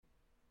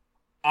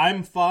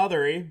I'm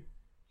Fathery.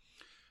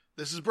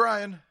 This is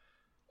Brian.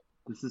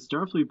 This is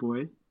Starfleet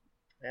Boy.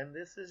 And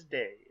this is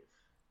Dave.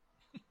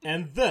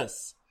 And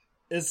this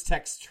is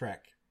Text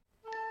Trek.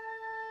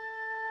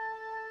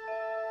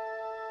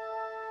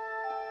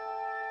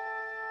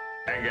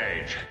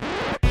 Engage.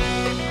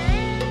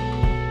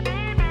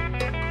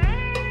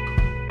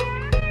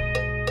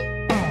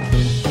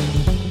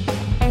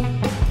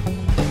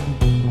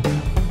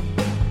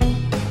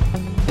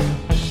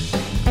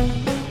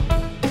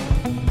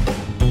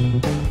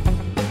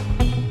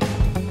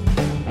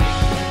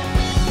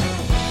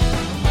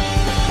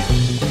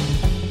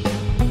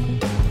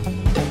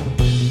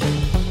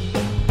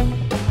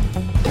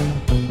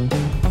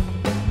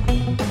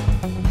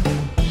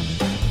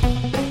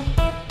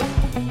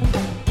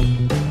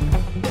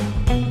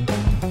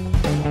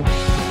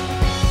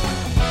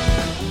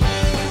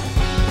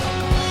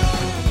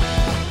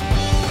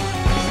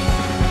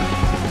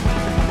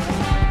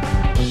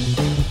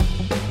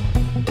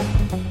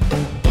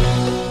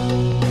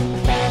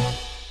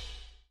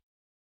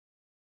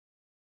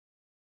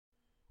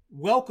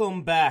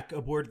 Welcome back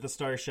aboard the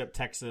Starship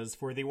Texas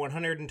for the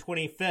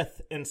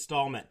 125th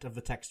installment of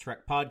the Text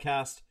Trek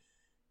podcast,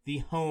 the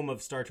home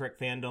of Star Trek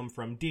fandom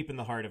from deep in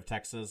the heart of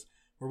Texas,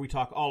 where we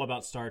talk all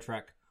about Star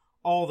Trek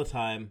all the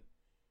time.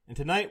 And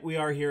tonight we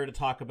are here to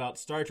talk about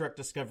Star Trek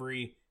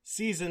Discovery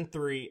Season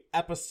 3,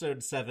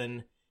 Episode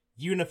 7,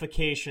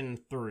 Unification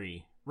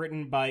 3,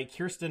 written by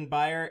Kirsten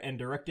Beyer and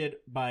directed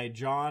by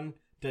John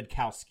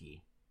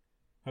Dudkowski,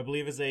 who I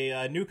believe is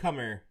a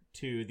newcomer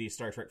to the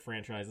Star Trek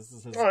franchise. This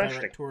is his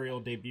directorial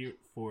debut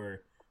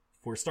for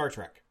Star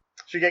Trek.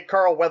 Should get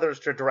Carl Weathers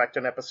to direct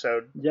an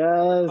episode.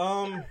 Yes.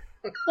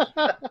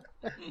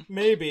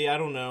 Maybe, I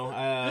don't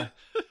know.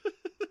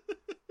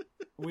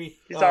 He's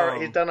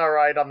done all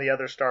right on the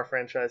other Star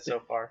franchise so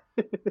far.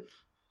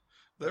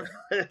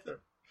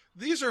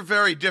 These are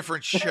very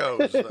different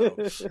shows, though.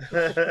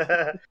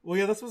 Well,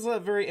 yeah, this was a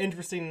very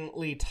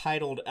interestingly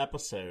titled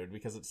episode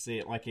because it's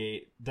like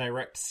a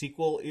direct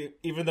sequel,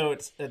 even though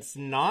it's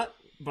not.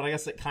 But I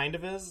guess it kind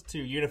of is, to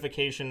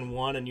Unification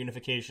 1 and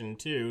Unification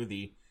 2,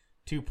 the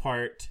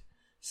two-part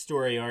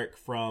story arc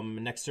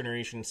from Next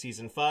Generation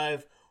Season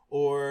 5,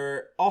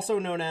 or also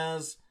known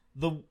as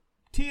the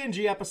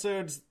TNG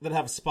episodes that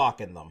have Spock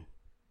in them.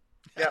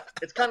 Yeah,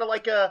 it's kind of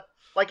like an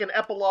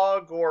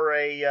epilogue or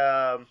in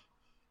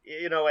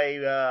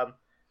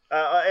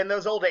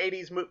those old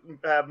 80s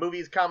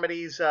movies,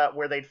 comedies,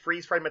 where they'd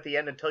freeze frame at the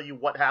end and tell you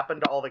what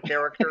happened to all the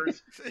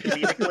characters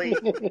comedically.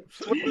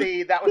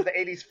 That was the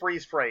 80s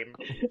freeze frame.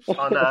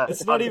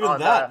 It's not even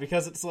that,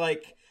 because it's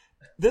like,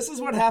 this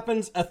is what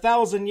happens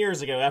 1,000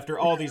 years ago after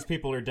all these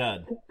people are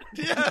dead.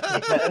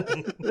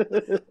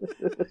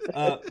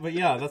 But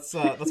yeah, that's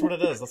what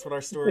it is. That's what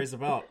our story is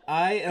about.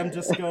 I am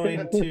just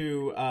going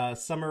to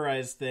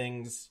summarize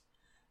things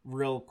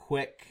real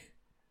quick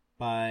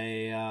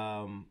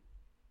by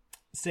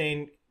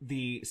saying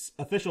the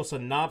official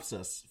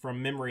synopsis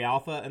from Memory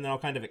Alpha, and then I'll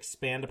kind of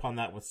expand upon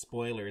that with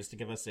spoilers to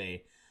give us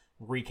a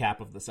recap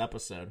of this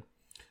episode.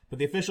 But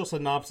the official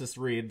synopsis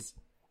reads,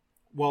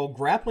 while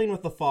grappling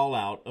with the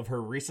fallout of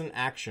her recent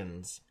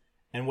actions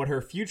and what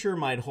her future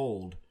might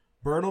hold,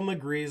 Burnham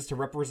agrees to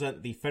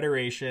represent the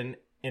Federation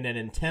in an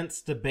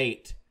intense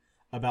debate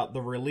about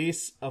the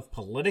release of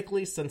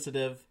politically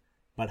sensitive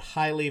but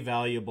highly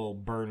valuable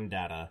burn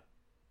data.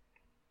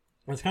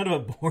 It's kind of a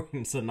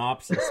boring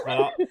synopsis,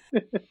 but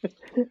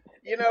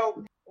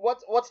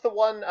what's the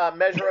one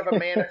Measure of a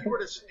Man?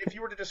 If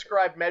you were to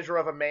describe Measure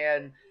of a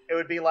Man, it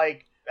would be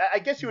like, I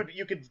guess you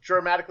could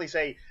dramatically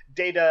say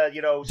Data.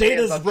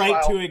 Data's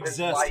right to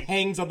exist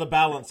hangs on the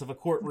balance of a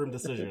courtroom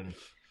decision.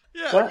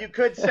 Yeah, but you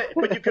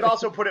could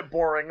also put it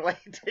boringly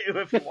too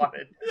if you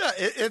wanted. Yeah,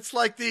 it's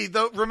like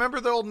remember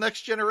the old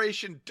Next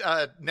Generation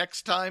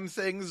Next Time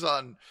things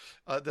on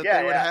that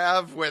they would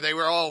have, where they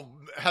were all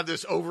had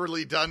this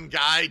overly done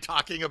guy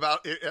talking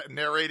about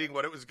narrating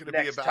what it was going to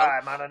be about. Next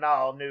time on an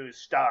all new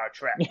Star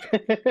Trek,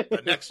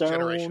 the Next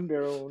Generation.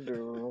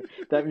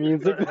 That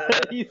music.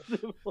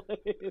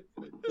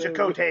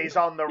 Chakotay's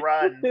on the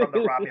run from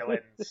the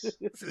Romulans.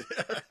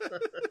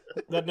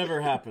 That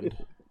never happened.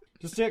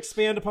 Just to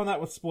expand upon that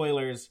with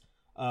spoilers,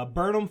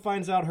 Burnham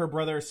finds out her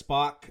brother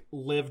Spock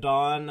lived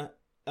on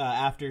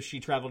after she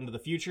traveled into the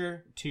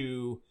future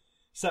to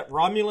set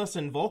Romulus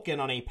and Vulcan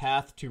on a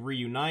path to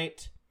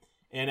reunite.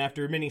 And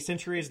after many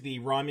centuries, the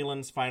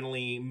Romulans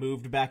finally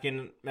moved back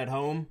in at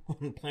home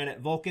on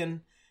planet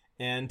Vulcan.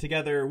 And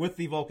together with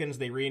the Vulcans,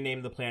 they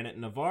renamed the planet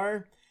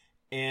Navarre.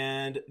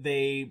 And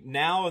they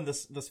now, in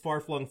this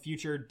far-flung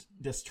future,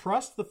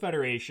 distrust the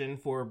Federation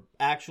for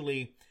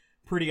actually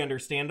pretty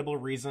understandable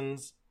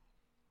reasons.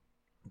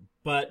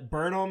 But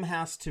Burnham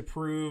has to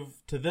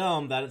prove to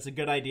them that it's a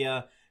good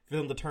idea for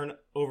them to turn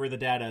over the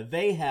data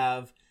they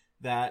have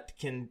that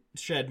can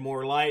shed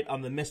more light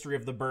on the mystery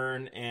of the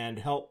burn and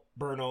help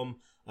Burnham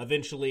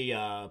eventually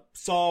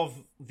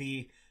solve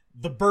the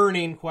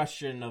burning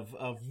question of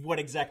what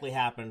exactly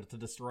happened to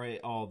destroy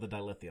all the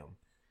dilithium.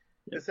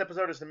 This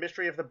episode is the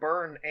mystery of the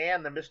burn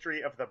and the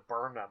mystery of the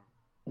Burnham.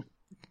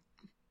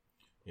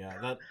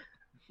 Yeah,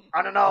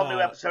 on an all-new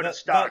episode of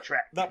Star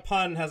Trek. That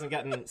pun hasn't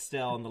gotten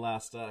stale in the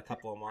last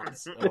couple of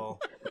months at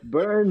all.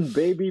 Burn,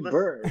 baby,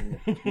 burn.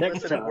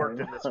 Next time worked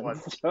in this one.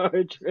 on Star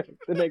Trek: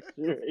 The Next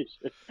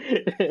Generation.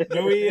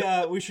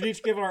 No, we should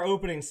each give our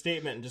opening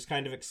statement and just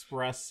kind of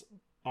express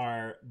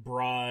our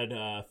broad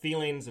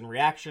feelings and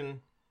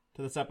reaction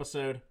to this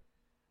episode.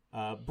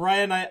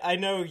 Brian, I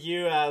know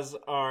you as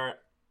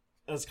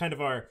kind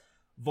of our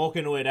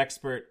Vulcanoid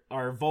expert,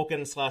 our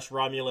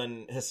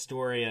Vulcan/Romulan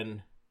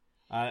historian.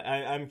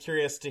 I'm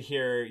curious to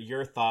hear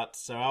your thoughts,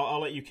 so I'll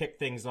let you kick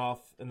things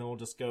off, and then we'll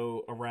just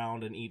go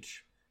around and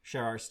each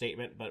share our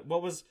statement. But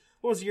what was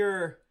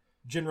your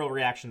general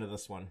reaction to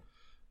this one?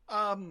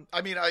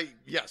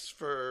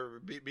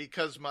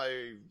 Because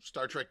my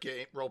Star Trek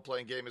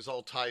role-playing game is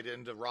all tied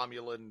into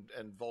Romulan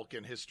and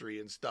Vulcan history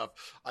and stuff,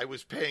 I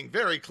was paying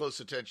very close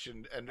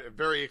attention and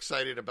very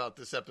excited about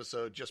this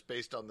episode just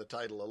based on the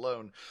title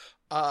alone.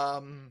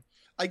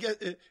 I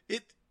get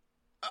it.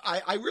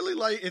 I really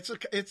like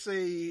it's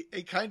a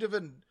kind of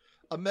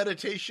a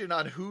meditation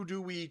on who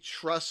do we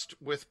trust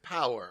with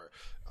power.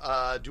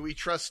 Do we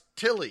trust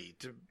Tilly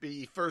to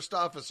be first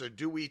officer?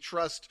 Do we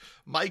trust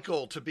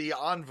Michael to be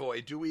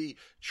envoy? Do we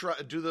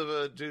do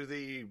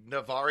the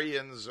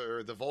Navarians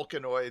or the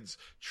Vulcanoids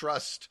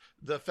trust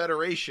the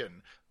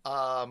Federation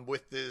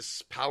with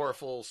these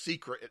powerful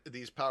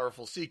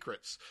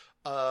secrets?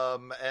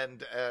 Do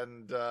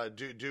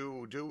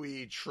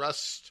we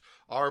trust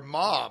our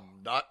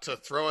mom not to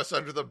throw us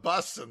under the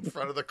bus in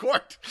front of the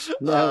court?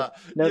 No,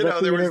 that's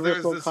the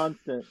universal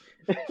constant.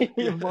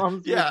 Your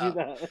mom's gonna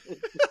do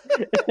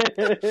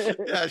that.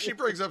 Yeah, she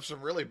brings up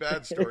some really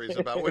bad stories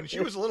about when she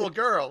was a little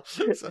girl.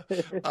 So,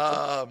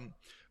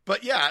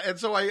 but yeah, and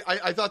so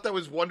I thought that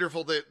was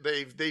wonderful that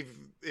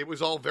it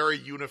was all very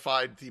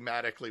unified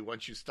thematically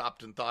once you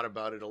stopped and thought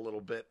about it a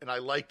little bit, and I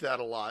liked that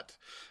a lot.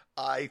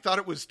 I thought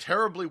it was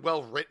terribly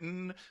well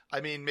written. I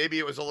mean, maybe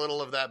it was a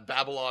little of that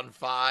Babylon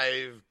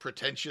 5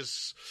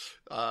 pretentious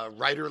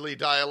writerly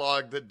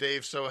dialogue that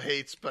Dave so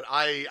hates, but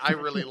I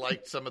really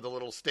liked some of the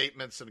little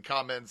statements and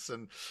comments,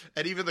 and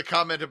even the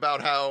comment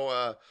about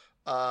how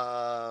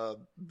the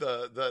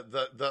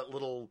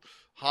little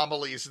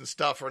homilies and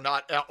stuff are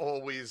not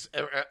always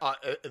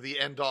the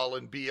end all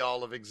and be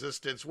all of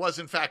existence was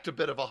in fact a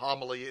bit of a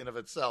homily in of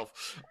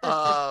itself.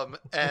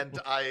 And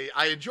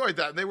I enjoyed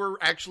that. And they were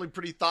actually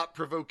pretty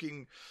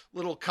thought-provoking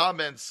little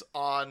comments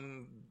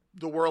on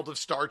the world of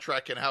Star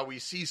Trek and how we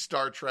see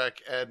Star Trek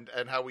and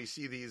how we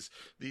see these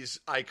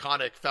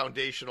iconic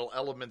foundational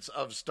elements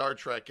of Star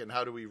Trek and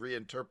how do we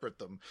reinterpret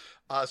them.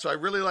 So I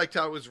really liked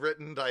how it was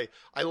written.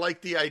 I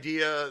like the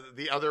idea,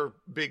 the other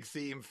big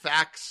theme,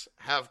 facts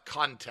have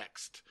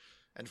context.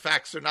 And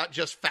facts are not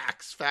just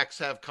facts. Facts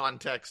have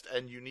context,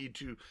 and you need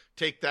to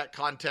take that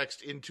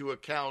context into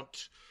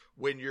account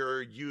when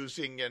you're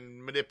using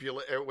and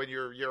when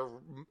you're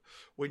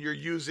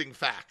using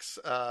facts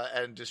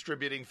and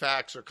distributing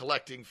facts or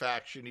collecting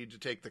facts. You need to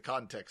take the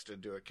context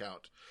into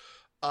account.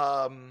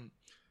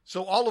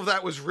 So all of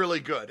that was really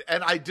good,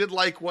 and I did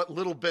like what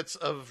little bits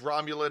of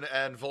Romulan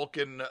and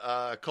Vulcan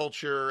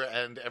culture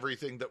and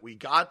everything that we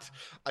got.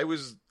 I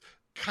was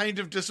kind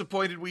of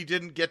disappointed we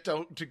didn't get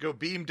to go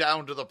beam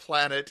down to the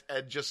planet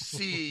and just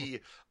see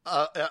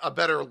a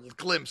better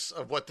glimpse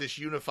of what this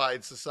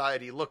unified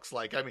society looks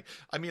like. I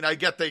mean, I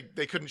get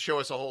they couldn't show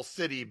us a whole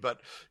city,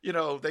 but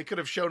they could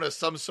have shown us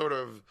some sort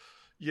of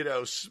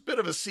bit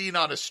of a scene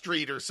on a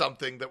street or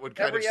something that would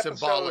kind of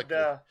symbolically.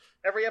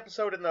 Every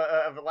episode in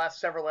of the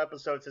last several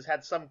episodes has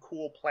had some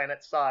cool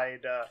planet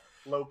side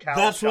locale.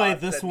 That's why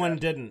this one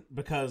didn't,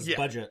 because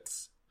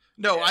budgets.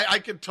 No, yeah. I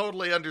can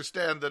totally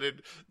understand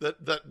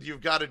that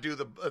you've got to do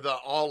the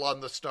all on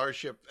the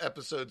starship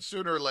episode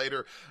sooner or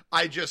later.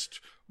 I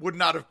just would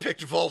not have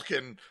picked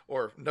Vulcan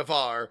or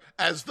Navarre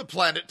as the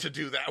planet to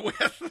do that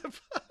with.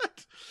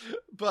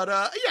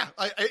 But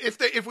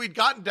if we'd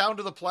gotten down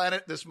to the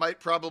planet, this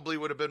probably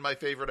would have been my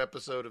favorite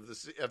episode of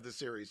the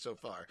series so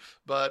far.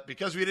 But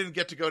because we didn't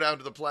get to go down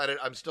to the planet,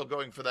 I'm still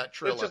going for that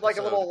Trill. It's just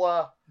episode. Like a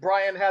little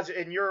Brian has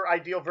in your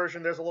ideal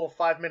version. There's a little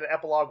 5-minute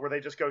epilogue where they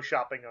just go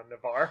shopping on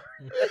Navarre.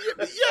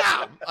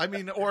 Yeah, I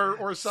mean,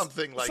 or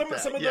something like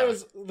that. Some of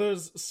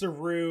those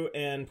Saru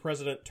and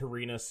President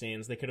Tarina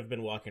scenes, they could have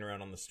been walking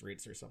around on the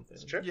streets or something.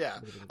 It's true. Yeah,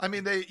 I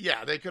mean they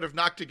could have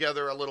knocked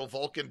together a little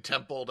Vulcan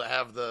temple to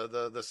have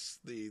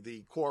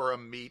the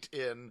quorum meet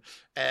in,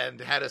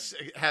 and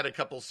had a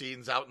couple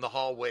scenes out in the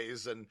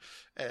hallways, and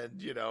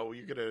you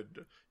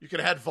could have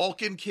had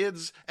Vulcan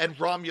kids and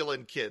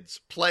Romulan kids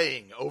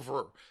playing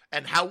over,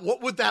 and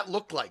what would that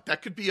look like?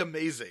 That could be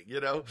amazing,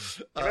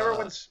 Remember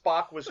when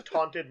Spock was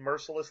taunted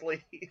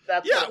mercilessly?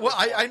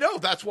 I know.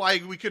 That's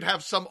why we could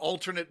have some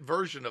alternate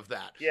version of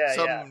that.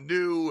 Some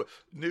new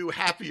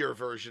happier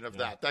version of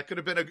that. That could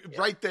have been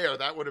right there.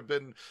 That would have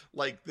been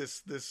like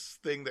this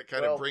thing that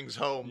kind of brings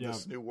home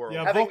this new world.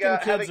 Yeah, Vulcan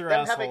kids are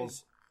assholes. Having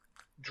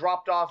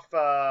dropped off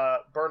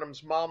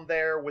Burnham's mom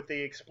there with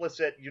the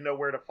explicit "you know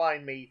where to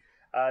find me"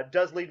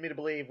 does lead me to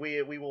believe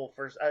we will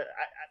first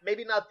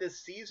maybe not this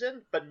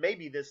season, but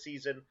maybe this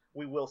season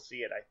we will see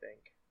it. I think.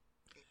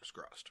 Fingers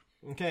crossed.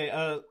 Okay,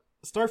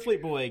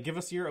 Starfleet Boy, give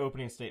us your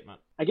opening statement.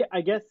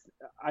 I guess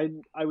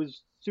I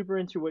was super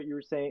into what you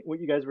were saying, what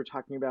you guys were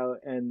talking about,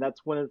 and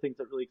that's one of the things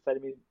that really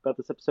excited me about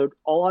this episode.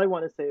 All I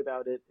want to say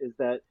about it is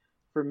that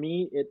for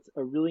me, it's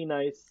a really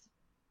nice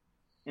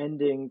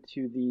ending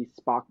to the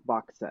Spock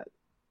box set.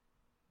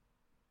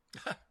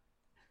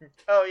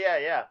 Oh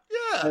yeah.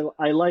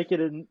 I like it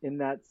in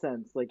that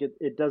sense. Like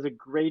it does a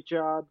great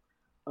job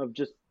of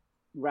just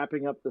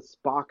wrapping up the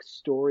Spock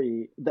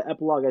story. The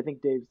epilogue, I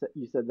think Dave,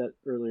 you said that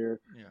earlier.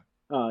 Yeah.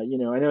 I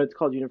know it's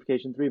called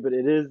Unification 3, but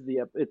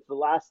it's the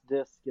last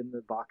disc in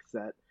the box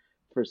set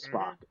for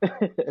Spock.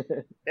 Mm-hmm.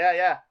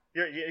 Yeah.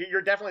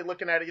 You're definitely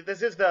looking at it.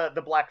 This is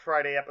the Black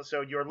Friday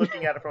episode. You're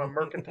looking at it from a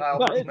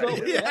mercantile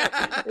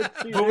perspective.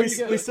 But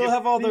we still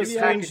have all those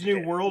Strange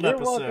New World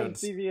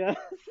episodes.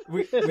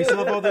 We still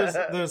have all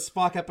those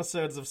Spock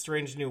episodes of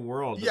Strange New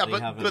World. Yeah,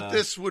 but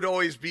this would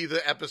always be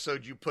the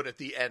episode you put at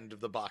the end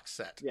of the box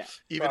set. Yeah,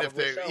 even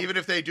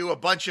if they do a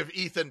bunch of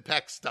Ethan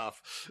Peck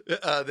stuff,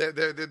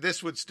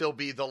 this would still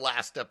be the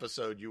last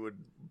episode you would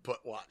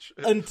watch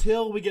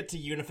until we get to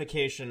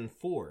Unification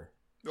 4.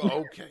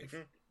 Okay.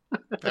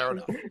 Fair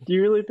enough. Do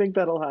you really think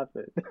that'll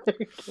happen?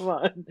 Come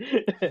on.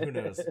 Who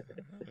knows?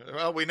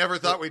 Well, we never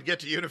thought we'd get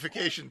to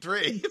Unification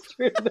 3.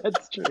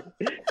 That's true.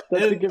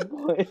 That's a good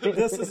point.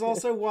 This is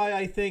also why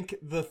I think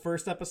the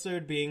first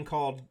episode being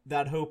called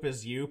That Hope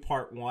Is You,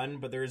 Part 1,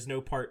 but there is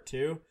no Part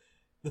 2.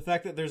 The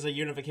fact that there's a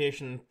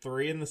Unification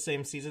 3 in the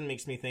same season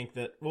makes me think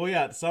that, well,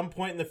 yeah, at some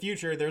point in the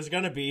future, there's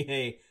going to be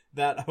a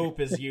That Hope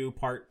Is You,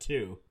 Part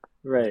 2.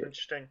 Right.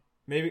 Interesting.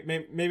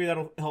 Maybe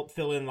that'll help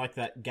fill in like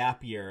that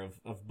gap year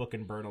of Book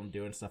and Burnham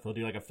doing stuff. He'll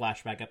do like a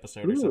flashback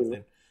episode or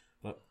something.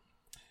 But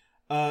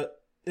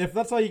if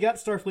that's all you got,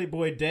 Starfleet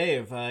Boy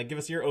Dave, give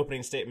us your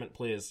opening statement,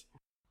 please.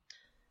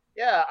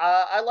 Yeah,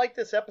 I like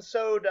this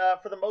episode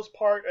for the most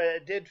part.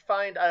 Did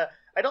find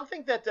I don't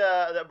think that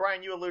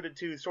Brian, you alluded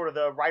to sort of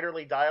the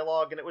writerly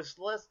dialogue, and it was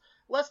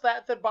less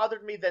that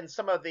bothered me than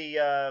some of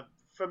the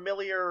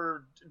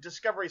familiar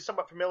Discovery,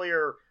 somewhat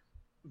familiar,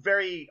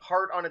 very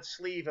hard on its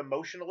sleeve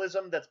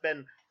emotionalism that's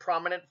been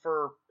prominent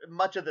for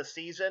much of the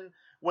season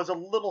was a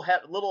little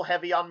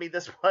heavy on me.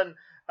 This one,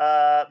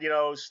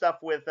 stuff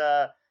with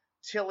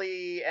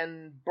Tilly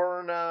and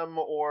Burnham,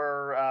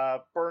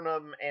 or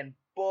Burnham and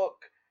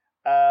Book.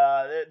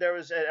 There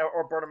was,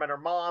 or Burnham and her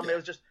mom. It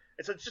was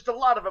it's just a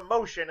lot of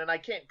emotion, and I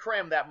can't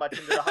cram that much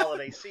into the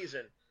holiday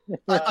season.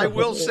 I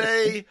will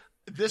say,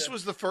 this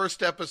was the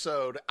first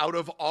episode out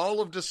of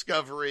all of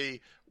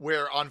Discovery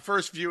where on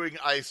first viewing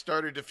I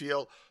started to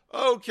feel,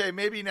 okay,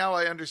 maybe now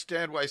I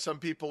understand why some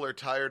people are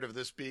tired of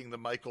this being the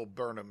Michael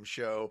Burnham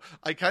show.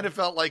 I kind of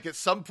felt like at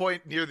some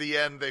point near the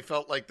end, they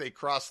felt like they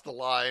crossed the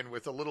line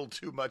with a little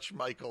too much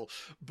Michael.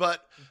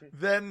 But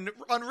then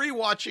on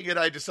rewatching it,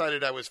 I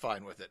decided I was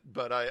fine with it.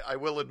 But I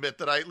will admit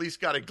that I at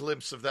least got a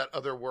glimpse of that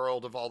other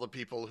world of all the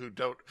people who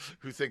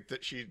think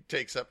that she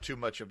takes up too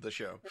much of the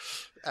show.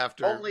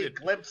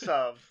 Glimpse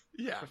of.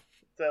 Yeah.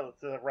 So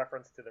it's a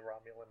reference to the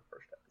Romulan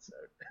first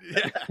episode.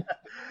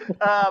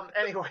 Yeah.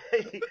 Anyway,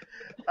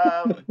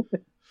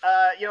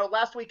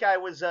 last week I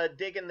was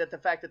digging at the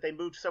fact that they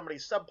moved so many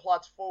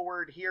subplots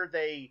forward. Here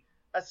they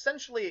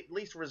essentially at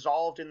least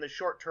resolved in the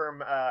short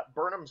term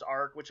Burnham's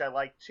arc, which I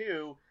liked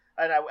too.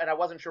 And I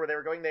wasn't sure where they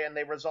were going there, and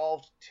they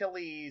resolved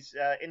Tilly's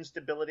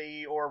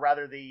instability, or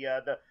rather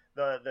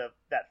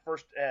that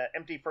first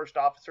empty first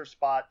officer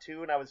spot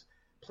too. And I was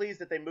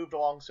pleased that they moved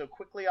along so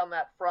quickly on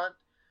that front.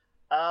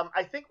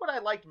 I think what I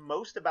liked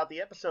most about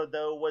the episode,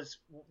 though, was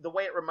the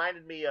way it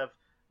reminded me of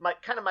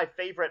my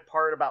favorite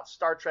part about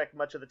Star Trek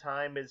much of the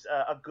time is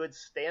a good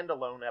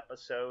standalone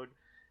episode.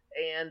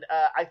 And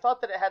I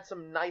thought that it had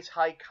some nice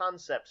high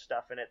concept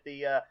stuff in it.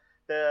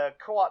 The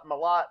Qowat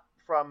Milat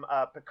from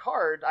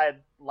Picard, I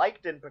had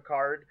liked in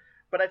Picard,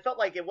 but I felt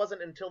like it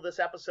wasn't until this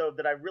episode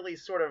that I really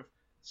sort of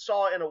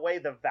saw in a way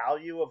the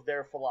value of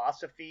their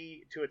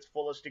philosophy to its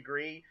fullest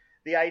degree.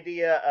 The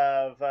idea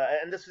of,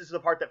 and this is the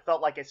part that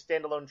felt like a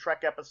standalone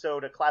Trek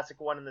episode, a classic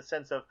one in the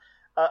sense of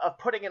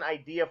putting an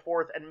idea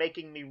forth and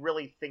making me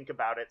really think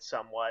about it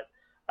somewhat.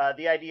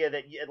 The idea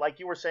that, like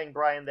you were saying,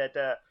 Brian,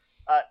 that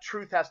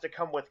truth has to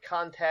come with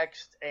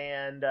context,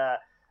 and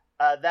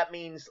that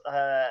means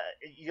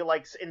you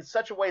like in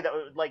such a way that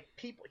like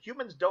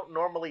humans don't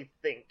normally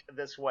think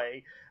this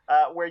way,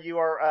 where you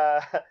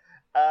are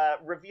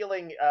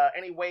revealing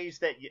any ways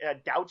that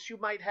doubts you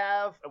might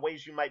have,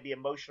 ways you might be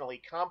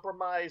emotionally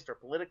compromised or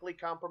politically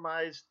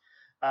compromised,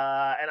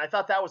 and I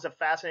thought that was a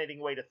fascinating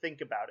way to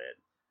think about it.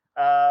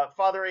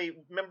 Father,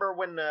 remember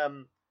when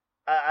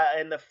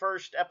in the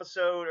first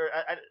episode, or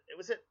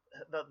was it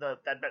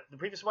the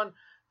previous one,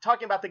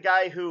 talking about the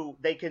guy who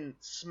they can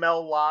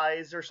smell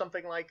lies or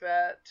something like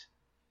that?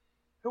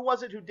 Who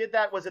was it who did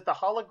that? Was it the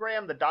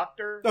hologram, the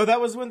doctor? Oh,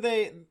 that was when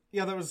that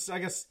was, I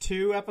guess,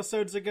 2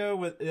 episodes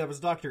ago. That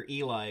was Dr.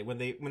 Eli, when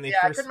they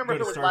first go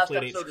to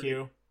Starfleet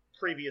HQ.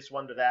 Previous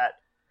one to that.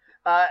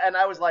 And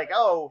I was like,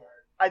 oh,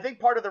 I think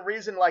part of the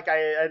reason, like,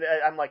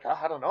 I'm like, oh,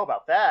 I don't know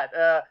about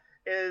that,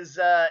 is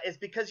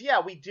because,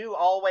 yeah, we do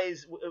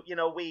always,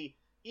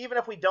 even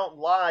if we don't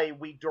lie,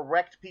 we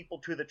direct people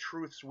to the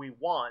truths we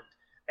want.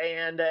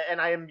 And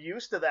I am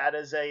used to that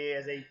as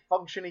a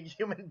functioning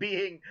human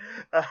being.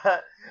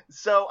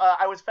 So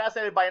I was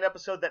fascinated by an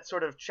episode that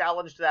sort of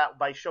challenged that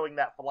by showing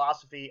that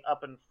philosophy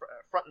up in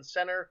front and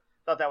center.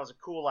 Thought that was a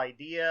cool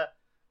idea.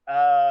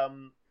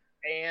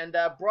 And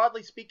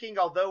broadly speaking,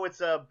 although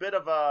it's a bit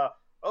of a,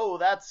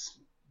 that's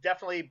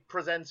definitely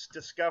presents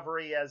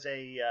Discovery as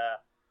a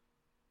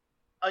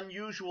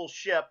unusual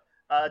ship,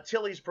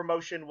 Tilly's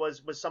promotion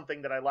was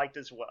something that I liked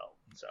as well.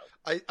 So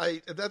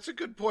I that's a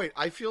good point.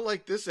 I feel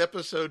like this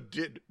episode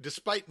did,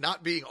 despite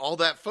not being all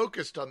that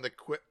focused on the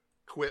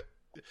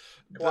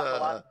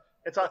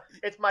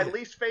it's my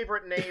least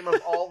favorite name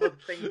of all the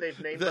things they've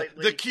named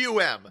lately. The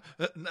QM.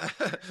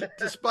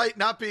 Despite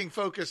not being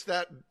focused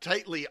that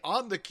tightly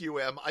on the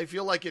QM, I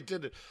feel like it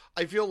did.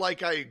 I feel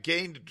like I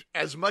gained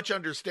as much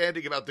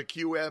understanding about the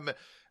QM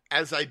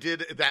as I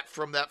did that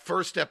from that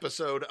first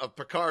episode of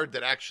Picard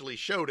that actually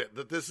showed it.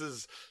 That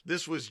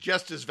this was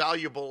just as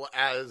valuable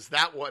as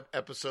that one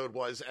episode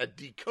was at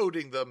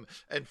decoding them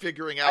and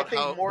figuring out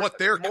what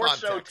their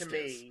context so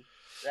to is. Me.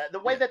 The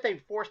way that they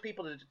force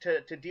people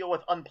to deal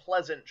with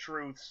unpleasant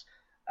truths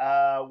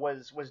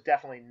was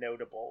definitely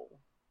notable.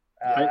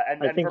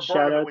 I think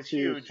shout out to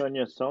huge.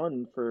 Sonia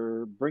Son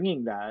for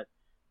bringing that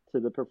to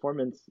the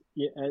performance.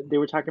 They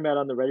were talking about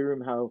on the Ready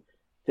Room how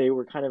they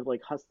were kind of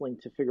like hustling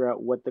to figure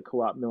out what the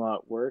Qowat Milat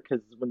were,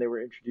 because when they were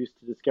introduced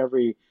to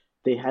Discovery,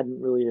 they hadn't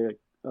really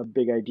a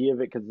big idea of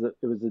it because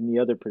it was in the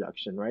other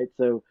production, right?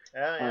 So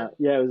it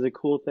was a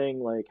cool thing,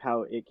 like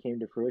how it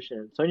came to fruition.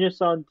 And Sonia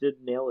Son did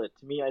nail it.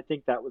 To me, I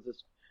think that was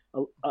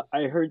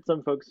I heard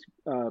some folks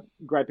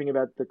griping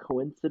about the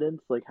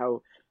coincidence, like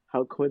how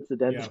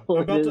coincidental.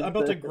 I'm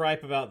about to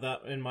gripe about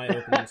that in my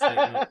opening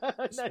statement.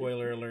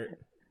 Spoiler alert.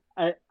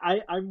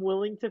 I'm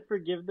willing to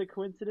forgive the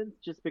coincidence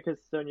just because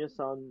Sonia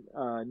Son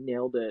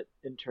nailed it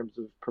in terms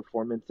of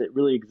performance. It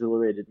really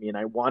exhilarated me, and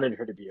I wanted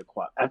her to be a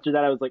Qowat. After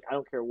that, I was like, I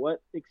don't care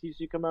what excuse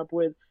you come up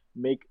with,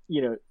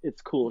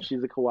 it's cool.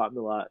 She's a Qowat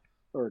Milat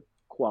or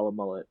Koala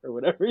Mullet or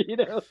whatever,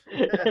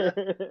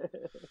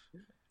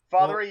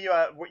 Father, are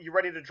you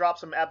ready to drop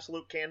some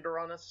absolute candor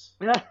on us?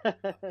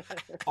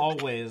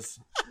 Always.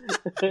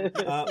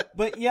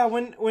 But yeah,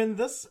 when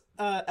this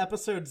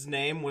episode's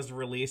name was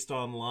released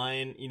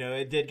online,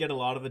 it did get a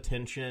lot of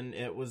attention.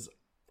 It was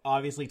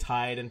obviously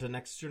tied into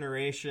Next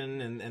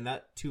Generation and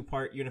that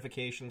 2-part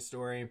unification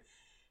story.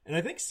 And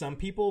I think some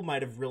people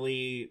might have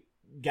really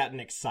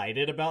gotten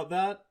excited about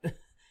that.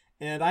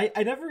 And I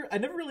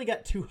never really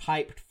got too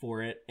hyped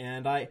for it.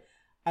 And I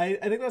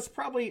think that's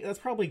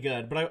probably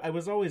good, but I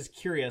was always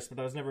curious, but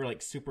I was never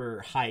like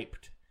super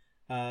hyped.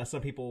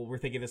 Some people were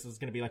thinking this was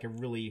going to be like a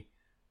really,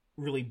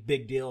 really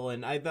big deal,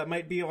 and that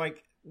might be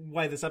like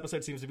why this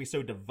episode seems to be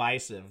so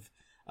divisive.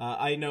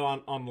 I know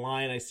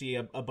online I see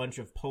a bunch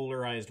of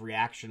polarized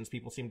reactions.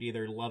 People seem to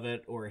either love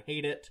it or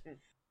hate it.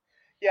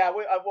 Yeah,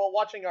 well,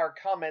 watching our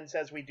comments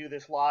as we do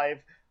this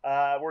live,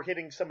 we're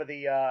hitting some of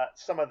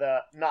the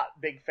not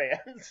big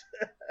fans.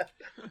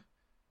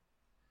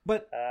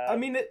 But, I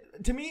mean,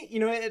 to me,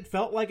 it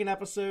felt like an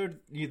episode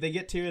they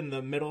get to in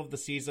the middle of the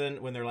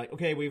season when they're like,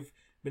 okay, we've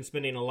been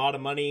spending a lot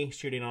of money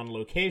shooting on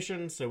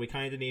location, so we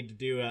kind of need to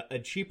do a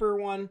cheaper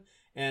one,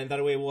 and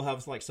that way we'll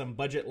have like some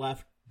budget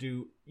left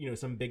to do,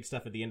 some big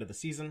stuff at the end of the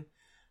season.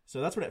 So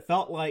that's what it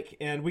felt like,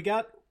 and we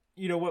got,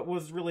 what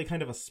was really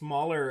kind of a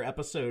smaller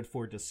episode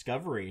for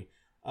Discovery.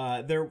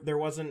 There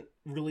wasn't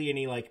really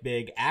any like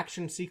big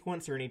action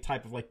sequence or any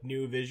type of like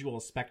new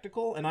visual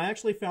spectacle, and I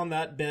actually found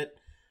that bit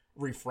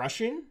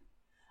refreshing.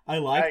 I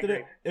liked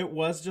that it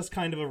was just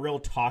kind of a real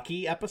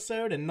talky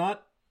episode and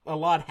not a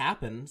lot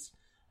happens,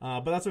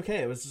 but that's okay.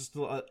 It was just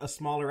a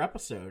smaller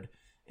episode,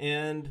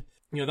 and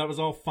that was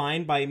all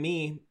fine by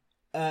me.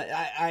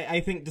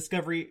 I think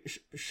Discovery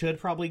should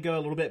probably go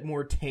a little bit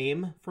more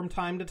tame from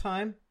time to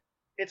time.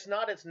 It's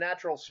not its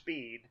natural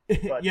speed,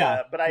 but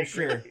but I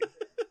agree with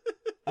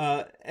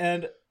you.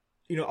 And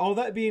all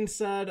that being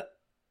said,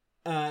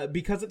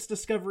 because it's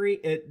Discovery,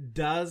 it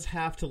does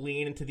have to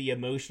lean into the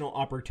emotional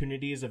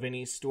opportunities of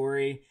any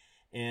story,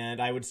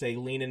 and I would say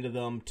lean into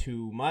them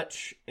too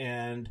much,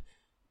 and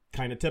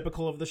kind of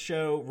typical of the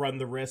show, run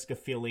the risk of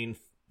feeling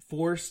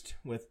forced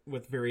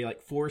with very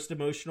like forced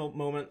emotional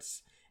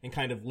moments and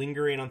kind of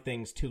lingering on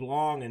things too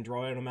long and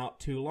drawing them out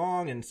too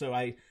long. And so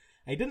I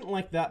didn't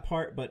like that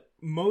part, but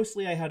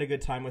mostly I had a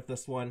good time with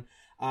this one.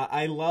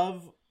 I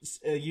love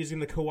using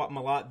the Qowat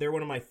Milat. They're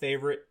one of my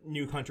favorite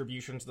new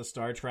contributions to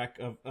Star Trek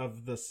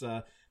of this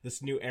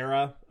new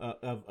era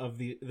of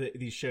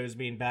these shows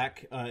being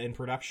back in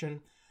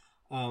production.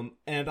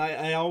 And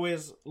I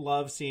always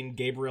love seeing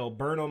Gabrielle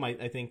Burnham.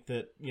 I think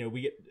that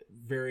we get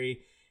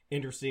very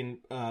interesting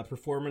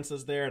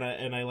performances there,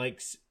 and I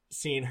like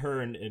seeing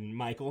her and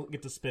Michael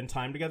get to spend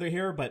time together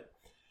here. But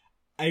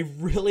I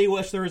really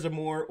wish there was a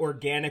more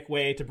organic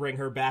way to bring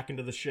her back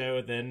into the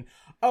show than,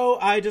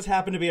 I just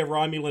happen to be a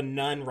Romulan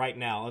nun right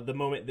now at the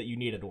moment that you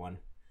needed one.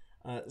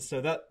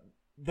 So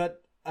that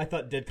I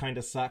thought did kind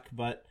of suck,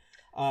 but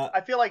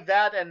I feel like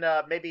that, and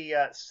maybe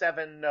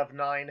 7 of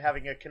 9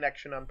 having a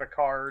connection on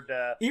Picard.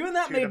 Even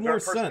that made more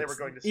sense. They were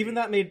going to see. Even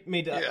that made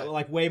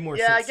like way more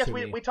sense. Yeah, I guess to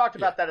we me. talked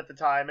about that at the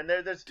time, and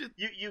there's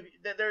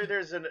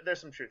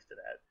some truth to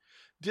that.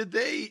 Did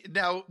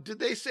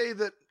they say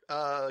that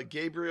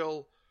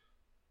Gabriel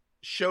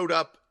showed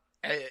up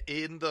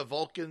in the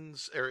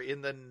Vulcans or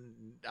in the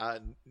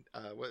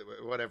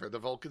whatever the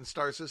Vulcan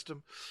star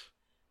system?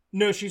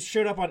 No, she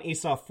showed up on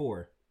Esau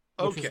 4.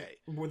 Okay,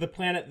 the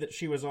planet that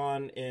she was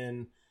on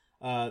in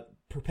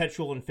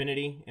Perpetual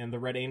Infinity and the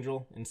Red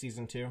Angel in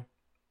season 2.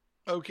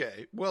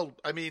 Okay, well,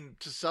 I mean,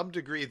 to some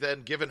degree,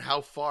 then, given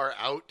how far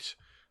out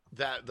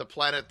that the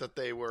planet that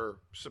they were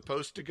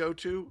supposed to go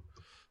to,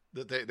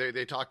 that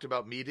they talked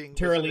about meeting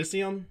Terra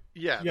Elysium.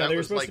 Yeah, they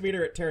were supposed to meet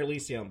her at Terra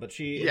Elysium, but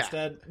she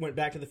instead went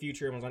back to the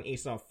future and was on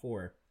Esau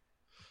 4.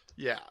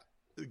 Yeah,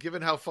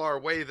 given how far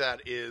away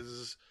that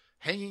is,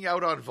 hanging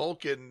out on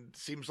Vulcan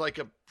seems like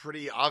a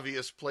pretty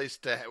obvious place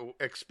to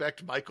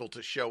expect Michael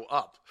to show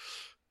up.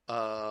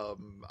 I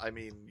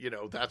mean,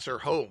 that's her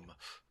home.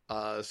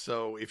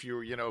 So if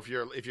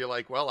you're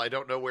like, well, I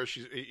don't know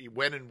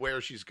when and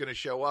where she's going to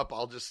show up,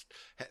 I'll just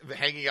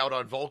hanging out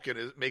on Vulcan.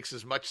 It makes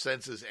as much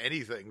sense as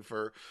anything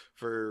for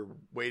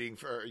waiting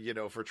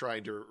for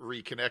trying to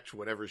reconnect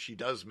whenever she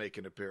does make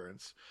an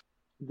appearance.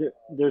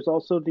 There's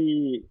also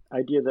the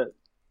idea that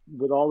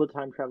with all the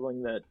time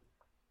traveling that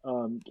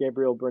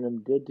Gabrielle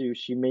Burnham did do,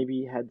 she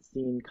maybe had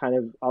seen kind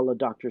of a la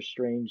Doctor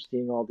Strange,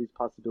 seeing all these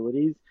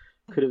possibilities,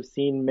 could have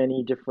seen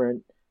many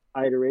different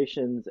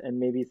iterations and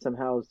maybe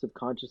somehow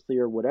subconsciously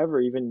or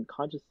whatever, even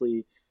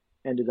consciously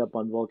ended up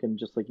on Vulcan,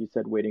 just like you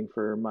said, waiting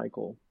for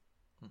Michael.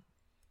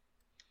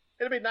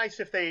 It'd be nice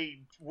if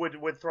they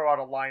would throw out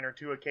a line or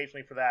two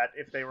occasionally for that,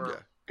 if they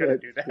were going to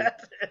do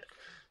that.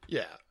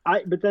 Yeah.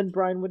 But then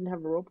Brian wouldn't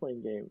have a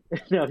role-playing game.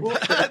 No,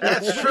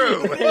 that's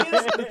true.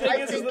 The thing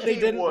is that they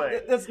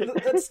didn't.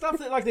 That's stuff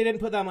that they didn't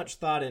put that much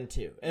thought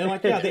into, and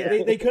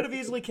they could have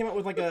easily came up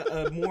with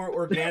a more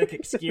organic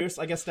excuse,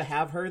 I guess, to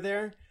have her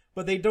there.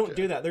 But they don't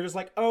do that. They're just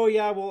like, oh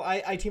yeah, well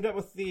I teamed up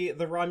with the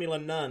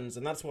Romulan nuns,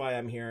 and that's why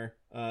I'm here.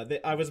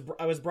 I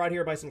was brought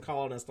here by some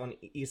colonists on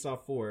Esau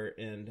 4,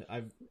 and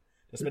I've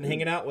just been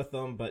hanging out with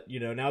them. But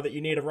now that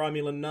you need a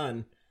Romulan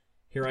nun,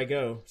 here I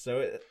go.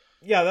 So.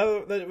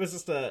 That was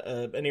just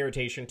an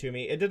irritation to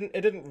me. It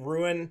didn't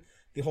ruin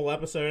the whole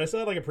episode. I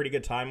still had a pretty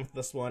good time with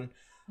this one,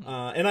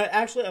 and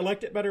I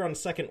liked it better on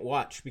second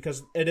watch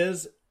because it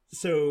is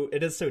so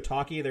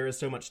talky. There is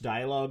so much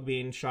dialogue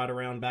being shot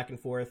around back and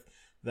forth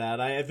that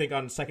I think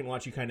on second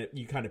watch you kind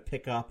of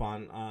pick up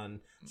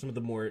on some of the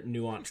more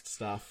nuanced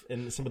stuff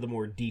and some of the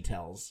more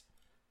details.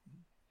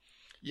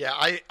 Yeah,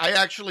 I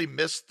actually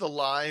missed the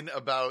line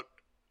about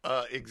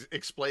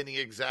explaining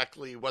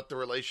exactly what the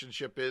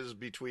relationship is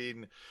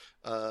between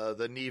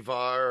the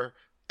Ni'Var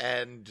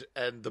and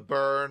the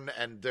Burn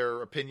and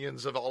their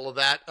opinions of all of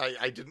that.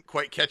 I didn't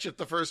quite catch it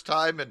the first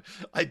time, and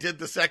I did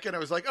the second. I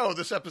was like, oh,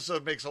 this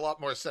episode makes a lot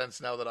more sense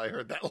now that I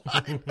heard that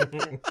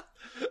line.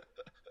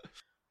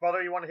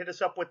 Father, you want to hit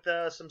us up with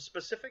some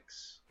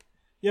specifics?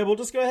 Yeah, we'll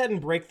just go ahead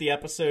and break the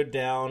episode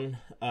down,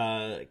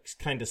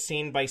 kind of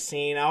scene by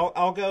scene.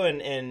 I'll go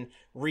and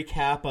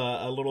recap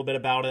a little bit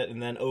about it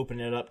and then open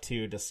it up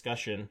to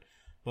discussion.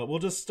 But we'll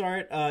just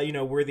start,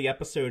 where the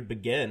episode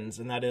begins,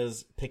 and that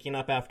is picking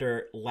up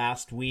after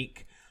last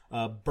week.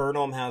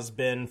 Burnham has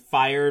been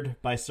fired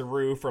by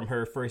Saru from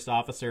her first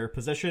officer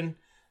position.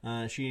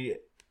 She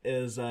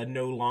is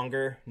no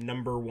longer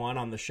number 1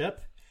 on the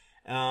ship,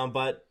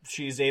 but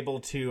she's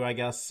able to, I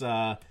guess,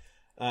 kind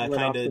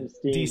of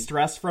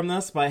de-stress from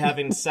this by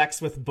having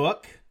sex with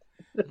Book.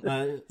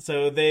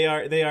 So they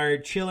are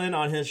chilling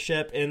on his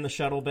ship in the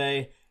shuttle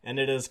bay, and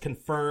it is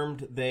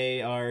confirmed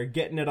they are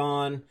getting it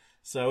on.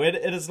 So it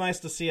is nice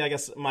to see, I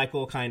guess,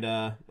 Michael kind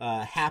of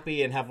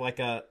happy and have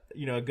a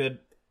good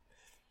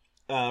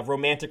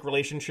romantic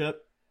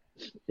relationship.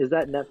 Is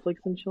that Netflix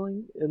and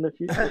chilling in the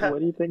future? What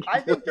do you think?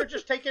 I think they're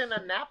just taking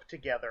a nap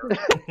together.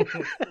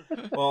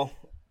 Well,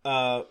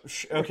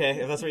 okay,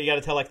 if that's what you got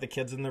to tell the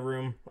kids in the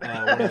room,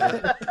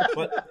 whatever.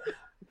 But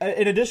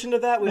in addition to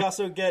that, we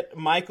also get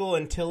Michael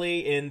and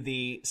Tilly in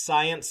the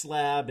science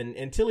lab,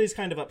 and Tilly's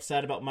kind of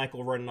upset about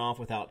Michael running off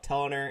without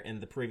telling her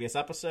in the previous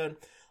episode.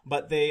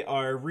 But they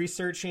are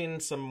researching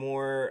some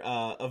more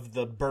of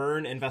the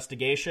Burn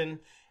investigation.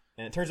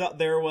 And it turns out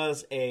there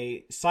was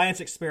a science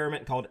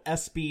experiment called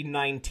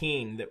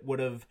SB19 that would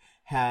have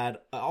had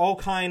all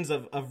kinds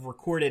of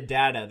recorded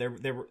data.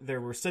 There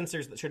were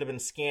sensors that should have been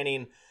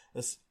scanning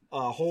this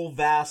whole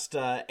vast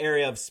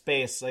area of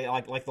space,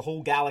 like the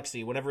whole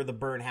galaxy, whenever the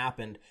Burn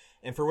happened.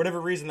 And for whatever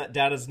reason, that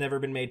data has never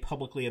been made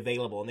publicly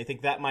available, and they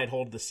think that might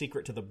hold the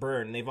secret to the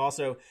Burn. And they've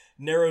also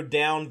narrowed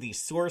down the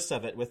source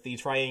of it with the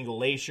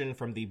triangulation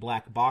from the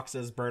black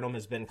boxes Burnham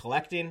has been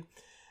collecting.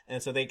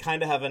 And so they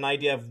kind of have an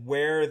idea of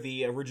where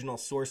the original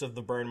source of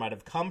the Burn might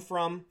have come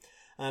from.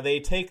 They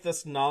take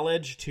this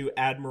knowledge to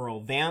Admiral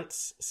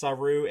Vance.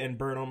 Saru and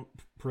Burnham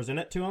present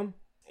it to him,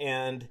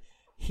 and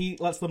he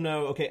lets them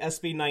know, okay,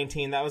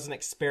 SB19, that was an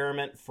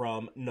experiment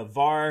from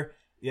Navarre.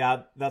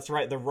 Yeah, that's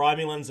right. The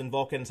Romulans and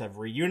Vulcans have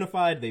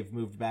reunified. They've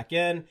moved back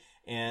in,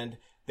 and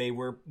they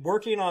were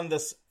working on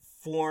this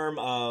form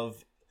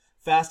of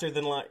faster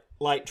than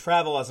light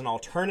travel as an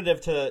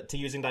alternative to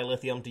using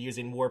dilithium, to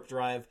using warp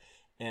drive.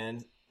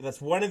 And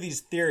that's one of these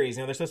theories.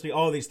 There's supposed to be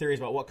all these theories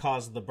about what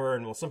caused the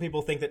burn. Well, some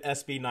people think that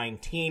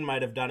SB-19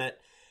 might have done it,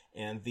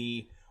 and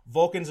the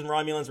Vulcans and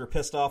Romulans were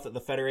pissed off that the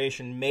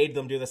Federation made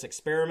them do this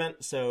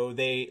experiment, so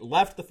they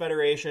left the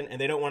Federation, and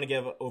they don't want to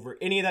give over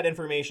any of that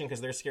information because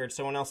they're scared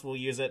someone else will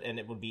use it and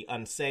it would be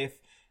unsafe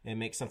and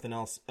make something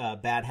else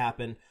bad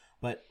happen.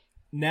 But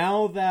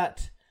now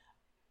that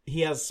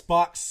he has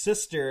Spock's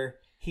sister,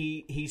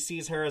 he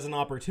sees her as an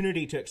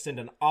opportunity to extend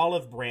an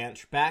olive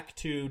branch back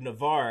to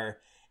Navarre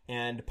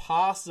and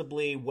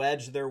possibly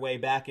wedge their way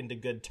back into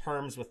good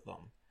terms with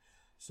them.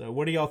 So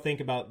what do y'all think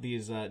about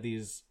these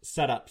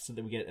setups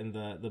that we get in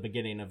the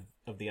beginning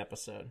of the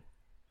episode?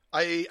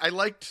 I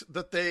liked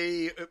that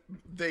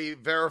they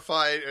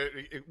verified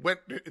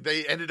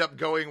they ended up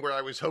going where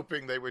I was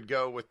hoping they would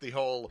go with the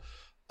whole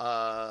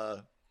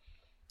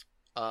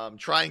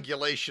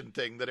triangulation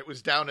thing, that it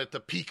was down at the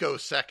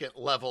picosecond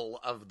level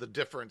of the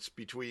difference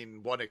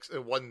between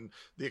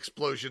the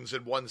explosions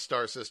in one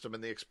star system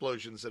and the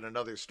explosions in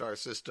another star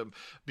system,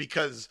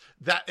 because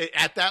that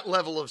at that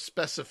level of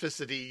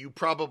specificity you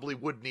probably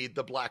would need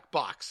the black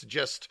box.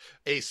 Just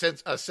a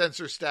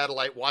sensor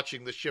satellite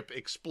watching the ship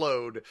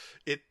explode,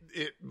 it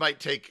might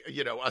take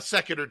a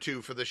second or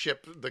two for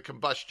the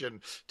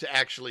combustion to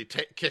actually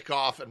kick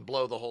off and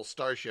blow the whole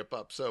starship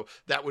up. So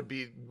that would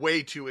be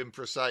way too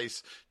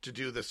imprecise to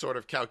do the sort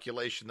of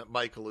calculation that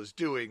Michael is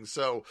doing.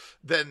 So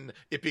then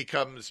it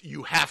becomes,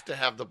 you have to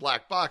have the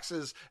black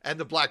boxes, and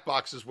the black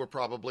boxes were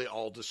probably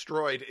all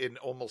destroyed in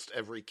almost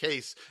every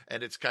case,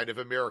 and it's kind of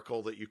a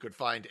miracle that you could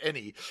find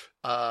any.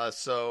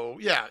 So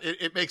yeah,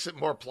 it makes it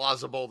more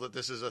plausible that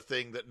this is a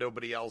thing that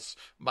nobody else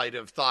might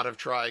have thought of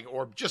trying,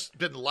 or just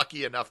been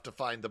lucky enough to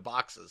find the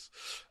boxes.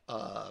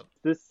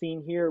 This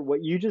scene here,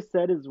 what you just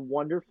said is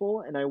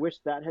wonderful, and I wish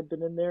that had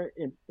been in there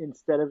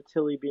instead of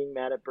Tilly being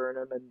mad at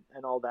Burnham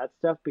and all that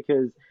stuff,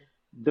 because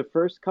the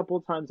first couple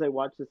of times I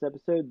watched this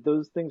episode,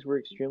 those things were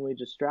extremely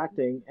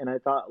distracting, and I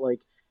thought, like,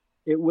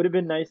 it would have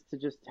been nice to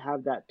just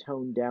have that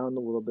toned down a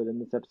little bit in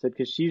this episode,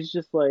 because she's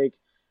just like,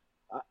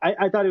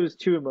 I thought it was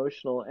too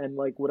emotional, and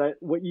like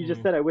what you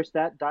just said, I wish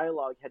that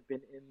dialogue had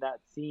been in that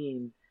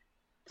scene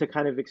to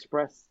kind of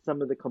express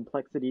some of the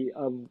complexity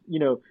of,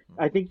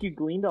 I think you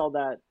gleaned all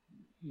that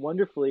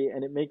wonderfully,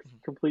 and it makes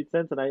complete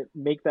sense, and I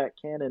make that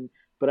canon,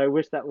 but I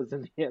wish that was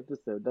in the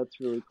episode. That's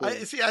really cool.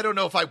 I don't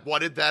know if I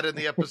wanted that in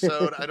the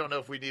episode. I don't know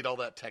if we need all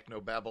that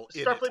techno-babble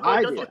in it.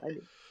 I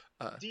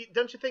did.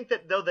 Don't you think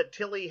that, though, that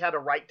Tilly had a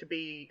right to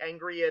be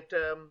angry at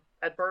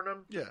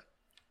Burnham? Yeah.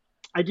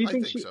 I do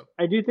think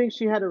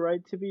she had a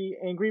right to be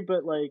angry,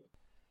 but like,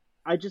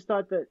 I just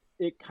thought that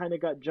it kind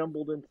of got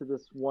jumbled into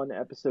this one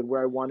episode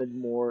where I wanted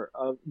more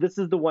of. This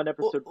is the one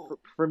episode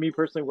for me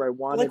personally where I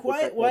wanted.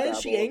 Like, why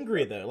is she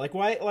angry though? Like,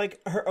 why?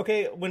 Like, her?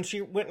 Okay, when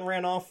she went and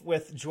ran off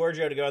with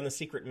Giorgio to go on the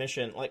secret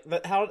mission, like,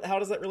 how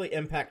does that really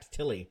impact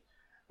Tilly?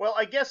 Well,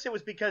 I guess it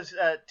was because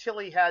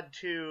Tilly had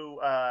to.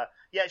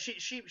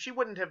 She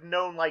wouldn't have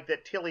known like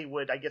that. Tilly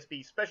would, I guess,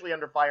 be especially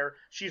under fire.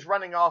 She's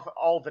running off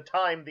all the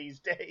time these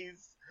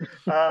days.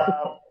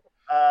 But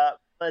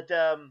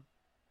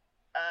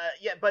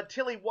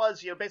Tilly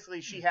was,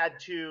 basically she had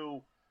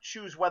to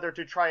choose whether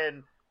to try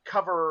and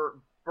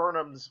cover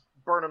Burnham's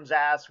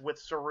ass with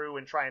Saru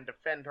and try and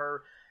defend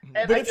her.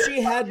 And but if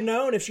she had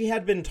known, if she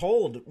had been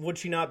told, would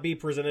she not be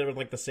presented with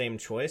like the same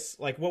choice?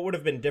 Like, what would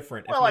have been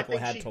different if Michael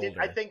had told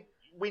her? I think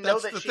we know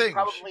that she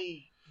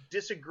probably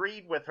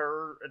disagreed with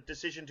her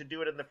decision to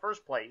do it in the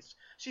first place.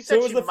 She said so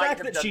it was the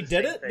fact that she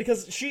did it,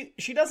 because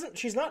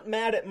she's not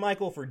mad at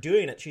Michael for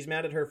doing it. She's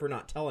mad at her for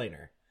not telling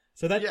her.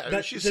 So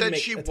that she said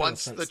she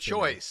wants the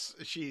choice.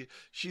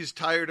 She's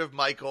tired of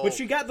Michael. But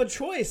she got the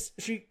choice.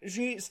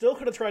 She still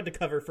could have tried to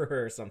cover for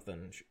her or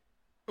something.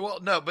 Well,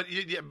 no, but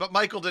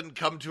Michael didn't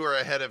come to her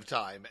ahead of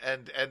time,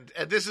 and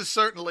this is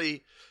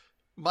certainly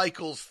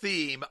Michael's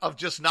theme of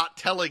just not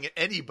telling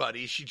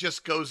anybody. She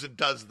just goes and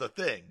does the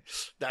thing.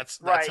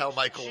 That's how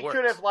Michael works.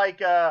 She could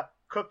have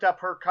cooked up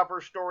her cover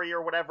story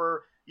or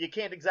whatever. You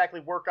can't exactly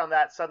work on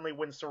that suddenly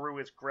when Saru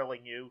is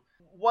grilling you.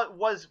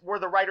 Were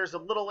the writers a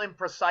little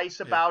imprecise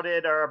about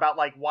it, or about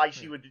like why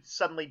she would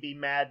suddenly be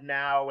mad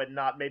now and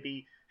not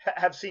maybe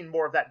have seen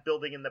more of that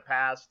building in the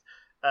past?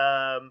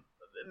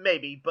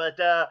 Maybe, but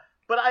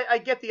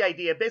I get the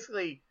idea.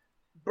 Basically,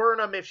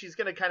 Burnham, if she's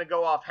going to kind of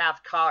go off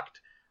half-cocked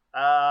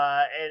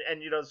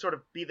and sort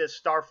of be this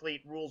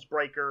Starfleet rules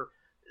breaker,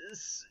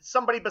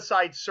 somebody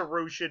besides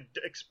Saru should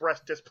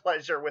express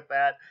displeasure with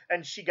that,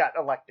 and she got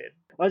elected.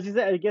 I was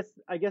gonna say,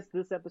 I guess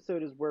this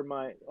episode is where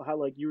how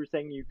like you were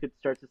saying, you could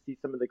start to see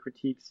some of the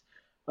critiques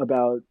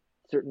about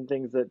certain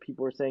things that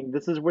people were saying.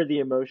 This is where the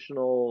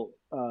emotional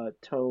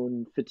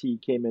tone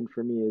fatigue came in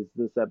for me, is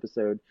this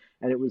episode,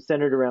 and it was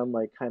centered around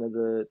like kind of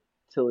the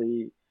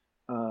Tilly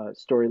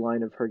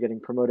storyline of her getting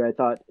promoted. I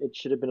thought it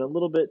should have been a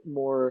little bit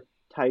more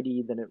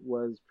tidy than it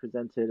was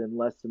presented, and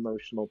less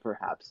emotional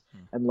perhaps,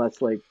 and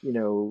less like,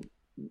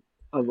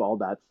 of all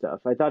that stuff.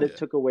 I thought it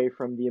took away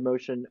from the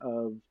emotion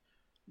of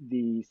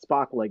the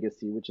Spock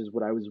legacy, which is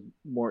what I was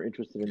more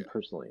interested in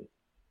personally.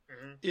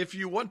 If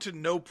you want to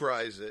no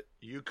prize it,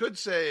 you could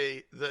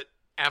say that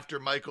after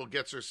Michael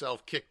gets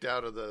herself kicked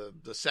out of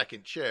the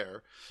second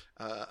chair,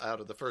 out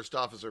of the first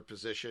officer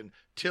position,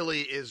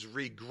 Tilly is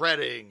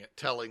regretting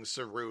telling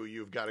Saru,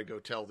 "You've got to go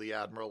tell the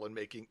Admiral," and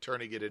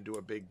turning it into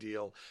a big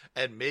deal.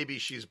 And maybe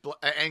she's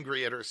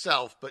angry at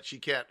herself, but she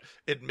can't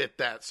admit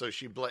that, so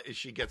she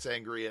gets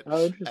angry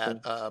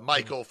at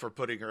Michael for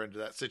putting her into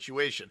that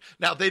situation.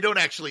 Now, they don't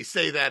actually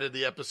say that in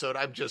the episode.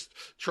 I'm just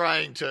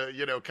trying to,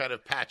 kind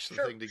of patch the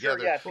thing together.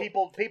 Sure, yeah,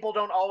 people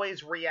don't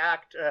always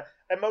react.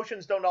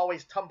 Emotions don't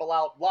always tumble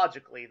out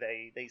logically.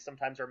 They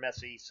sometimes are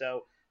messy.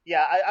 So,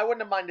 yeah, I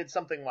wouldn't have minded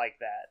something like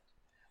that.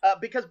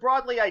 Because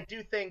broadly, I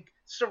do think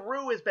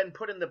Saru has been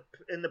put in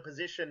the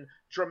position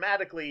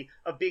dramatically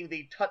of being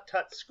the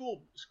tut-tut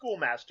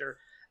schoolmaster.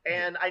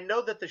 And I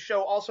know that the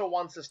show also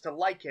wants us to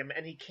like him,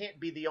 and he can't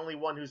be the only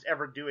one who's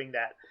ever doing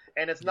that.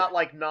 And it's not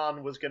like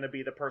Nan was going to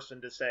be the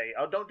person to say,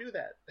 "Oh, don't do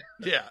that."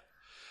 Yeah.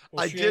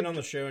 Well, she ain't on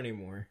the show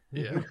anymore.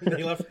 Yeah.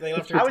 They left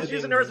her. I was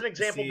using her as an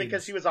example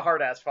because she was a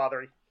hard-ass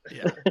father.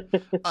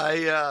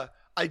 Yeah.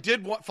 I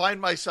did find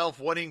myself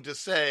wanting to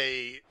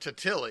say to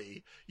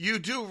Tilly, you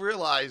do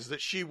realize that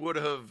she would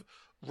have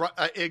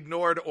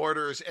ignored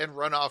orders and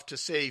run off to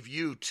save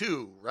you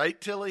too, right,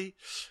 Tilly?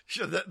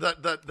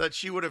 That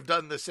she would have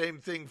done the same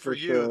thing for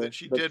you sure. that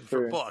she That's did for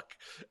true. Book.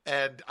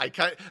 And I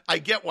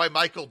get why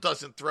Michael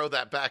doesn't throw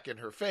that back in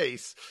her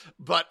face,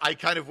 but I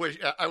kind of wish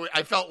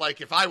I felt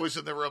like if I was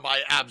in the room,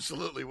 I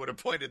absolutely would have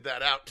pointed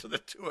that out to the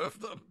two of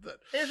them.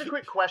 Here's a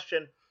quick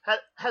question: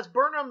 Has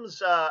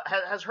Burnham's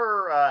has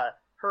her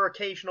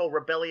occasional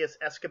rebellious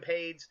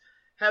escapades,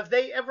 have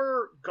they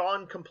ever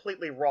gone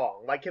completely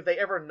wrong? Like, have they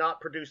ever not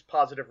produced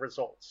positive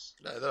results?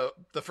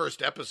 The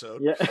first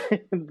episode. Yeah,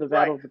 the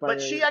battle. Right.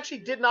 But she actually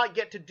did not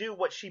get to do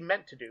what she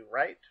meant to do,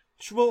 right?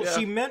 Well,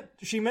 she meant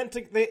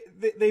to.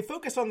 They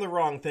focus on the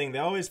wrong thing. They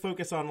always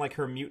focus on like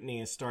her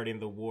mutiny is starting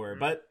the war,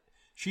 but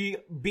she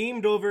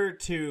beamed over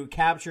to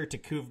capture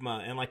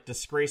T'Kuvma and like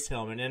disgrace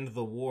him and end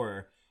the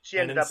war. She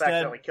ended up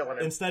accidentally killing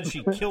him. Instead,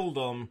 she killed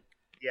him.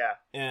 Yeah,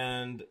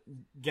 and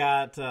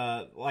got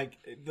like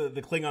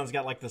the Klingons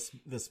got like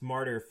this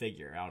martyr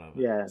figure out of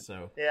it. Yeah.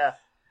 So yeah,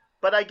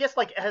 but I guess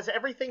like has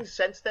everything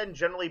since then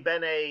generally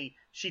been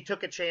she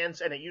took a chance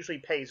and it usually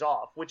pays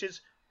off, which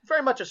is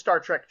very much a Star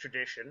Trek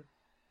tradition.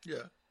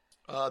 Yeah.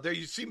 There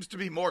seems to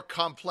be more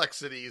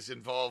complexities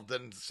involved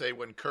than say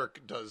when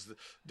Kirk does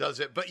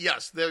it, but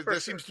yes, there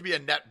seems to be a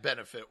net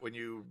benefit when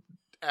you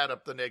add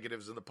up the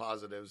negatives and the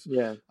positives.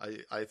 Yeah,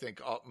 I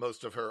think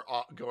most of her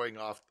going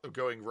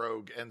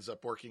rogue ends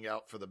up working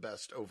out for the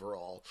best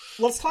overall.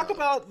 Let's talk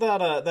about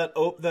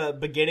the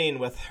beginning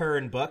with her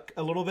and Book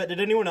a little bit. Did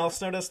anyone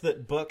else notice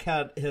that Book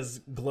had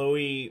his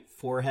glowy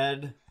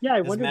forehead? Yeah, I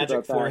his wondered magic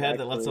about that, forehead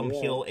that lets him actually,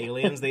 heal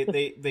aliens.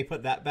 They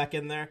put that back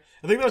in there.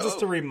 I think that was just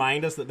to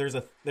remind us that there's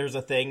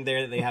a thing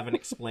there that they haven't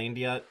explained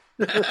yet.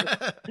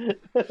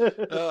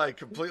 Oh, I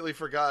completely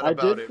forgot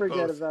about it. I did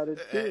forget about it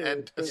too.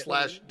 And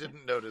Slash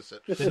didn't notice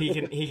it. That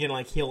he can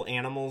like heal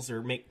animals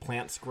or make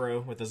plants grow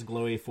with his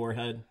glowy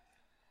forehead.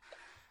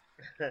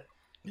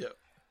 Yeah.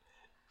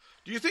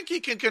 Do you think he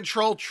can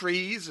control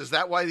trees? Is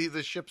that why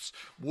the ship's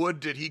wood?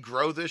 Did he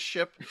grow this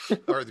ship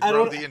or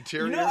grow the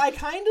interior? I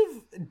kind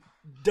of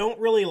don't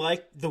really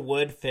like the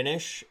wood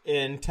finish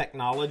in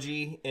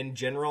technology in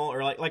general, or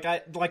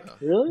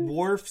really?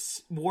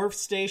 Worf's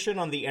station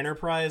on the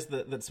Enterprise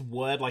that's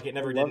wood. Like it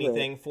never did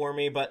anything for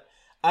me, but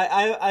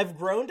I've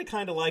grown to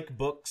kind of like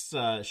Book's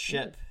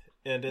ship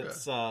and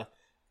its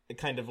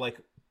kind of like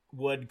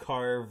wood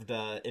carved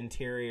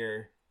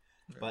interior.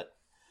 But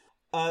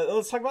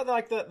let's talk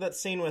about that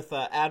scene with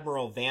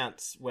Admiral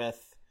Vance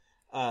with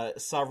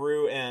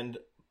Saru and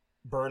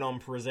Burnham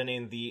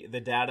presenting the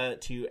data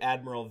to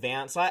Admiral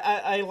Vance.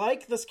 I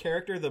like this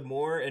character the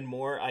more and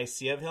more I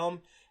see of him,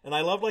 and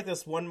I love like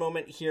this one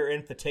moment here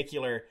in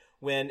particular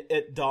when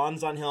it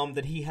dawns on him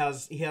that he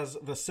has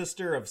the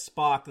sister of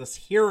Spock, this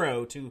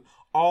hero to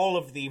all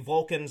of the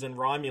Vulcans and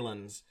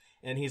Romulans,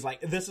 and he's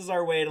like, this is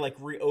our way to like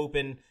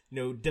reopen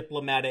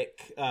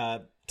diplomatic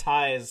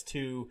ties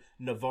to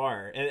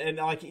Navarre, and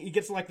like he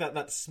gets like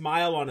that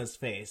smile on his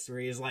face where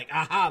he's like,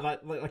 aha,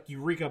 that like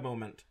eureka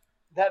moment.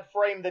 That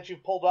frame that you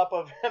pulled up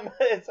of him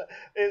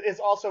is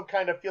also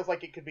kind of feels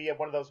like it could be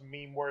one of those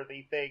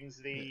meme-worthy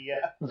things. The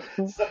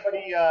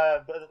somebody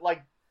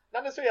like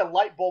not necessarily a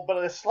light bulb,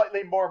 but a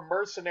slightly more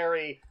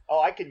mercenary.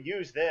 Oh, I can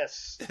use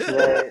this.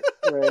 Right.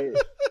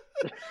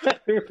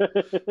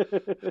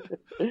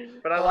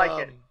 But I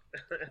like it.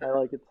 I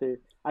like it too.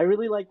 I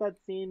really like that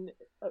scene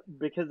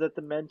because at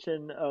the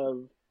mention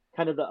of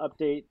kind of the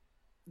update,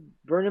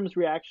 Burnham's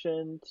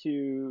reaction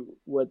to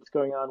what's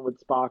going on with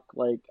Spock,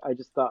 like I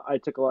just thought I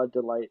took a lot of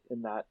delight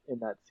in that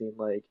scene.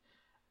 Like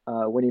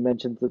when he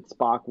mentions that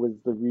Spock was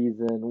the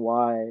reason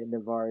why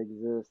Navarre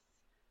exists,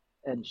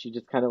 and she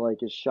just kind of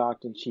like is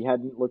shocked, and she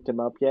hadn't looked him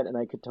up yet, and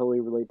I could totally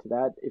relate to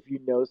that. If you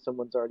know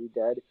someone's already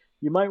dead,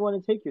 you might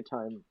want to take your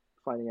time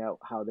finding out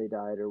how they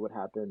died or what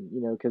happened,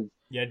 because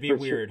yeah, it'd be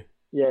weird. Sure,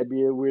 yeah, it'd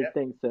be a weird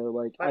thing. So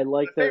like, I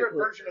like my favorite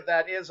version of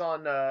that is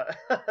on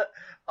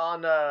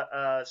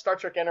Star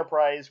Trek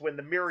Enterprise, when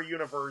the Mirror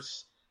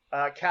Universe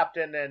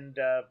captain and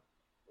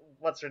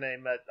what's her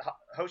name,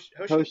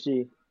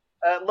 Hoshi.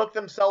 Look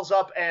themselves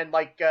up, and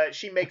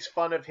she makes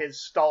fun of his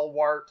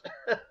stalwart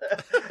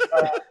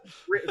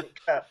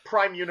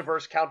Prime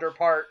Universe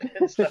counterpart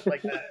and stuff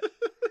like that.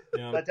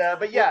 Yeah.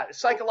 But yeah,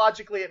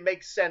 psychologically it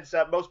makes sense.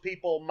 Most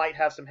people might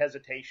have some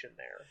hesitation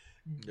there.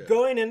 Yeah.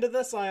 Going into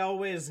this, I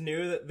always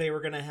knew that they were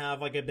going to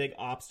have like a big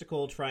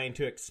obstacle trying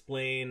to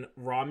explain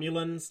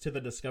Romulans to the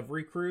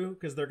Discovery crew,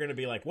 because they're going to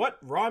be like,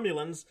 what?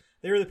 Romulans?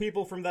 They were the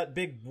people from that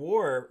big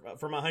war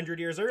from 100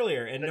 years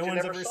earlier, and no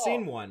one's ever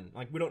seen one.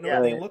 Like, we don't know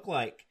what they look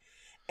like.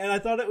 And I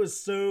thought it was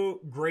so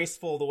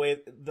graceful the way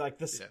like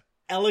this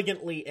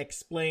elegantly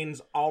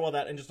explains all of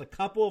that in just a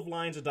couple of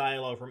lines of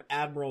dialogue from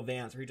Admiral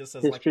Vance, where he just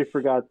says, history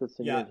forgot this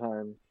in your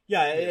time.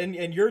 Yeah,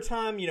 in your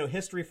time,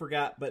 history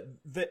forgot, but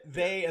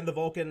they and the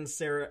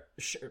Vulcans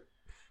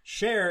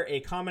share a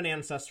common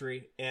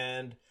ancestry,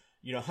 and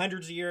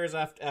hundreds of years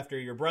after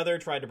your brother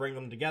tried to bring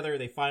them together,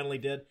 they finally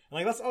did. And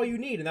like, that's all you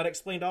need, and that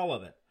explained all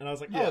of it. And I was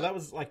like, oh, that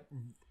was like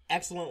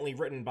excellently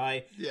written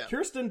by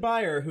Kirsten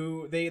Beyer,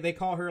 who they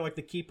call her like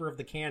the keeper of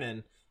the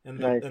canon in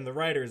the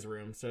writer's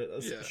room. So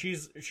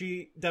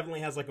she definitely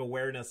has like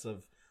awareness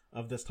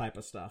of this type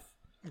of stuff.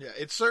 Yeah,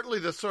 it's certainly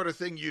the sort of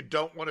thing you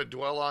don't want to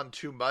dwell on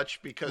too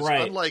much, because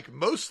unlike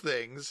most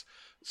things,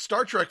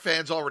 Star Trek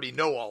fans already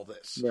know all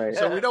this. Right.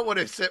 So we don't want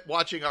to sit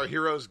watching our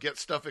heroes get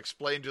stuff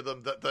explained to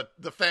them that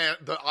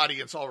the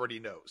audience already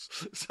knows.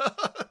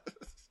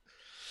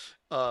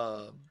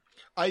 Are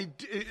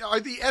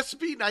the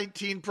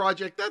SB-19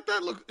 project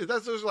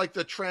those like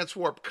the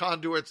transwarp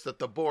conduits that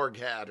the Borg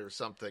had or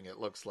something? It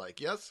looks like,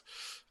 yes.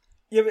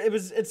 Yeah,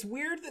 it's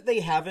weird that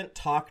they haven't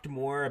talked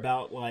more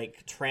about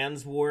like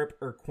transwarp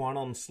or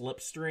quantum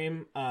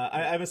slipstream.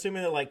 I'm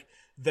assuming that like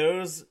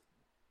those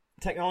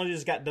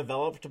technologies got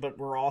developed, but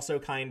we're also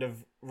kind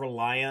of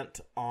reliant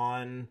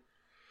on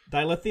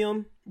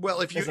dilithium. Well,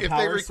 if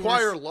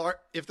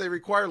they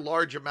require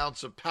large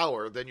amounts of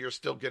power, then you're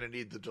still going to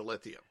need the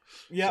dilithium.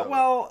 Yeah,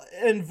 well,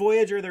 in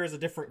Voyager there is a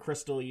different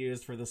crystal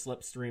used for the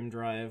slipstream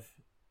drive.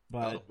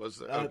 But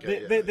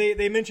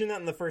they mentioned that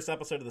in the first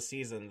episode of the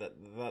season. That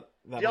do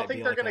y'all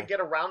think they're going to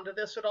get around to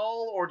this at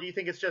all, or do you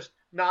think it's just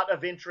not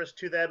of interest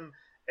to them,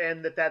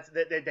 and that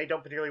they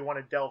don't particularly want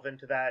to delve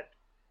into that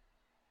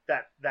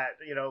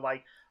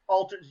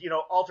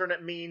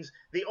alternate means?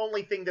 The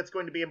only thing that's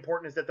going to be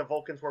important is that the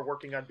Vulcans were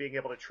working on being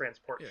able to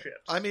transport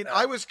ships. I mean,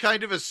 I was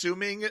kind of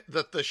assuming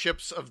that the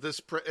ships of this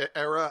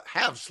era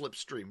have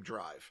slipstream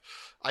drive.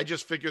 I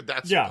just figured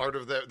that's part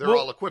of they're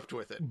all equipped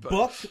with it. But...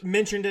 Book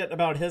mentioned it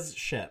about his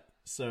ship.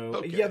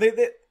 So,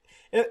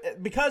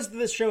 because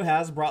this show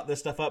has brought this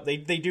stuff up, they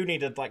do need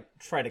to like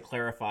try to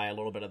clarify a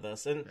little bit of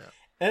this.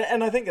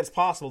 And I think it's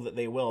possible that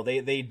they will.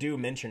 They do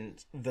mention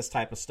this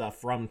type of stuff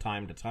from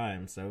time to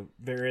time. So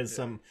there is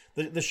some...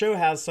 The show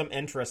has some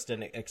interest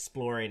in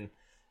exploring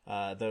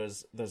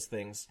those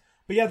things.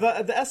 But yeah,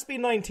 the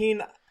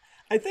SB-19...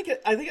 I think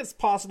it's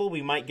possible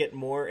we might get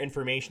more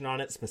information on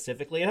it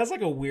specifically. It has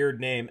like a weird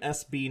name,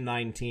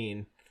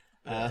 SB-19.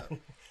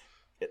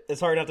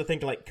 It's hard not to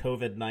think like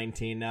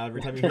COVID-19 now.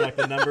 Every time you hear like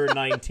the number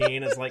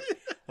 19, it's like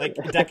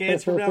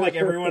decades from now, like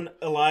everyone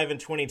alive in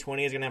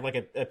 2020 is gonna have like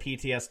a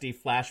PTSD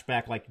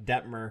flashback like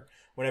Detmer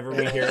whenever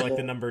we hear like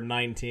the number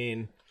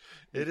 19.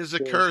 It is a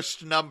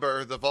cursed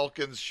number. The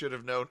Vulcans should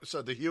have known,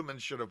 so the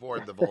humans should have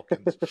warned the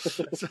Vulcans.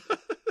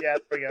 Yeah,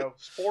 there we go.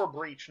 Spore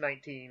breach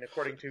 19,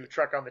 according to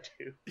Trek on the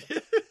Tube.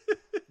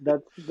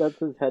 That's his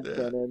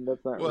headcanon.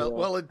 That's not real.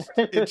 Well,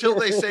 until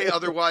they say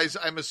otherwise,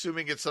 I'm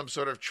assuming it's some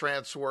sort of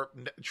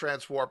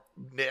transwarp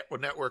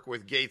network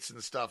with gates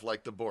and stuff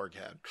like the Borg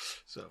had.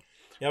 So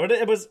yeah, but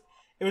it was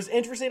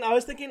interesting. I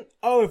was thinking,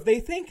 if they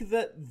think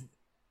that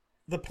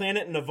the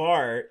planet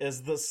Navarre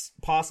is the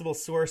possible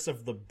source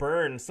of the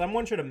burn,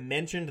 someone should have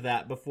mentioned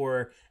that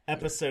before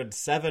episode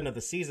 7 of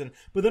the season.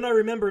 But then I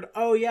remembered,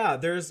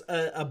 there's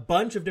a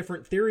bunch of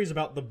different theories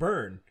about the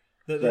burn.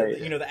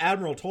 The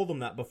Admiral told them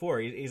that before.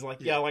 He's like,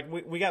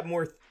 we got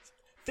more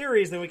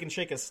theories than we can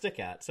shake a stick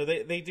at. So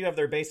they do have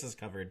their bases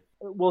covered.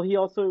 Well, he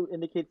also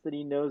indicates that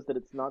he knows that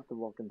it's not the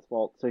Vulcans'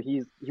 fault. So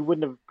he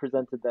wouldn't have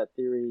presented that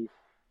theory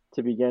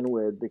to begin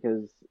with,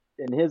 because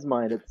in his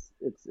mind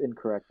it's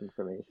incorrect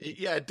information.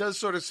 Yeah, it does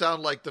sort of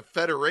sound like the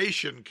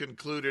Federation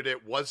concluded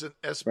it wasn't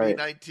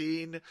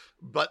SB-19,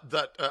 but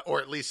that or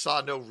at least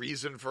saw no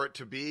reason for it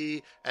to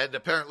be, and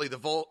apparently the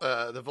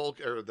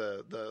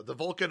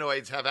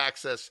Vulcanoids have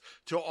access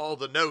to all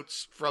the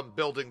notes from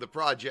building the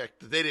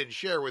project that they didn't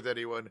share with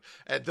anyone,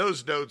 and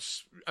those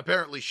notes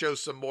apparently shed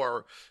some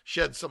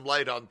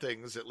light on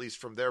things, at least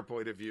from their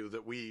point of view,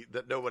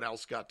 that no one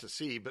else got to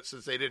see. But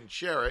since they didn't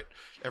share it,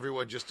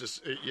 everyone just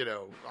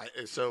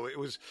so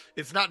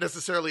it's not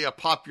necessarily a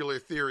popular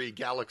theory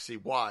galaxy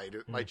wide.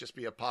 It might just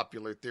be a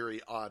popular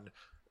theory on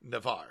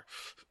Navar.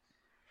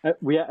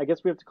 I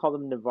guess we have to call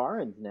them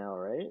Navarans now,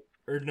 right?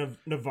 Or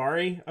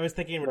Navari? I was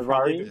thinking it would Navari?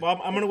 probably...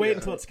 Well, I'm going to wait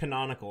until it's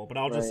canonical, but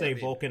I'll just say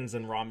Vulcans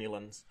and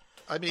Romulans.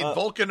 I mean,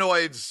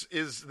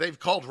 Vulcanoids they've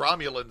called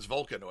Romulans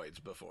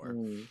Vulcanoids before.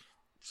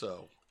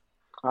 So...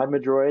 I'm a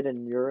droid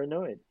and you're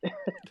annoyed.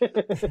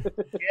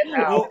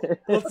 Well,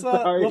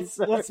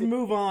 let's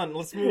move on.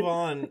 Let's move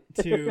on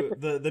to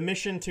the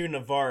mission to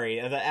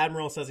Navari. The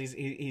Admiral says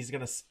he's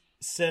going to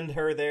send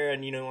her there,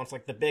 and wants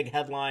like the big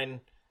headline.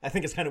 I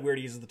think it's kind of weird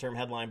he uses the term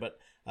headline, but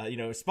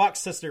Spock's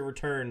sister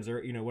returns,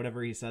 or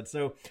whatever he said.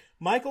 So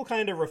Michael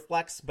kind of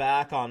reflects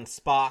back on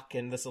Spock,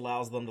 and this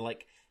allows them to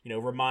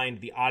remind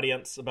the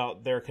audience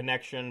about their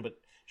connection. But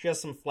she has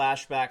some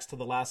flashbacks to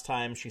the last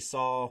time she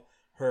saw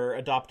her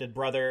adopted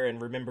brother,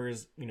 and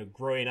remembers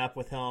growing up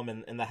with him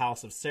in the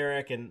house of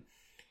Sarek, and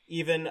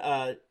even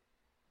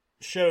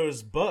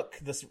shows Book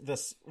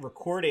this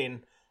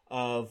recording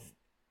of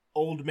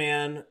old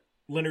man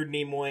Leonard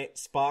Nimoy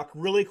Spock.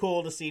 Really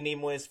cool to see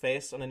Nimoy's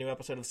face on a new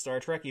episode of Star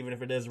Trek, even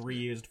if it is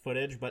reused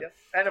footage. But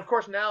and of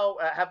course now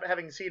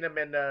having seen him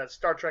in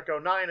Star Trek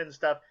 09 and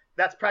stuff,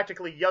 that's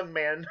practically young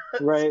man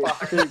right.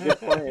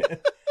 Spock.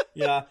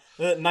 Yeah,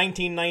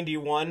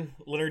 1991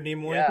 Leonard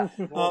Nimoy.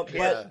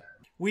 But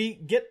we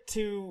get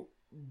to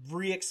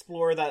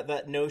re-explore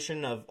that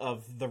notion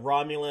of the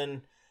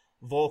Romulan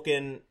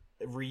Vulcan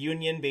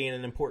reunion being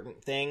an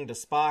important thing to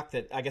Spock,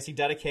 that I guess he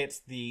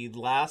dedicates the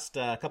last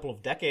couple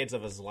of decades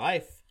of his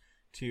life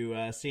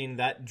to seeing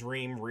that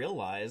dream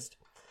realized.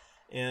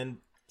 And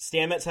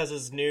Stamets has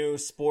his new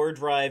Spore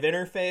Drive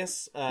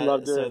interface,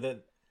 so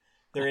that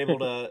they're able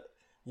to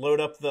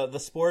load up the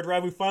Spore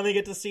Drive. We finally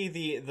get to see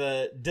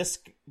the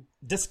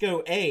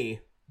Disco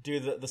A do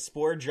the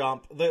Spore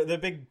jump. The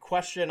big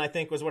question, I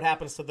think, was what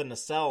happens to the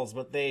nacelles,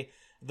 but the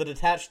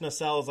detached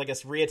nacelles, I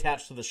guess,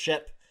 reattach to the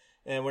ship,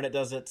 and when it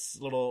does its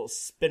little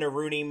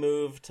spinneroonie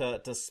move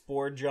to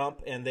Spore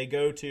jump, and they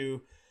go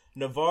to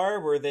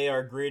Navar, where they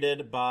are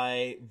greeted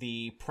by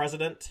the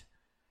President,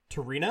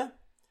 T'Rina,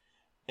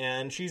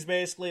 and she's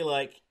basically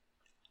like,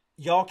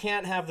 y'all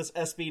can't have this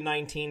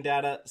SB-19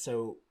 data,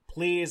 so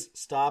please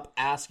stop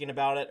asking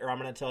about it, or I'm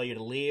going to tell you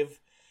to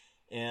leave.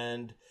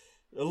 And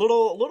a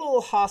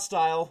little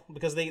hostile,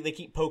 because they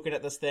keep poking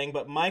at this thing,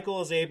 but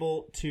Michael is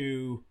able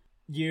to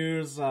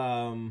use,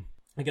 I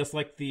guess,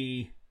 like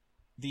the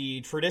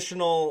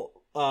traditional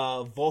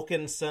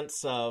Vulcan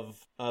sense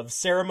of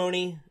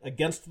ceremony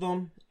against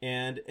them,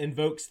 and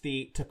invokes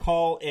the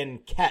Takal in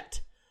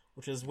Ket,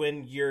 which is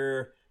when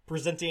you're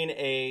presenting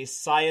a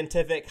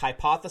scientific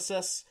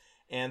hypothesis,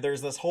 and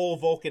there's this whole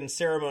Vulcan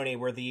ceremony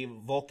where the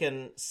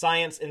Vulcan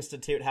Science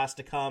Institute has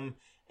to come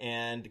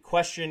and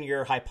question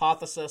your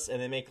hypothesis, and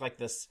they make like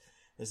this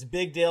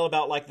big deal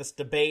about like this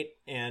debate,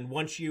 and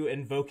once you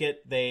invoke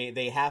it,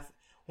 they have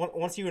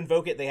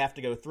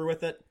to go through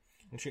with it.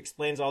 And she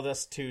explains all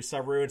this to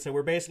Saru, and so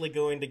we're basically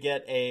going to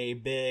get a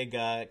big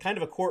kind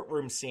of a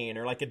courtroom scene,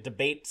 or like a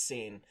debate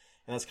scene,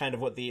 and that's kind of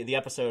what the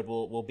episode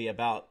will be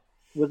about.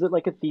 Was it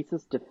like a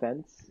thesis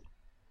defense?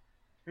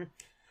 Well,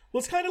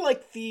 it's kind of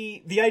like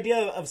the idea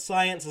of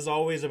science is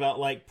always about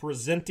like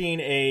presenting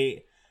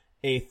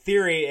a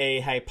theory, a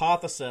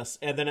hypothesis,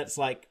 and then it's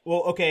like,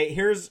 well, okay,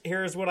 here's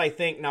what I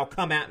think, now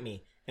come at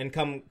me and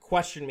come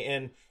question me.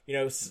 And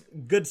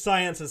good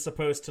science is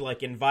supposed to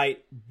like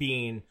invite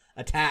being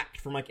attacked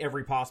from like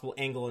every possible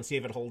angle and see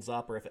if it holds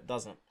up or if it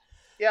doesn't.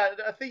 Yeah,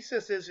 a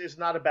thesis is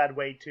not a bad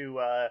way to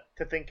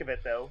think of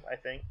it, though, I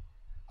think.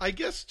 I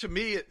guess to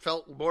me it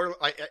felt more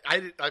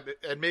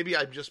and maybe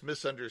I just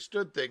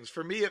misunderstood things.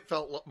 For me it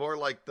felt more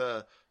like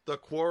the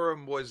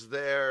quorum was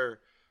there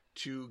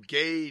to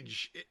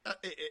gauge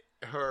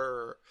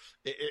the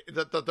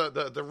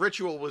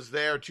ritual was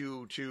there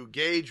to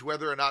gauge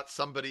whether or not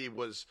somebody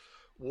was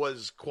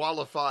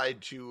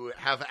qualified to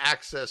have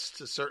access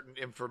to certain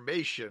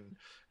information,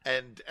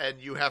 and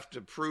you have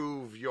to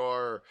prove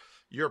your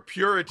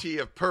purity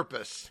of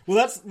purpose.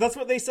 Well, that's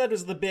what they said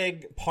was the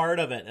big part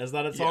of it, is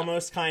that it's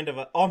almost kind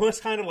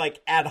of like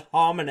ad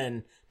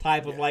hominem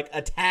type of like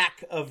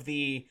attack of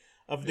the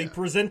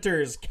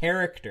presenter's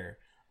character.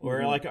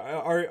 Or like,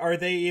 are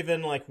they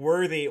even like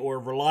worthy or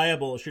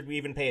reliable? Should we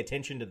even pay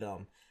attention to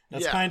them?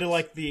 That's kind of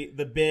like the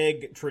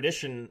big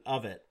tradition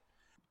of it.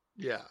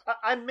 Yeah,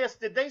 I missed.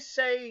 Did they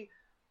say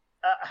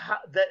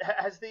that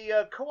has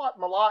the Koat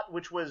Malat,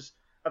 which was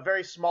a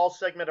very small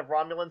segment of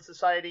Romulan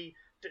society,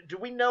 do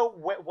we know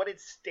what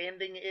its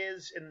standing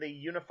is in the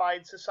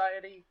unified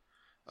society?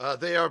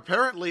 They are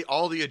apparently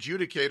all the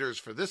adjudicators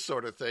for this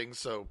sort of thing.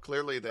 So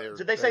clearly they're.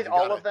 Did they say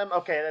all of them?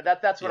 Okay,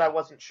 that's what I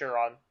wasn't sure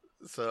on.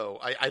 So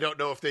I don't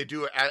know if they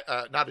do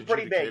not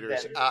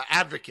adjudicators,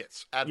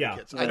 advocates. Yeah.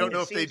 I don't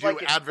know if they do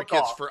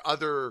advocates for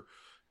other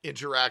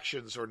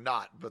interactions or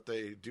not, but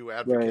they do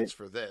advocates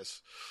for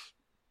this.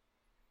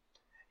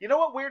 You know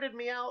what weirded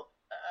me out,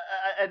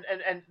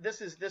 and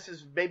this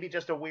is maybe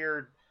just a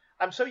weird.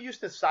 I'm so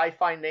used to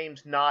sci-fi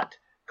names not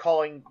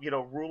calling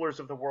rulers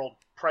of the world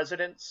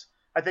presidents,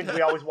 I think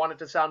we always want it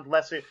to sound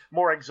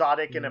more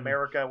exotic in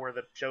America where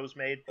the show's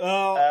made.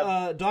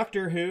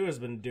 Doctor Who has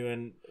been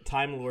doing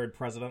Time Lord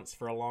presidents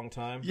for a long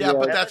time. Yeah,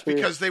 but that's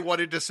because they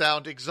wanted to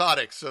sound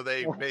exotic, so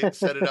they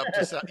set it up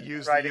to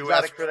use the U.S.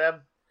 exotic for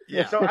them.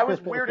 Yeah. So I was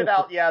weirded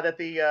out,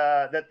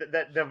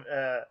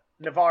 that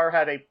Navarre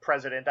had a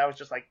president. I was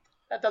just like,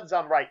 that doesn't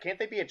sound right. Can't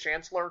they be a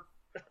chancellor?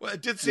 Well,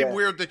 it did seem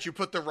weird that you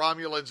put the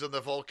Romulans and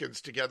the Vulcans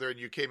together and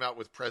you came out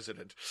with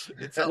president.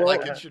 It felt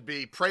like it should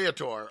be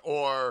praetor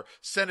or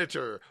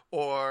senator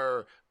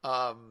or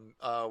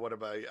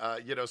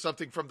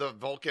something from the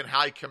Vulcan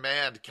High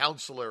Command,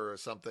 counselor or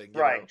something.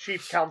 Right,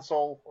 chief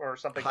counsel or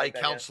something. High like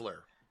that,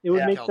 counselor. It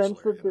would make sense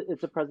that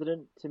it's a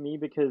president to me,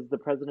 because the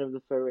president of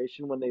the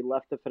Federation, when they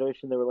left the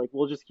Federation, they were like,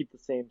 we'll just keep the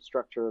same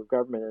structure of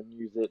government and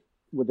use it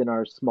within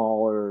our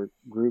smaller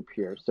group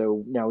here.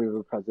 So now we have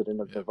a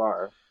president of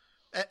Navarre.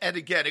 And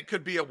again, it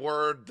could be a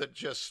word that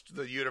just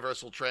the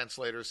universal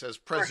translator says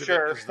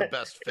president is the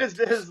best fit.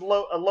 It is a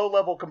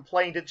low-level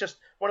complaint. It's just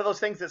one of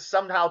those things that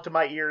somehow to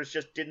my ears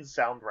just didn't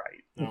sound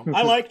right. No.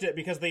 I liked it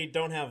because they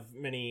don't have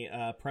many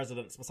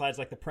presidents besides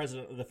like the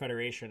president of the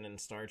Federation in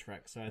Star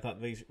Trek. So I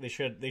thought they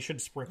should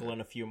sprinkle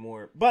in a few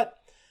more. But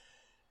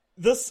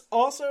this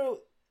also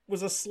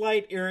was a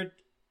slight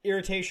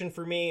irritation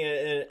for me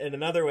in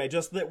another way,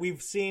 just that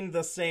we've seen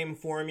the same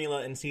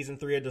formula in season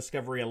 3 of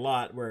Discovery a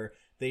lot, where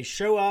they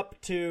show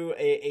up to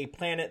a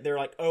planet, they're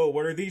like, oh,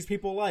 what are these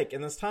people like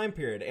in this time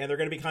period? And they're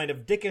going to be kind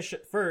of dickish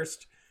at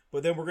first,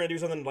 but then we're going to do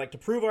something like to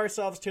prove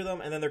ourselves to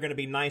them, and then they're going to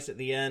be nice at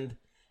the end.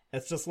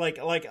 It's just like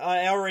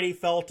I already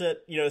felt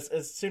it,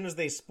 as soon as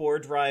they spore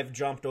drive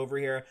jumped over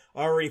here,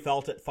 I already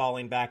felt it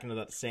falling back into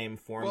that same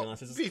formula. Well,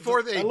 so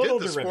before they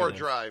did the spore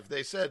drive,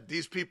 they said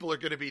these people are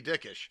going to be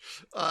dickish.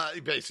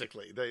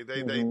 Basically, they.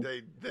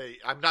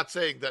 I'm not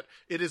saying that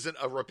it isn't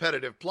a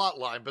repetitive plot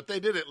line, but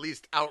they did at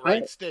least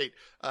outright state,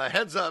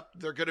 heads up,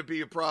 they're going to be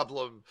a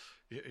problem.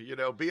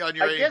 Be on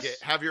your A game.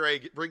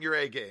 Bring your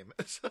A game.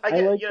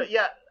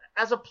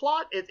 As a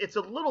plot, it's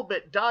a little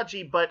bit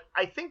dodgy, but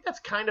I think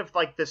that's kind of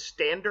like the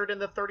standard in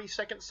the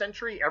 32nd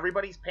century.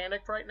 Everybody's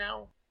panicked right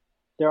now.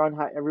 They're on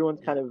high.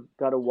 Everyone's kind of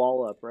got a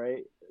wall up,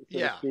 right?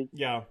 Yeah.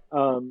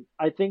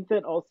 I think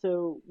that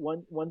also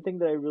one thing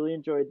that I really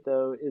enjoyed,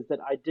 though, is that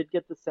I did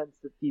get the sense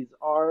that these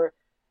are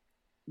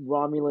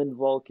Romulan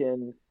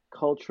Vulcan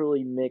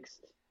culturally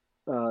mixed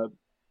Vulcanoids.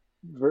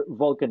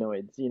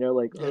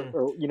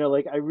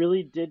 I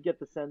really did get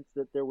the sense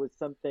that there was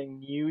something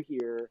new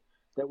here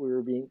that we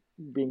were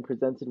being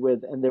presented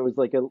with, and there was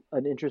like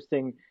an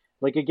interesting,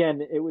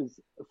 again, it was,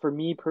 for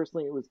me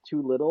personally, it was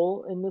too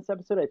little in this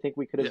episode. I think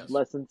we could have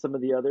lessened some of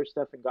the other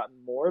stuff and gotten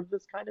more of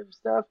this kind of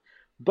stuff,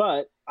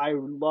 but I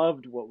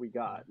loved what we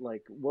got.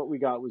 What we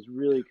got was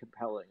really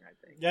compelling, I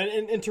think. Yeah,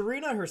 and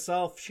Tarina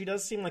herself, she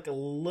does seem like a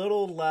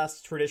little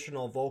less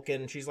traditional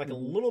Vulcan. She's like a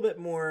little bit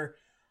more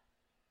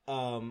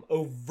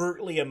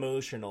overtly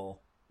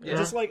emotional. Yeah.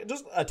 Just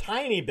a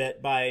tiny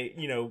bit by,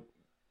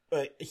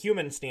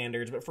 human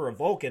standards, but for a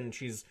Vulcan,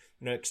 she's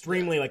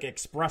extremely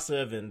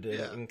expressive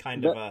and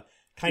kind of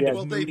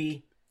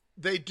moody.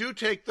 They do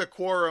take the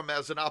quorum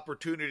as an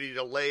opportunity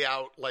to lay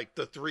out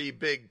the three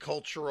big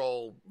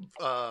cultural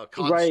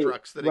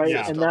constructs that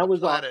exist and on that the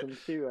was planet. Awesome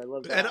too. I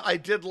love that. And I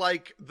did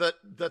like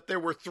that there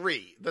were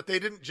three, that they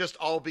didn't just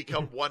all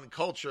become one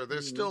culture.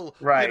 There's still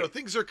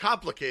things are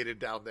complicated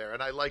down there,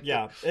 and I like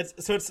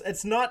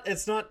it's not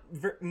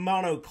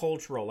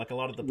monocultural like a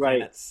lot of the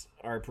planets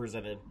are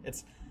presented.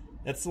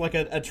 It's like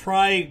a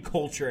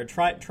tri-culture,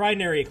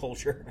 trinary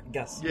culture, I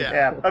guess.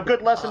 Yeah. A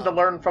good lesson to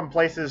learn from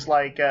places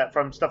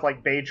from stuff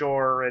like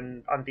Bajor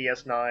and on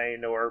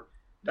DS9, or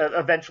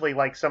eventually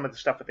some of the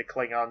stuff with the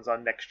Klingons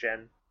on Next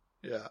Gen.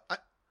 Yeah.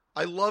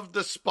 I loved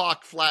the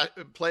Spock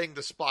playing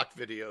the Spock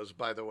videos,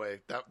 by the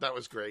way. That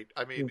was great.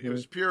 I mean, it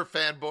was pure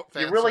fan You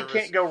really service.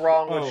 can't go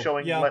wrong with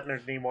showing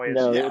Leonard Nimoy.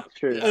 It's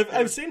true.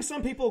 I've seen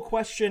some people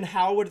question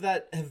how would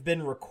that have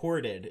been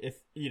recorded,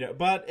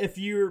 but if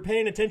you're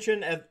paying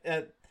attention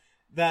at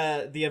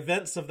the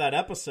events of that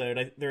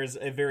episode, there's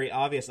a very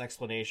obvious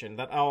explanation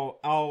that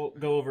I'll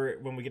go over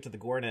when we get to the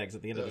Gornags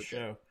at the end of the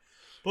show.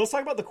 But let's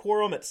talk about the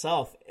quorum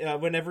itself.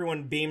 When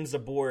everyone beams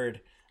aboard,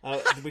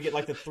 we get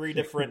the three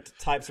different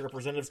types of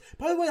representatives.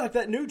 By the way,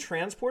 that new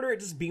transporter, it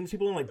just beams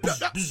people in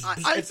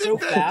it's so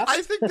fast.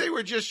 I think they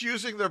were just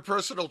using their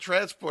personal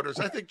transporters.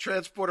 I think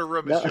transporter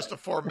room is just a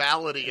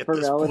formality at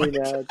this point.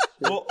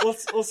 Well,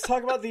 let's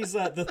talk about these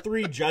the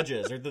three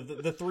judges, or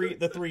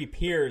the three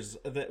peers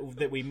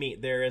that we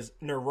meet. There is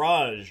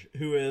Niraj,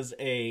 who is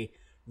a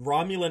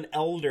Romulan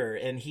elder,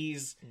 and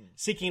he's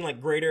seeking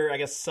greater, I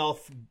guess,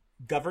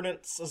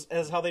 self-governance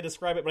as how they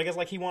describe it, but I guess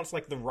he wants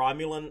the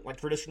Romulan,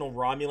 traditional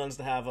Romulans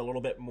to have a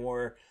little bit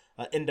more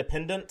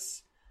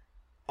independence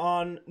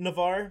on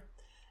Navarre.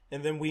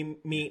 And then we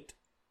meet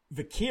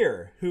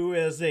Vakir, who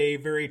is a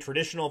very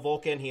traditional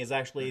Vulcan. He is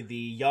actually the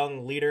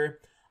young leader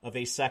of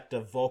a sect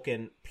of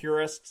Vulcan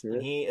purists,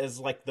 and he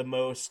is the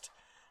most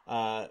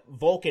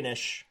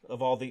Vulcanish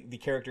of all the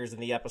characters in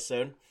the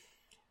episode.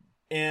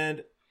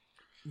 And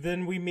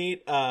then we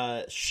meet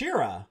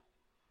Shira,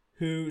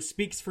 who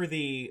speaks for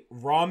the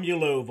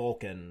Romulo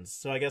Vulcans.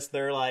 So I guess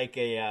they're like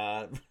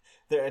they're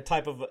a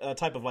type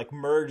of like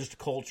merged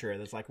culture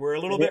that's like we're a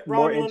little bit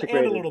Romulan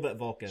and a little bit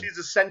Vulcan. She's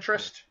a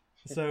centrist.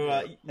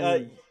 So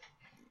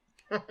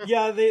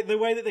yeah, the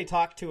way that they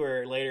talk to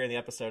her later in the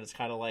episode is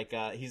kind of like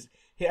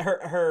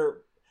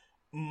her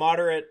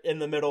moderate in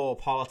the middle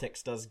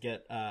politics does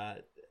get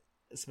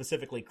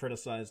specifically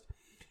criticized.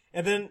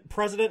 And then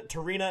President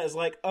Tarina is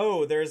like,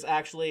 oh, there's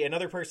actually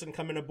another person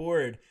coming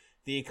aboard.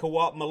 The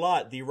Qowat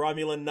Milat, the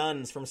Romulan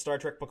nuns from Star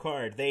Trek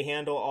Picard. They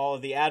handle all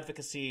of the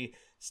advocacy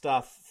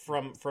stuff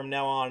from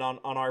now on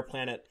our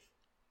planet.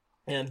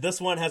 And this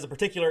one has a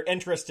particular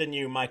interest in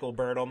you, Michael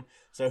Burnham.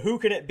 So who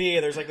can it be?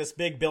 There's like this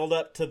big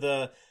build-up to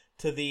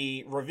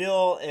the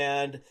reveal,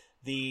 and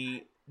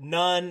the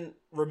nun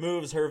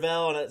removes her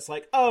veil, and it's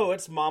like, oh,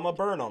 it's Mama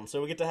Burnham.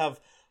 So we get to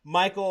have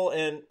Michael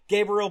and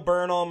Gabriel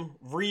Burnham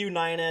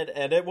reunited,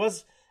 and it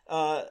was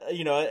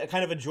a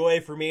kind of a joy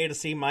for me to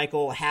see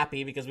Michael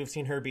happy, because we've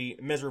seen her be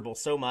miserable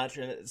so much.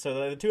 And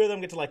so the two of them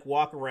get to like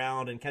walk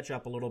around and catch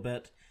up a little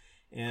bit.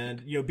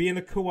 And, being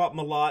the Qowat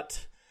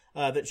Milat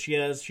that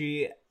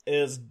she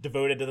is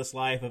devoted to this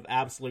life of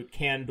absolute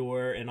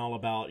candor and all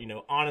about,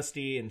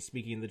 honesty and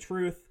speaking the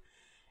truth.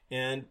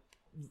 And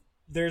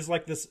there's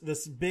like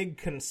this big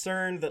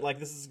concern that like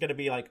this is going to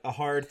be like a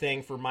hard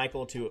thing for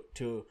Michael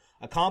to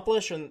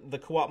accomplish, and the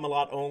Qowat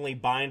Milat only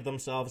bind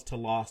themselves to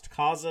lost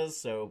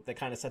causes, so that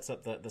kind of sets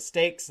up the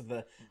stakes.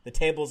 The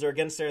tables are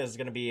against her. This is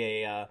going to be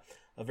a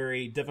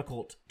very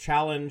difficult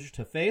challenge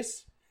to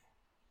face.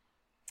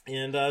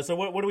 And so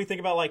what do we think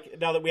about, like,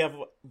 now that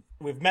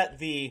we've met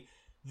the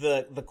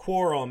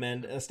quorum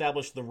and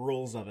established the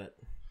rules of it?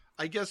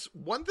 I guess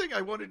one thing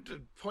I wanted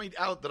to point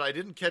out that I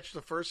didn't catch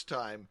the first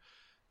time,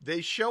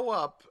 they show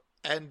up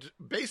and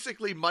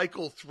basically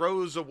Michael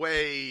throws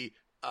away,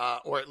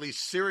 or at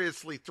least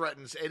seriously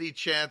threatens any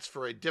chance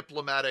for a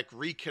diplomatic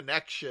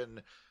reconnection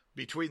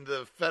between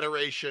the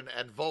Federation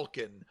and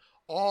Vulcan,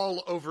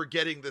 all over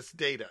getting this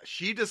data.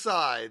 She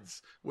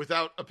decides,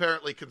 without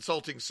apparently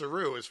consulting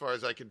Saru, as far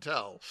as I can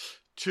tell,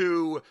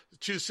 to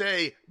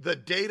say the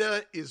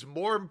data is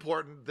more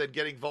important than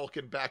getting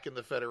Vulcan back in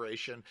the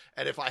Federation,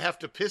 and if I have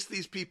to piss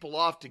these people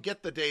off to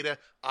get the data,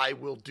 I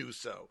will do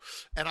so.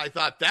 And I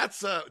thought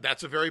that's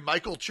a very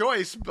Michael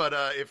choice, but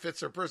it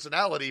fits her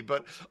personality.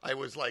 But I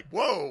was like,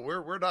 whoa,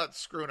 we're not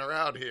screwing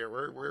around here.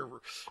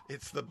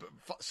 It's the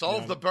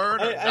solve the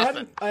burn or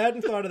nothing. I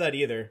hadn't thought of that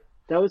either.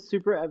 That was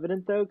super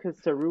evident, though, because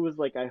Saru was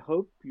like, I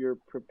hope you're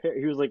prepared.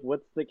 He was like,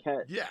 what's the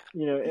cat? Yeah.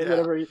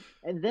 Whatever.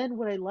 And then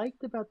what I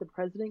liked about the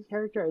president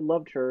character, I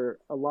loved her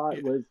a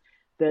lot, was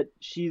that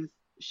she's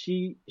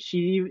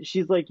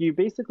like, you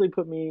basically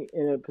put me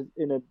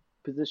in a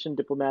position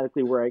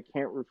diplomatically where I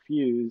can't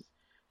refuse.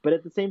 But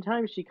at the same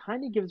time, she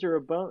kind of gives her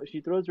a bone.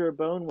 She throws her a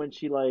bone when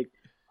she like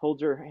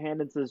holds her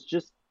hand and says,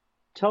 just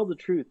tell the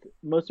truth,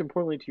 most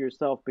importantly to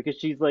yourself, because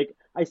she's like,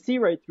 I see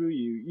right through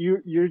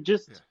you. You're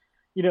just... Yeah.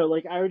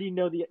 Like I already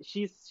know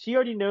she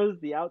already knows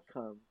the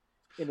outcome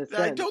in a sense.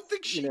 I don't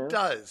think she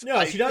does.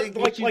 No, she doesn't.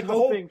 Like the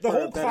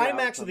whole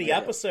climax of the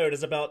episode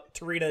is about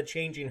Tarina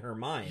changing her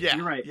mind. Yeah,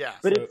 you're right. Yeah,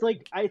 but it's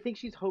like I think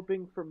she's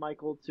hoping for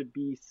Michael to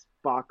be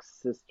Spock's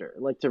sister,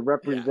 like to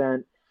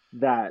represent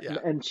that,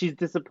 and she's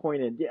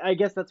disappointed. I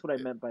guess that's what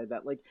I meant by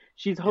that. Like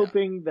she's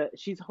hoping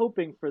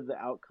for the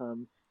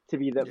outcome to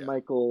be that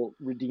Michael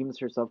redeems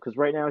herself, because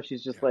right now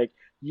she's just like,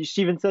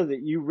 she even says it.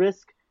 You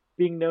risk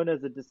being known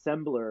as a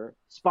dissembler.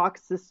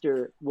 Spock's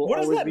sister will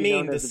always be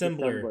known as a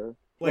dissembler.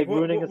 Like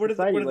ruining a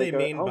society, what do they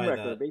mean by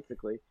homewrecker, that?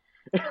 Basically.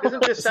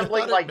 Isn't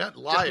dissembling like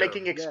just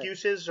making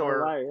excuses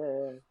or?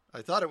 Liar,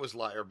 I thought it was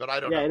liar, but I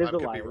don't know. Yeah, it is a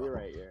liar. You're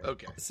right. Yeah.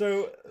 Okay.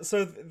 So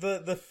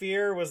the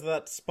fear was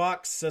that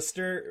Spock's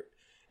sister,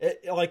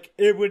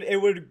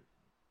 it would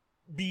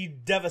be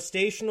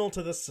devastational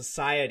to the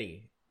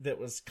society that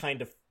was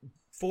kind of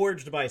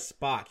forged by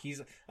Spock.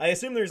 I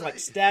assume there's like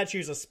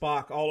statues of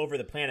Spock all over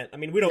the planet. I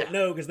mean, we don't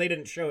know because they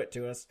didn't show it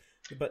to us.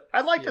 But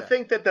I'd like to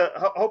think that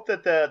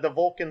the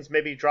Vulcans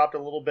maybe dropped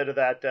a little bit of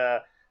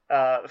that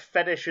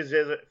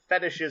fetishism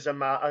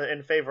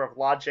in favor of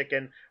logic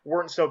and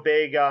weren't so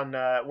big on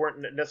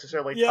weren't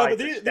necessarily tied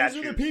to statues.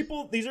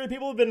 These are the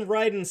people who've been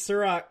riding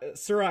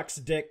Surak's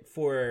dick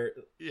for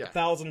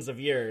thousands of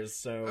years.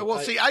 So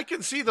I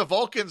can see the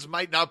Vulcans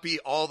might not be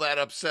all that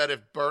upset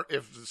if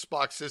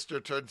Spock's sister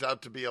turns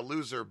out to be a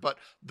loser, but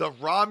the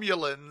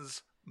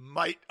Romulans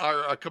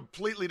are a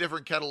completely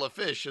different kettle of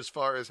fish as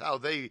far as how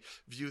they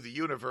view the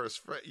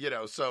universe,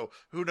 so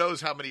who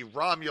knows how many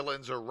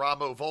Romulans or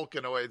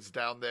Romo-Vulcanoids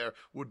down there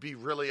would be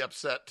really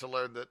upset to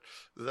learn that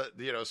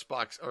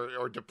Spock's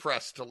or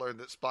depressed to learn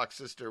that Spock's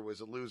sister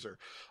was a loser.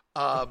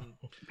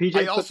 PJ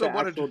I also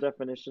put the actual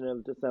definition of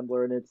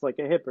dissembler, and it's like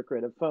a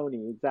hypocrite, a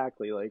phony,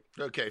 exactly like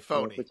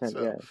phony.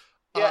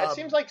 It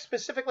seems like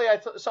specifically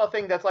I saw a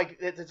thing that's like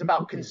it's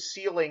about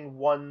concealing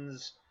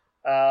one's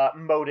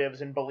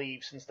motives and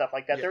beliefs and stuff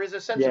like that. There is a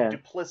sense of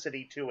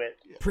duplicity to it.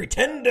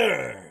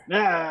 Pretender.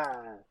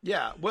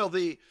 Yeah. Well,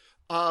 the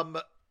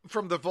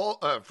from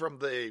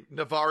the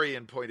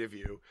Navarian point of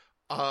view,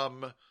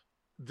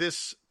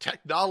 this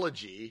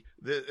technology,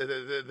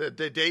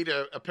 the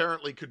data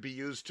apparently could be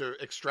used to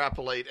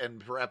extrapolate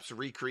and perhaps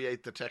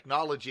recreate the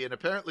technology. And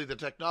apparently the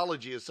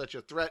technology is such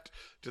a threat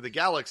to the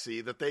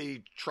galaxy that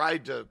they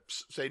tried to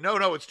say,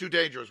 no, it's too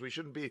dangerous. We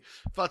shouldn't be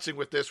futzing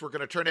with this. We're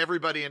going to turn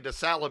everybody into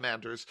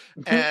salamanders.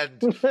 And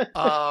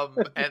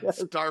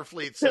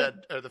Starfleet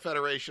said, or the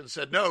Federation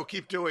said, no,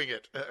 keep doing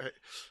it.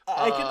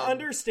 I can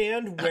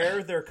understand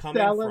where they're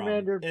coming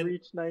Salamander from.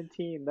 Breach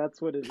 19.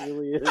 That's what it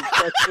really is.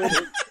 That's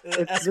what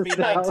it's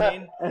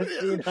SB19.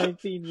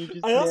 SB19. You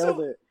just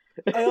nailed it.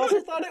 I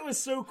also thought it was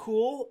so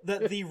cool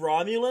that the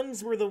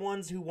Romulans were the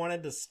ones who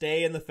wanted to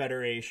stay in the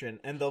Federation,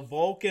 and the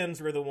Vulcans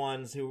were the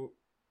ones who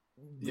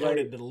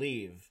voted to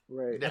leave.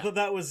 Right. I thought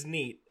that was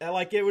neat.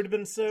 Like, it would have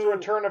been so... It's the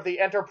return of the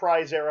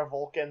Enterprise era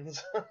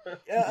Vulcans.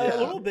 A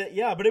little bit,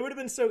 yeah, but it would have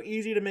been so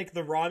easy to make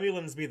the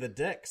Romulans be the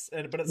dicks.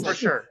 But it's For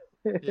sure.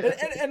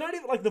 And not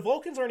even, like, the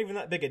Vulcans aren't even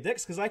that big of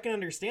dicks, because I can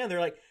understand.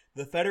 They're like,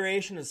 the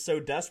Federation is so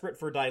desperate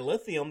for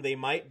dilithium, they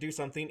might do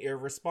something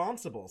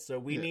irresponsible. So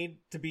we need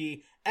to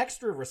be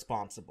extra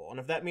responsible. And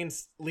if that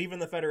means leaving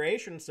the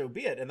Federation, so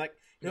be it. And, like,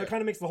 it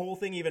kind of makes the whole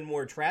thing even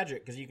more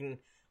tragic, because you can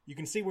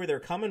see where they're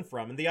coming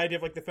from. And the idea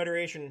of, like, the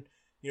Federation,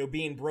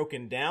 being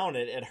broken down,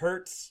 it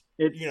hurts.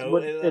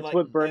 It's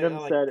what Burnham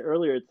said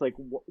earlier. It's like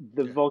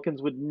the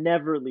Vulcans would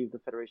never leave the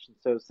Federation,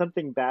 so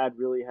something bad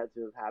really had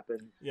to have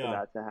happened for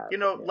that to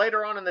happen.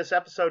 Later on in this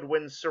episode,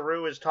 when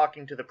Saru is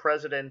talking to the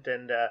president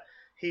and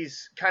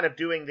he's kind of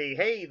doing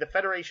the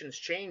Federation's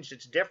changed,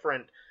 it's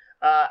different.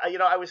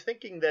 I was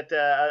thinking that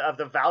of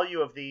the value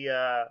of the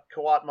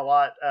Qowat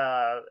Milat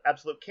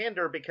Absolute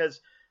Candor,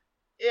 because,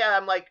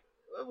 I'm like,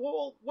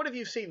 well, what have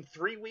you seen?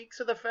 3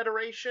 weeks of the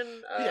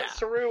Federation,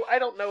 Saru? I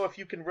don't know if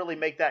you can really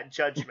make that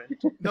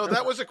judgment. No,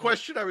 that was a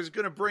question I was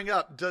going to bring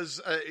up.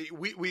 Does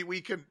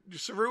we can?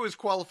 Saru is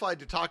qualified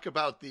to talk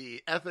about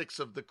the ethics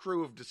of the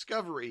crew of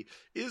Discovery.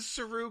 Is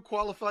Saru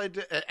qualified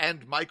to,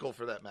 and Michael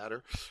for that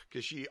matter,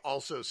 because she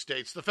also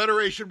states the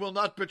Federation will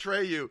not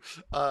betray you.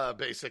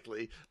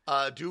 Basically,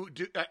 are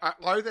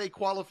they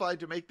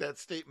qualified to make that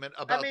statement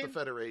about the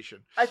Federation?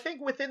 I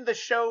think within the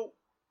show.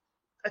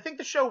 I think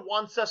the show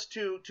wants us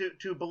to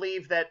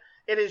believe that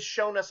it has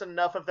shown us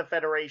enough of the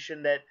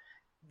Federation that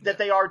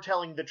they are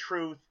telling the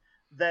truth,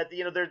 that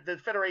the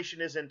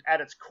Federation isn't at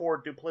its core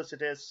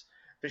duplicitous.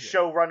 The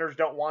showrunners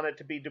don't want it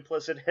to be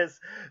duplicitous.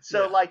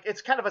 So like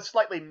it's kind of a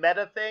slightly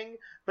meta thing,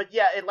 but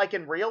like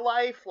in real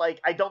life, like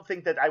I don't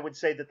think that I would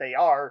say that they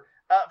are.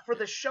 For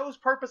the show's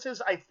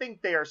purposes, I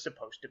think they are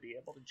supposed to be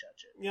able to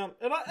judge it. Yeah,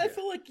 and I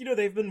feel like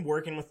they've been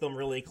working with them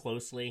really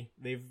closely.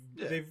 They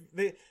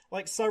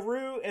like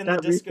Saru and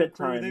that the Disco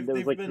crew. Time, there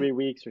was like 3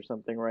 weeks or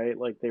something, right?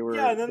 Like they were.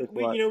 Yeah, and then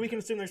we can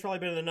assume there's probably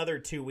been another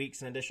 2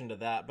 weeks in addition to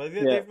that. But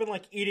they've been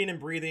like eating and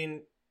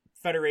breathing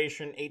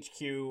Federation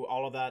HQ,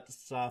 all of that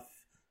stuff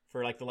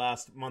for like the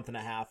last month and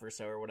a half or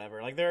so or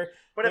whatever. Like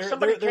But if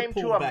somebody came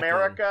to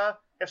America,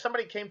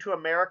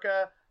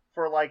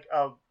 for like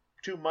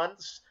 2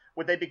 months.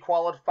 Would they be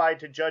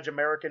qualified to judge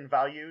American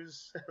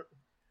values?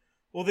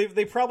 Well,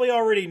 they probably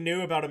already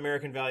knew about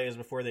American values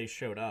before they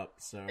showed up.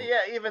 So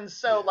even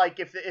so, like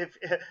if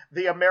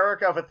the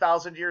America of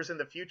 1,000 years in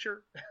the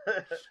future,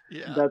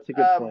 that's a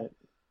good point.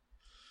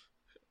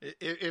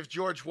 If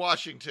George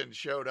Washington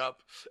showed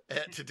up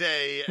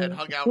today and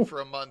hung out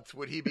for a month,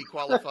 would he be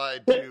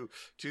qualified to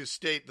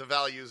state the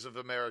values of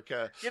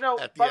America?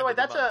 By the way,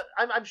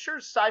 I'm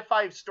sure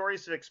sci-fi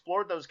stories have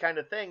explored those kind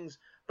of things.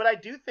 But I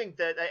do think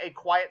that a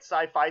quiet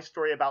sci-fi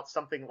story about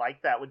something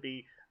like that would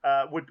be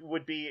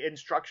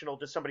instructional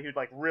to somebody who'd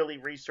like really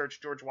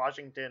researched George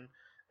Washington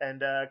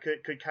and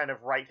could kind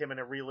of write him in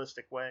a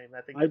realistic way. And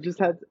I think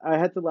I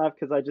had to laugh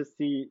because I just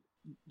see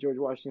George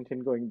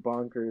Washington going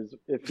bonkers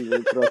if he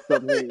was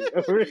suddenly.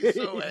 He's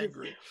so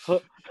angry.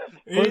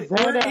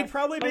 He'd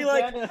probably be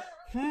like,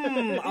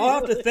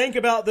 I'll have to think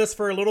about this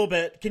for a little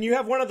bit. Can you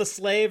have one of the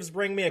slaves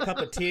bring me a cup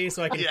of tea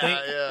so I can think?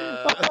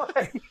 Yeah.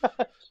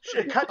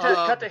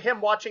 Cut to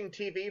him watching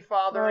TV,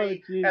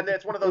 fathery, and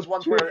it's one of those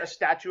ones where a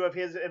statue of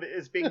his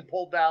is being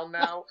pulled down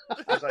now.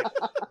 It's like...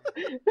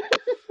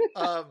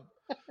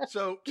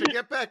 So to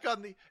get back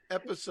on the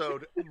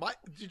episode,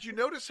 did you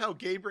notice how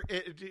Gabriel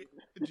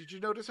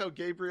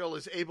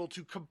is able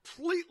to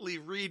completely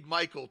read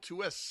Michael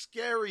to a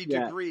scary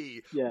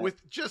degree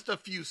with just a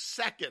few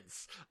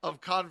seconds of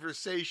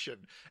conversation?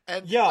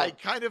 And I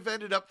kind of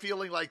ended up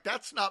feeling like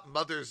that's not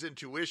Mother's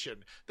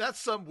intuition. That's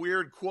some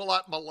weird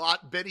Qowat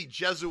Milat Benny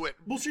Jesuit.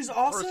 Well, she's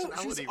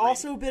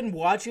also been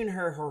watching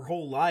her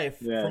whole life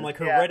from like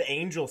her Red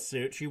Angel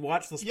suit. She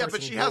watched this. Yeah,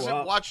 but she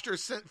hasn't watched her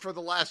for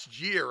the last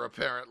year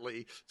apparently.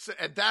 So,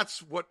 and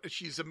that's what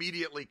she's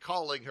immediately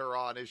calling her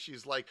on. Is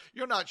she's like,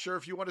 "You're not sure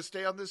if you want to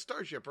stay on this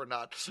starship or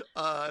not."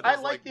 I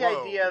like the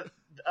idea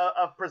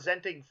of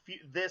presenting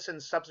this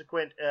and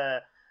subsequent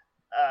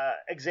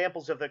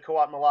examples of the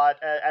Qowat Milat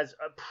as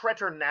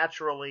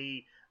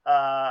preternaturally,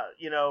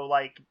 very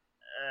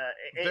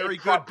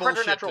good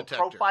preternatural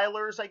detector.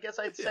 profilers, I guess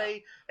I'd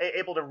say,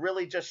 able to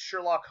really just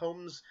Sherlock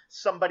Holmes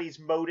somebody's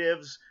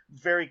motives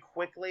very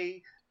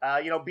quickly.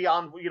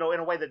 beyond, in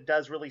a way that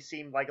does really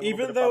seem like a little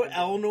even bit though above and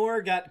beyond.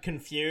 Elnor got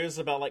confused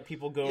about like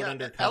people going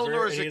undercover.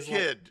 Elnor's and a he's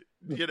kid,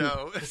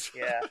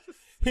 Yeah.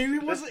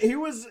 He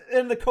was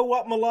in the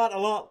co-op Malat a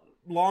lot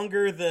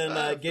longer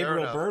than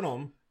Gabriel enough.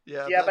 Burnham.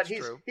 Yeah, Yeah, that's but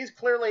true. he's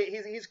clearly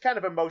he's kind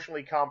of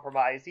emotionally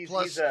compromised. He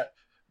doesn't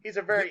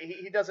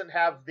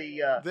have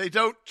the They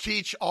don't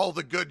teach all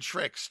the good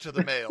tricks to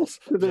the males.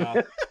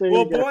 Yeah. There you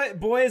Well, go.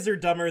 boys are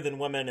dumber than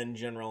women in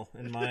general,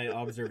 in my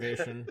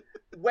observation.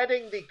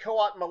 wedding the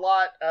Koat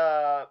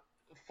Malat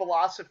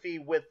philosophy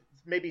with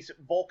maybe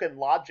Vulcan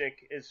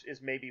logic is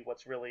maybe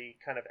what's really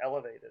kind of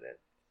elevated it.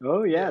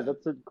 Oh yeah, Yeah.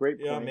 that's a great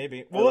point. Yeah,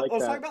 maybe. I Well, like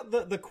let's that. talk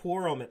about the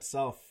quorum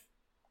itself.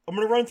 I'm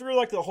gonna run through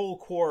like the whole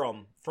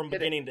quorum from Hit it.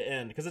 beginning to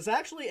end because it's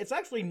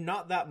actually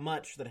not that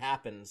much that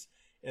happens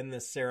in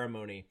this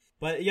ceremony.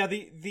 But yeah,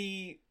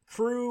 the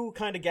crew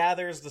kind of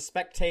gathers to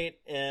spectate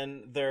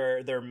in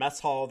their mess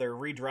hall, their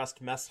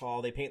redressed mess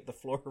hall. They paint the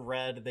floor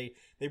red.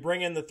 They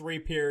bring in the three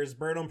peers.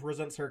 Burnham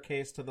presents her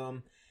case to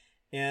them,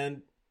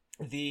 and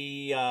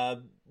the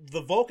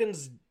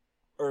Vulcans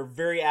are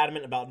very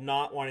adamant about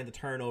not wanting to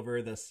turn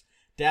over this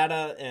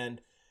data,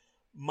 and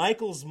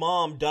Michael's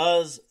mom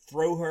does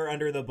throw her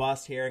under the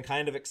bus here and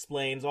kind of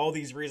explains all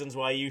these reasons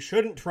why you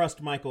shouldn't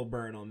trust Michael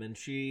Burnham, and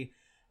she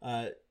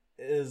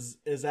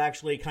is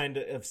actually kind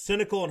of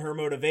cynical in her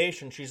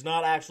motivation. She's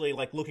not actually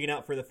like looking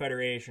out for the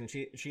Federation.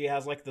 She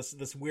has like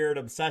this weird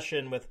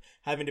obsession with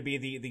having to be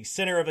the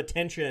center of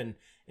attention,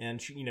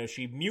 and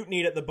she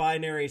mutinied at the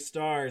Binary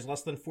Stars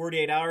less than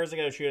 48 hours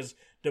ago. She was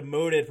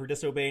demoted for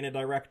disobeying a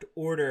direct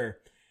order,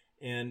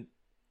 and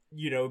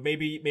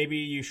maybe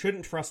you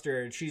shouldn't trust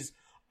her. She's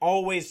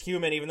always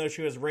human, even though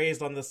she was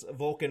raised on this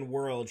Vulcan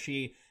world.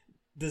 She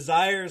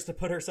desires to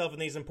put herself in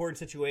these important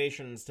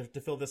situations to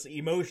fill this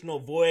emotional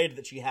void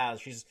that she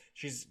has.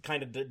 She's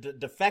kind of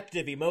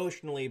defective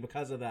emotionally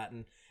because of that,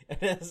 and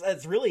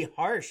it's really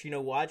harsh.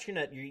 Watching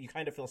it, you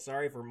kind of feel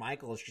sorry for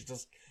Michael. She's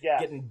just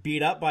getting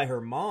beat up by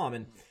her mom,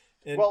 and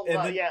then,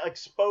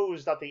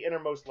 exposed at the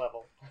innermost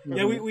level.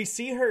 Yeah, we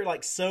see her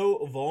like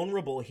so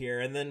vulnerable here,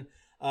 and then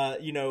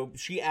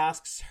she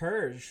asks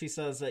her. She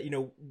says,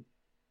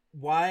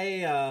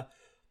 why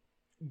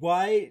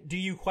do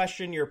you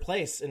question your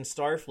place in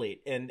Starfleet?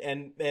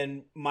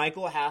 And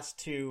Michael has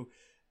to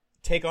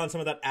take on some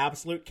of that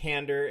absolute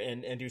candor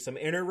and do some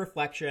inner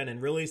reflection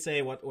and really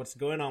say what's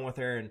going on with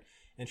her.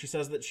 And she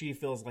says that she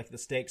feels like the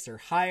stakes are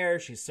higher.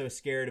 She's so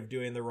scared of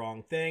doing the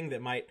wrong thing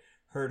that might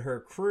hurt her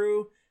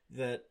crew,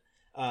 that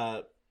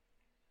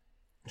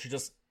she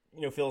just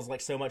feels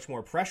like so much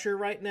more pressure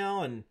right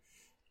now. And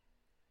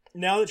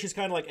now that she's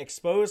kind of like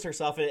exposed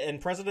herself, and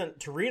President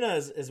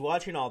Tarina is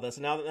watching all this,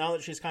 and now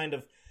that she's kind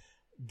of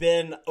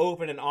been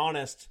open and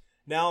honest,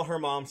 now her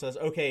mom says,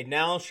 okay,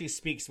 now she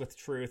speaks with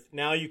truth.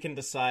 Now you can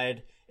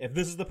decide if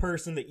this is the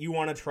person that you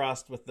want to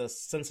trust with the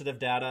sensitive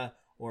data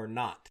or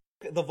not.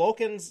 The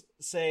Vulcans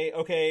say,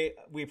 okay,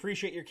 we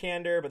appreciate your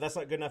candor, but that's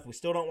not good enough. We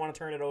still don't want to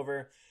turn it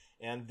over.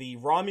 And the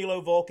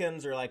Romulo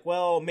Vulcans are like,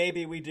 well,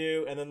 maybe we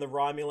do. And then the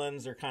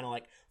Romulans are kind of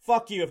like,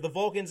 fuck you. If the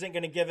Vulcans ain't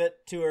going to give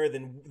it to her,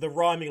 then the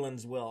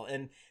Romulans will.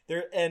 And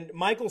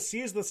Michael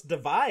sees this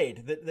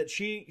divide that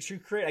she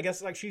create. I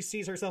guess like she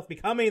sees herself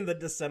becoming the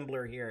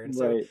dissembler here. And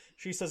so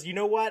she says, you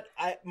know what?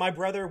 My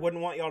brother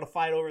wouldn't want y'all to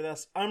fight over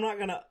this. I'm not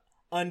going to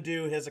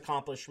undo his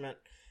accomplishment.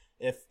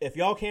 If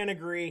y'all can't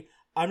agree,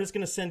 I'm just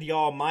going to send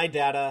y'all my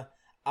data.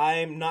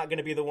 I'm not going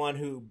to be the one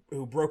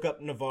who broke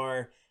up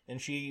Navarre. And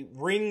she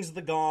rings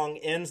the gong,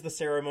 ends the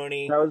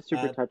ceremony. That was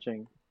super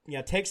touching.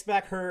 Yeah, takes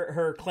back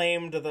her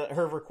claim to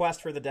her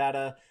request for the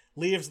data,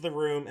 leaves the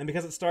room, and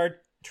because it's Star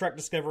Trek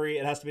Discovery,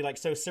 it has to be like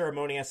so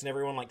ceremonious, and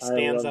everyone like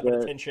stands up at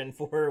attention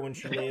for her when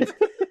she leaves.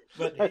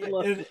 But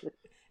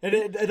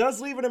it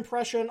does leave an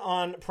impression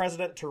on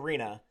President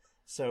Tarina.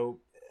 So,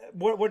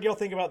 what do y'all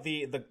think about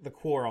the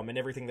quorum and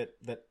everything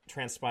that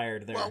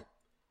transpired there? Well,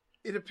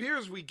 it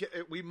appears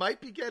we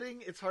might be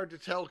getting, it's hard to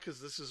tell because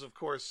this is, of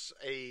course,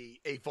 a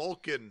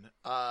Vulcan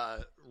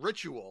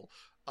ritual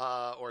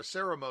or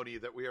ceremony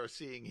that we are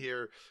seeing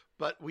here,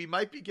 but we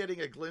might be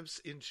getting a glimpse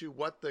into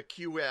what the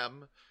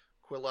QM,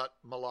 Quillat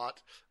Malat,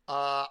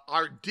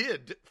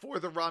 did for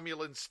the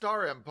Romulan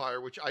Star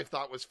Empire, which I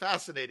thought was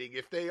fascinating.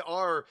 If they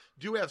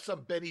do have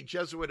some Bene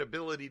Gesserit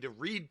ability to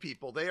read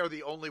people, they are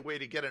the only way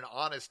to get an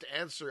honest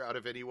answer out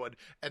of anyone,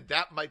 and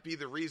that might be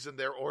the reason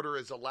their order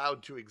is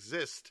allowed to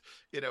exist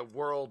in a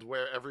world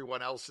where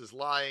everyone else is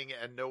lying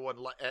and no one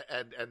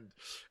and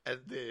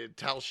the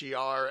Tal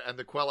Shiar and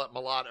the Quelat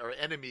Malat are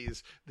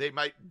enemies. They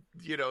might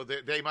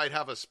they might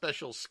have a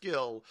special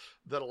skill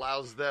that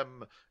allows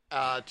them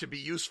to be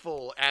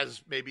useful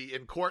as maybe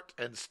in court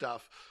and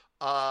stuff.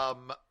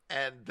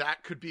 And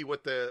that could be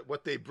what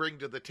they bring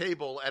to the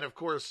table. And of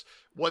course,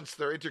 once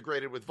they're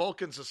integrated with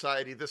Vulcan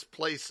society, this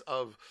place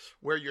of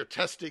where you're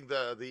testing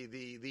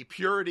the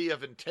purity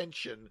of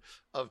intention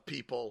of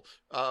people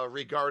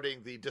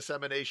regarding the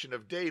dissemination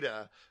of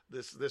data,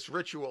 this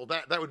ritual,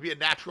 that would be a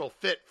natural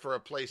fit for a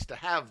place to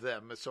have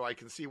them. So I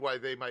can see why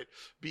they might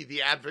be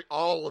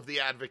all of the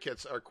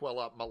advocates are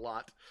Quelat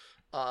Malat.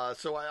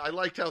 So I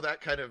liked how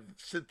that kind of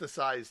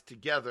synthesized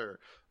together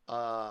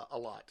a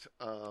lot.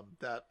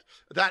 That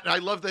and I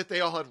love that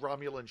they all had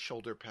Romulan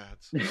shoulder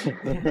pads.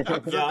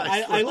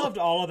 I loved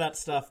all of that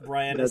stuff,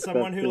 Brian. As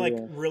someone who yeah.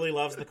 really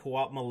loves the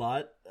co-op a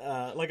lot,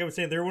 like I was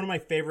saying, they're one of my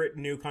favorite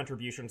new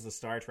contributions to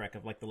Star Trek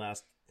of like the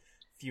last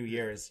few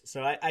years.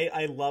 So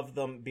I love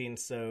them being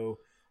so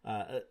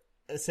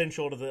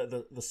essential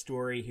to the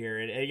story here.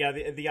 And yeah,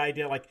 the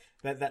idea like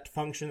that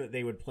function that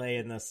they would play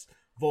in this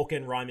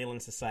Vulcan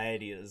Romulan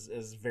society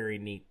is very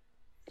neat.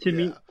 To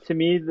me,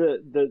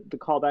 the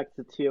callbacks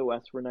to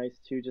TOS were nice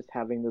too. Just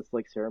having this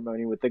like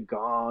ceremony with the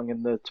gong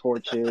and the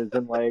torches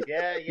and like,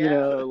 you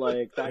know,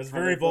 like that. It was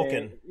very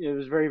Vulcan. It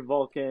was very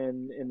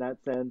Vulcan in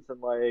that sense, and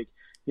like,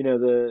 you know,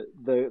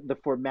 the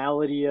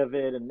formality of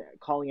it and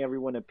calling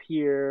everyone a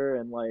peer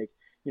and like,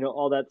 you know,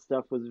 all that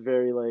stuff was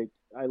very like,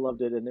 I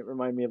loved it, and it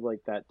reminded me of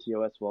like that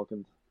TOS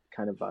Vulcan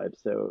kind of vibe.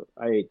 So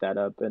I ate that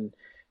up, and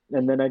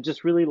then I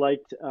just really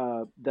liked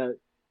that.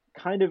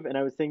 Kind of, and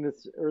I was saying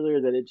this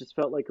earlier, that it just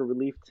felt like a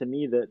relief to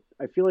me that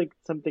I feel like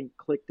something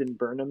clicked in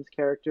Burnham's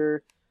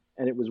character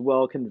and it was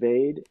well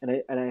conveyed,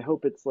 and I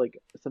hope it's like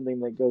something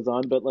that goes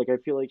on, but like I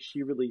feel like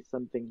she released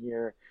something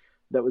here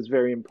that was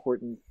very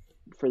important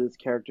for this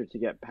character to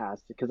get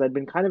past, because I'd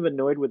been kind of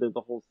annoyed with her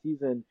the whole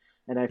season,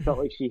 and I felt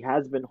like she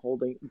has been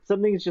holding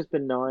something's just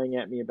been gnawing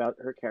at me about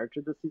her character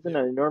this season.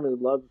 And I normally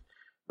love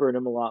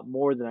Burnham a lot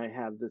more than I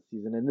have this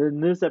season, and in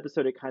this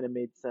episode it kind of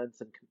made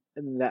sense,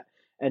 and that.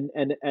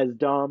 And as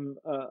Dom,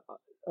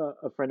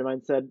 a friend of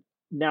mine, said,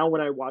 now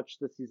when I watch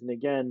the season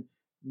again,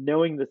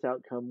 knowing this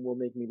outcome will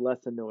make me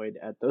less annoyed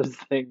at those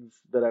things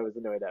that I was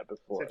annoyed at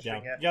before.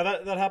 Yeah,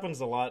 that happens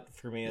a lot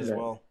for me as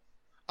well.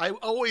 I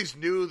always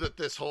knew that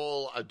this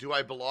whole do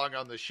I belong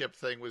on the ship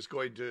thing was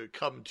going to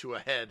come to a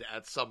head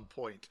at some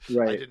point.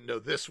 Right. I didn't know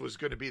this was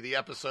going to be the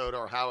episode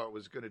or how it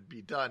was going to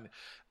be done.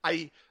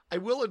 I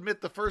will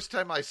admit the first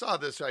time I saw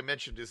this, I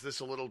mentioned, is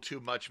this a little too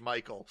much,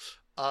 Michael?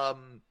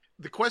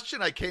 The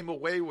question I came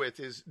away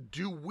with is,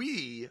 do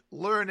we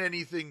learn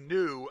anything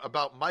new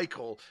about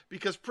Michael?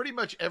 Because pretty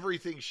much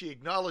everything she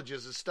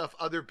acknowledges is stuff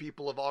other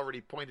people have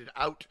already pointed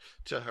out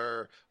to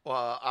her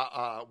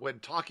when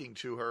talking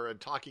to her and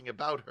talking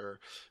about her.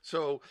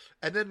 So,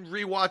 and then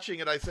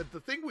rewatching it, I said, the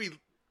thing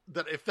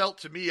that it felt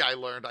to me I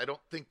learned, I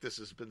don't think this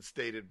has been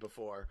stated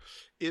before,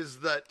 is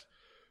that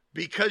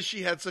because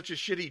she had such a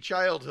shitty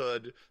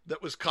childhood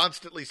that was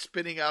constantly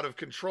spinning out of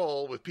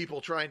control with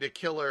people trying to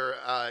kill her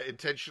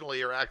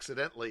intentionally or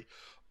accidentally,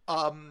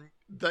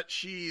 that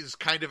she's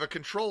kind of a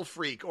control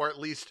freak, or at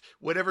least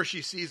whenever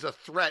she sees a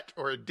threat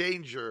or a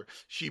danger,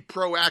 she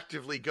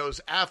proactively goes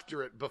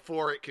after it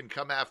before it can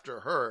come after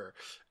her.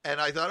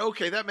 And I thought,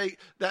 okay,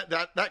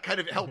 that kind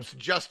of helps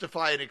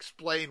justify and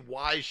explain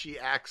why she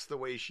acts the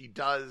way she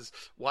does,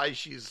 why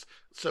she's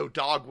so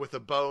dog with a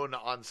bone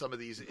on some of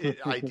these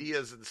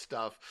ideas and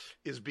stuff,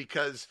 is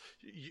because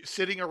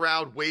sitting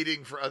around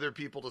waiting for other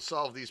people to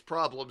solve these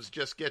problems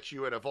just gets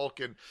you in a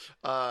Vulcan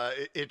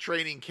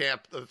training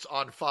camp that's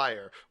on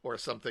fire or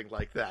something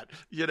like that.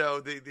 You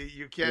know,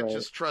 you can't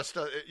just trust.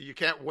 You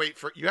can't wait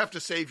for. You have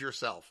to save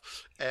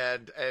yourself,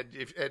 and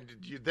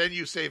then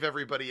you save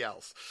everybody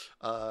else.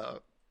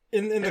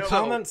 In the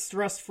comments,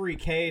 Stress-Free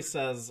K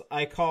says,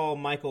 I call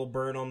Michael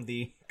Burnham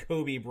the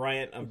Kobe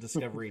Bryant of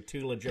Discovery,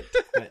 too legit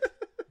to quit.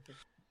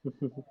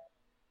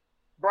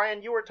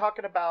 Brian, you were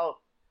talking about,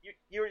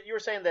 you were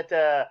saying that,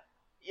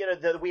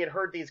 that we had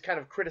heard these kind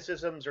of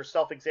criticisms or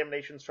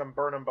self-examinations from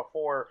Burnham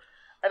before.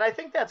 And I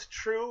think that's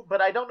true, but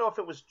I don't know if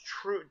it was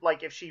true,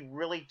 like if she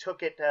really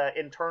took it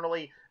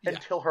internally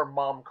until her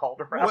mom called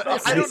her out. Well,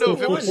 I don't know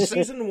if it was...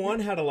 Season 1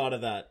 had a lot of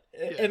that.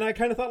 Yeah. And I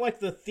kind of thought like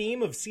the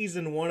theme of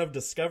Season 1 of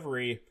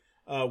Discovery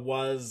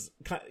was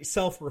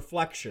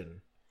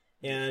self-reflection.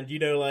 And, you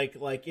know,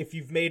 like if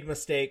you've made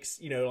mistakes,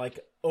 you know, like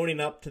owning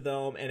up to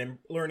them and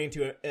learning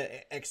to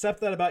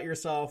accept that about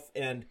yourself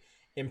and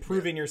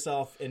improving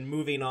yourself and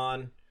moving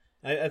on.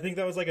 I think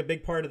that was like a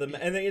big part of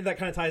the, and that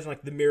kind of ties in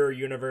like the mirror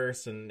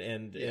universe and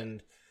you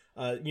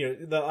know,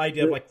 the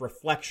idea of like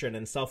reflection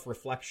and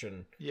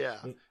self-reflection. Yeah.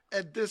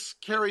 And this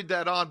carried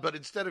that on, but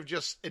instead of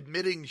just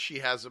admitting she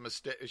has a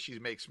mistake, she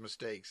makes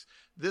mistakes.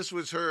 This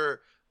was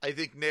her, I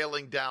think,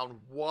 nailing down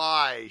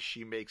why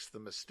she makes the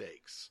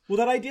mistakes. Well,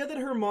 that idea that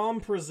her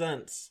mom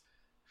presents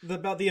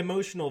about the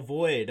emotional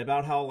void,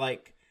 about how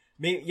like,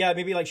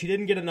 maybe like she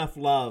didn't get enough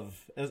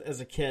love as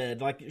a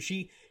kid. Like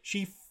she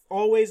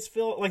always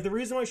feel like the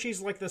reason why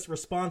she's like this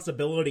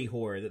responsibility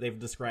whore that they've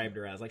described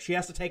her as, like she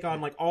has to take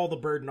on like all the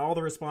burden, all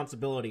the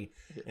responsibility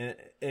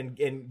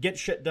and get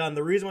shit done.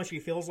 The reason why she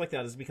feels like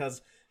that is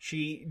because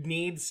she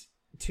needs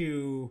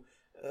to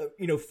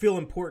you know, feel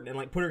important and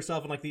like put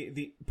herself in like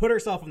put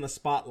herself in the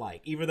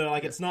spotlight, even though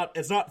like it's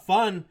not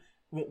fun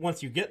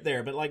once you get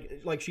there, but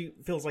like she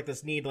feels like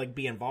this need to like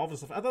be involved and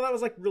stuff. I thought that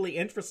was like really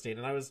interesting,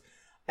 and I was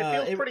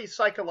it feels pretty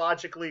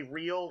psychologically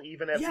real,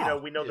 even if you know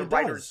we know the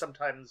writers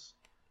sometimes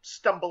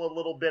stumble a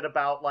little bit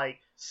about like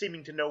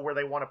seeming to know where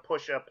they want to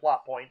push a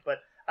plot point, but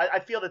I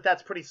feel that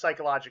that's pretty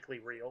psychologically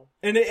real.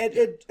 And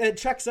it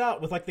checks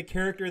out with like the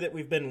character that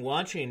we've been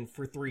watching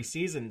for 3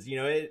 seasons. You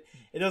know, it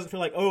doesn't feel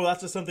like, oh,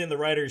 that's just something the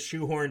writers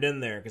shoehorned in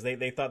there because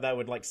they thought that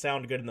would like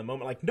sound good in the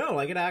moment. Like, no,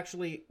 like it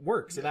actually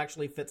works. It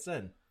actually fits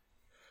in.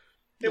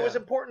 It was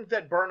important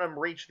that Burnham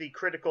reached the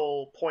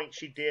critical point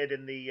she did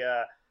in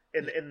the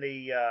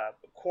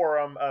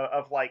quorum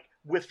of like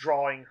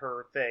withdrawing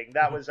her thing.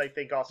 That was, I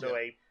think, also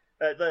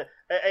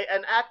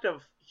an act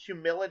of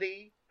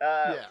humility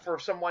for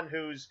someone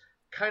who's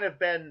kind of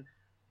been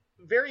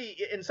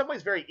in some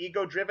ways very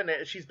ego driven.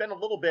 She's been a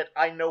little bit,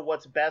 I know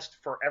what's best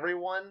for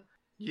everyone.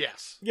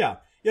 Yes. Yeah.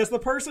 Yes, the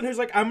person who's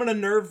like, I'm gonna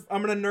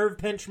nerve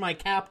pinch my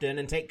captain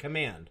and take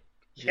command.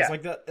 Yeah. It's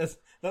like that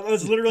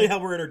was literally how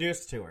we're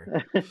introduced to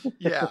her.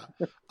 Yeah.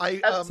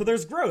 So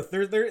there's growth.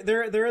 There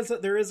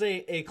is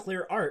a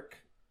clear arc.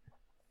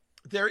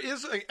 There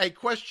is a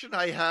question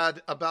I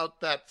had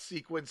about that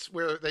sequence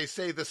where they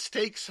say the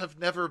stakes have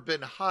never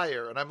been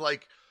higher. And I'm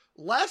like,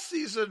 last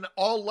season,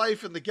 all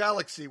life in the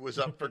galaxy was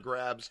up for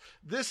grabs.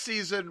 This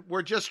season,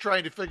 we're just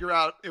trying to figure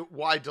out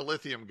why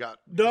dilithium got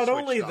Not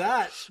only on.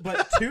 that,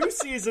 but 2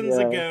 seasons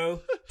ago,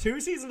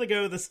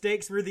 the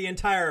stakes were the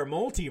entire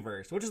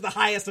multiverse, which is the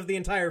highest of the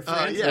entire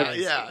franchise.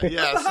 Yeah.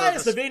 The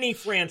highest of any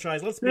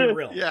franchise, let's be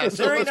real. Yeah,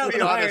 so there ain't let's be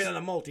nothing higher honest. than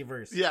a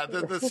multiverse. Yeah,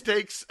 the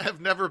stakes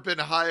have never been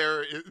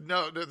higher.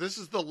 No, this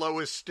is the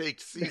lowest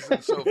staked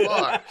season so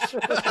far,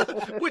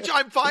 which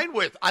I'm fine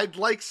with. I'd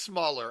like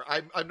smaller.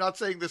 I'm not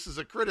saying this is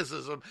a criticism.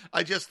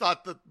 I just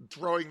thought that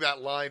throwing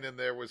that line in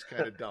there was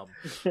kind of dumb.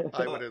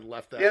 I would have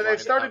left that. Yeah, line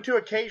they've started out. to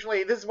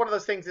occasionally. This is one of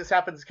those things. This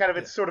happens kind of.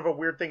 It's sort of a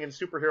weird thing in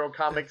superhero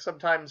comics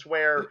sometimes,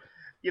 where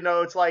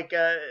it's like,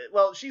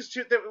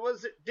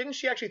 didn't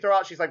she actually throw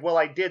out? She's like, well,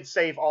 I did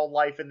save all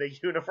life in the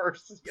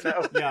universe.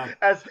 Yeah.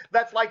 As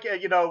that's like,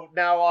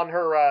 now on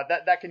her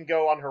that can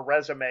go on her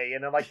resume,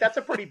 and I'm like, that's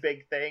a pretty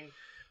big thing.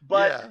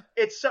 But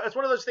it's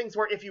one of those things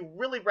where if you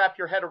really wrap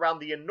your head around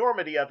the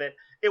enormity of it,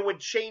 it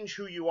would change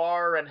who you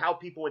are and how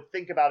people would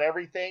think about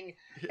everything.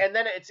 And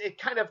then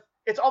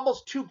it's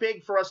almost too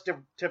big for us to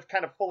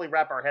kind of fully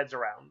wrap our heads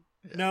around.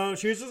 Yeah. No,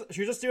 she was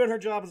just doing her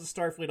job as a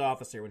Starfleet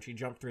officer when she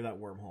jumped through that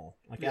wormhole,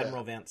 like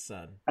Admiral Vance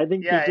said. I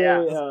think That's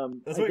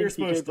what you're PJ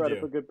supposed to brought do.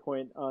 up a good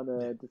point on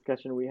a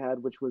discussion we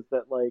had, which was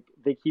that like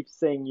they keep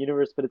saying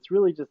universe, but it's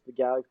really just the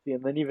galaxy,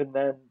 and then even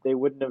then they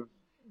wouldn't have.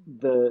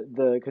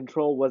 The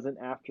control wasn't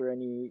after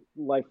any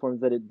life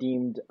forms that it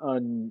deemed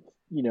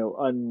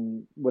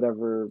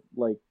whatever,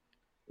 like.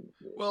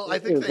 Well, I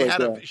think they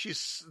had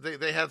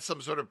they had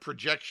some sort of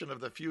projection of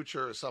the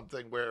future or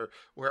something where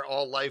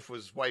all life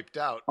was wiped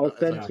out.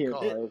 Sentient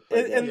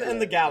in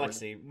the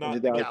galaxy,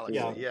 not the galaxy.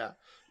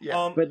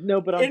 Yeah.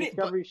 But on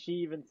Discovery, she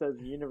even says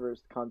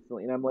universe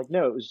constantly, and I'm like,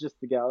 no, it was just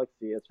the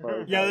galaxy as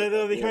far as. Yeah,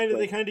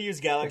 they kind of use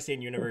galaxy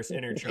and universe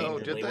interchangeably. Oh,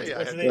 did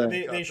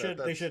they?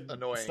 They should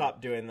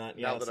stop doing that.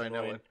 Now that I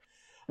know it.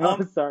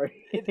 Sorry.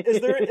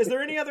 Is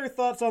there any other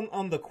thoughts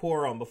on the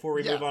quorum before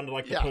we move on to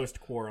the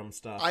post-quorum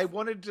stuff? I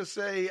wanted to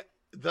say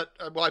that,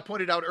 I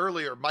pointed out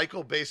earlier,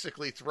 Michael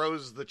basically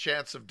throws the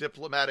chance of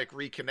diplomatic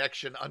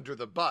reconnection under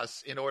the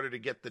bus in order to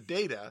get the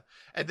data,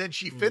 and then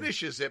she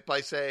finishes it by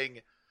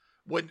saying,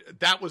 when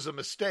that was a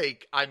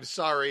mistake, I'm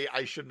sorry,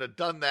 I shouldn't have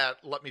done that.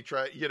 Let me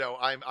try,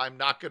 I'm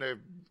not going to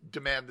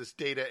demand this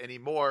data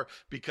anymore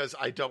because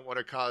I don't want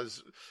to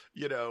cause,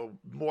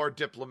 more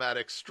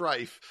diplomatic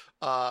strife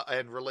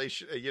and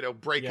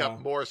break up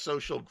more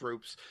social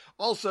groups.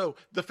 Also,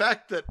 the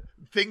fact that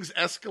things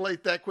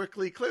escalate that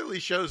quickly clearly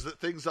shows that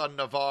things on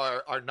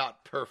Navarre are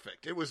not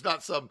perfect. It was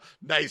not some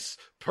nice,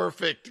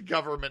 perfect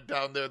government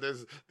down there.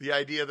 There's the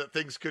idea that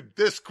things could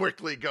this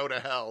quickly go to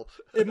hell.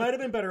 It might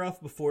have been better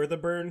off before the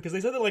burn, because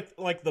they said that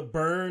like the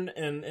burn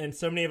and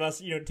so many of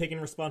us,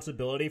 taking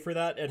responsibility for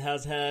that, it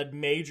has had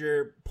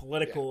major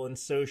political and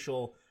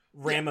social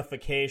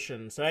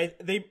ramifications. So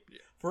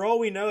for all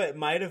we know, it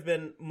might have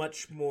been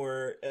much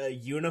more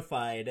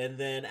unified. And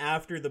then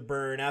after the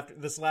burn, after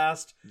this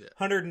last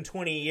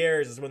 120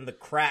 years is when the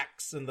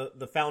cracks and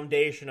the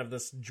foundation of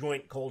this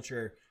joint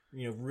culture,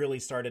 really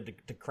started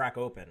to crack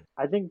open.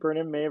 I think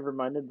Burnham may have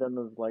reminded them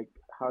of like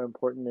how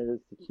important it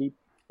is to keep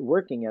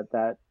working at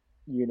that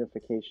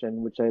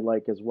unification, which I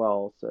like as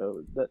well.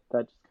 So that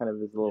just kind of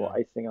is a little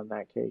icing on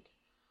that cake.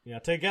 Yeah,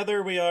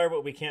 together we are,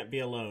 but we can't be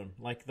alone.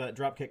 Like that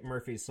Dropkick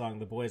Murphys song,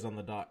 "The Boys on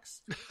the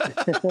Docks."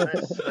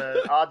 Nice,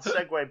 odd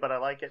segue, but I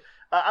like it.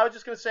 I was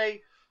just going to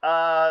say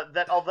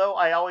that although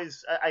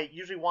I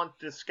usually want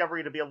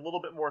Discovery to be a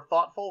little bit more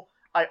thoughtful,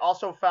 I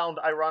also found,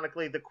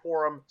 ironically, the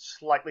quorum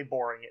slightly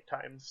boring at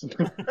times. So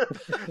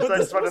I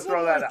just want to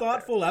throw that out.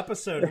 Thoughtful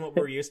episode than what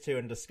we're used to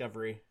in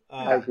Discovery.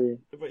 I agree.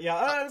 But yeah,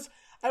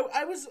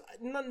 I was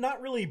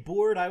not really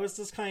bored. I was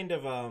just kind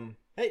of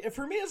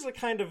for me, it's a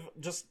kind of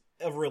just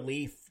a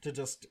relief to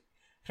just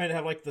kind of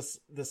have like this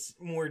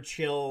more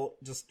chill,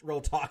 just real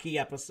talky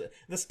episode.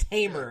 This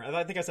tamer.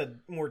 I think I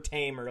said more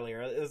tame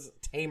earlier. It was a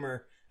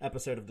tamer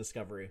episode of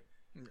Discovery.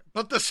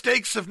 But the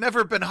stakes have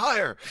never been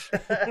higher.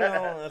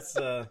 No, that's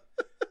a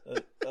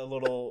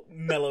little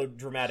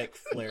melodramatic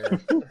flair.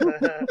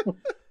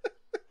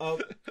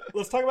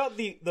 let's talk about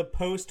the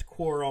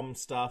post-quorum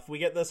stuff. We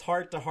get this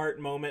heart-to-heart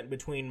moment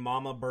between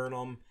Mama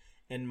Burnham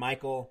and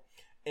Michael.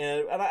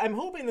 And I'm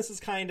hoping this is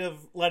kind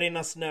of letting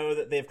us know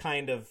that they've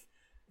kind of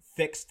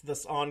fixed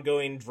this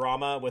ongoing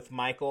drama with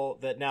Michael,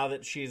 that now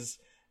that she's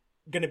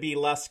going to be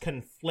less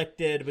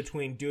conflicted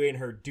between doing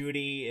her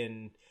duty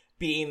and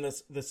being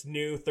this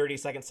new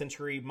 32nd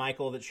century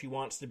Michael that she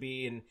wants to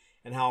be,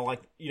 and how,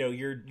 like, you know,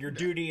 your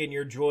duty and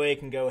your joy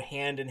can go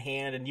hand in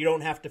hand, and you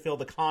don't have to feel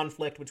the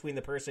conflict between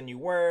the person you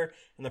were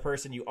and the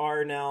person you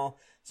are now.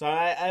 So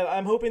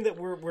I'm hoping that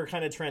we're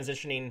kind of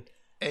transitioning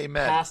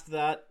past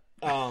that.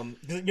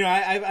 You know,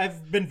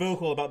 I've been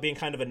vocal about being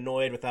kind of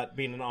annoyed with that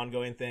being an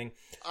ongoing thing.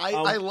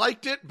 I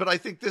liked it, but I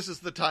think this is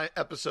the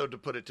episode to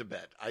put it to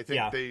bed. I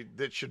think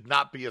that should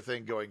not be a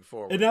thing going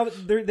forward. And now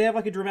they have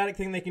like a dramatic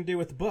thing they can do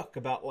with the book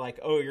about,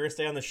 like, oh, you're gonna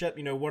stay on the ship.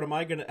 You know,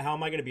 how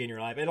am I gonna be in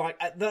your life? And like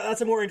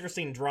that's a more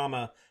interesting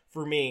drama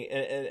for me,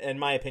 in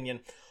my opinion.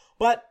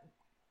 But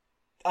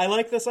I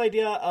like this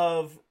idea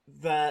of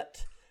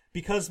that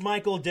because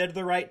Michael did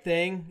the right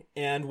thing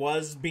and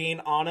was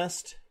being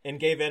honest and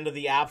gave in to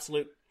the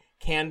absolute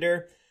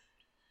candor,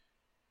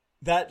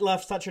 that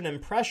left such an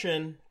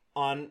impression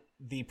on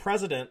the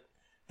president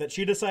that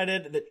she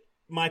decided that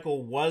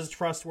Michael was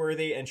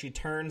trustworthy, and she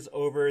turns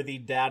over the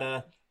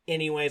data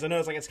anyways. I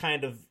know it's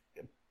kind of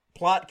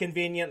plot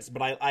convenience,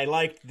 but I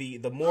liked the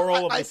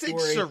moral of the story. I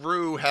think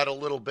Saru had a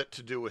little bit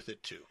to do with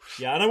it too.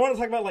 Yeah, and I want to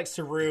talk about like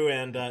Saru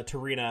and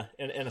Tarina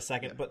in a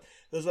second, but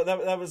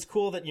that was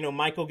cool that, you know,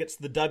 Michael gets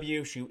the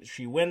W.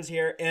 She wins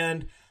here,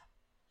 and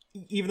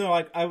even though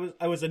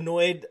I was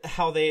annoyed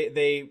how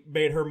they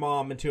made her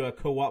mom into a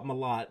co-op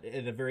Malat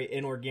in a very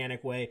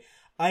inorganic way,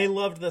 I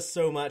loved this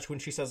so much when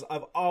she says,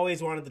 "I've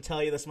always wanted to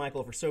tell you this,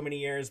 Michael, for so many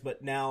years,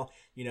 but now,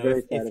 you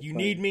know, if you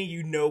need me,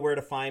 you know where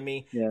to find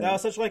me." Yeah. That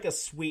was such like a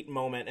sweet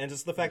moment, and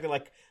just the fact that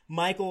like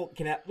Michael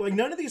can have, like,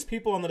 none of these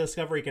people on the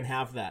Discovery can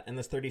have that in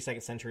this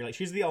 32nd century. Like,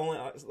 she's the only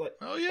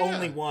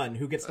only one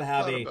who gets to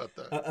have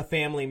a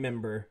family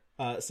member.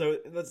 So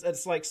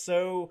it's like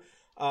so.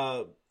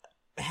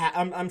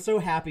 I'm so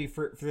happy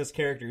for this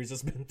character who's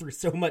just been through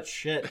so much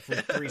shit for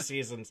 3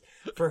 seasons,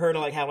 for her to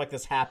like have like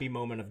this happy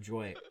moment of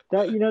joy.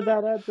 That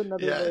adds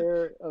another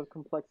layer of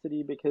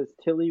complexity, because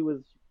Tilly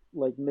was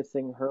like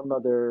missing her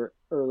mother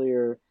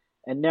earlier,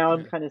 and now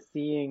I'm kind of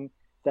seeing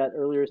that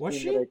earlier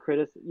scene that I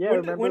criticized. Yeah,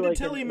 when did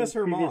Tilly miss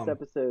her mom?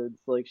 Episodes,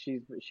 like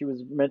she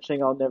was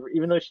mentioning, I'll never,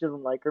 even though she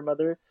doesn't like her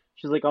mother,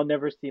 she's like, I'll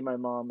never see my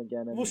mom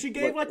again. And she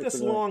gave like this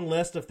long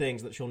list of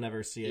things that she'll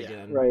never see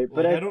again. Right,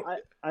 but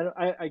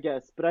I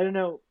guess, but I don't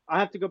know. I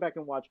have to go back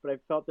and watch, but I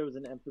felt there was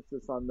an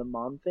emphasis on the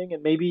mom thing,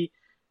 and maybe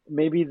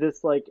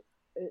this, like,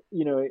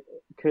 you know, it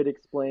could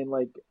explain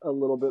like a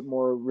little bit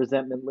more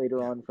resentment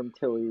later on from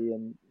Tilly,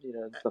 and you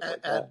know, stuff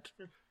like that.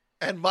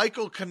 And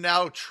Michael can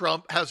now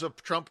has a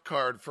trump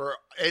card for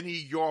any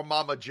your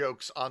mama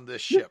jokes on this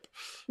ship.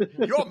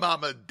 Your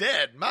mama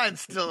dead,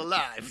 mine's still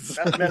alive.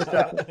 That's messed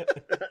up.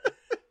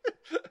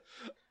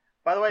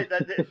 By the way,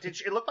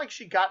 it looked like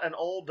she got an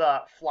old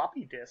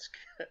floppy disk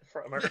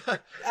from her.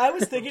 I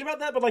was thinking about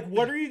that, but like,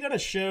 what are you going to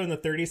show in the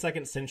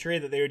 32nd century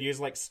that they would use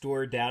like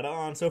stored data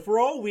on? So for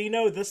all we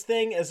know, this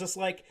thing is just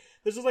like,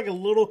 this is like a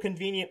little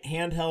convenient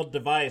handheld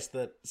device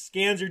that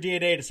scans your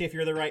DNA to see if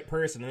you're the right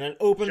person, and then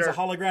opens a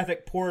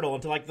holographic portal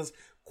into like this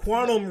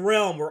quantum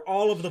realm where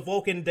all of the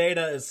Vulcan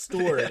data is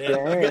stored,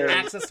 and you get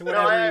access to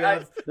whatever you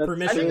have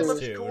permissions to. I think it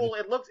looks cool.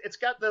 It's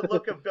got the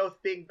look of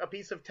both being a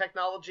piece of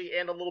technology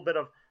and a little bit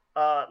of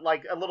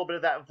like a little bit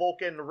of that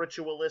Vulcan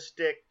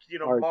ritualistic, you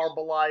know,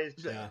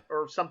 marbleized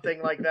or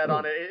something like that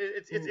on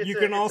it. You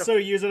can also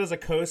use it as a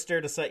coaster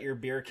to set your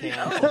beer can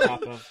on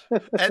top of.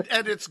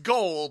 And it's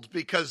gold,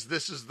 because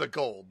this is the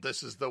gold.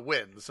 This is the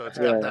win. So it's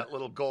got that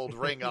little gold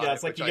ring on it. Yeah,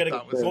 it's like you get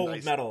a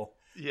gold medal.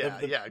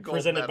 Gold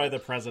presented medal by the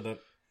president.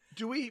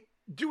 Do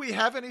we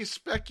have any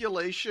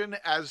speculation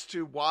as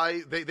to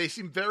why they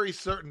seem very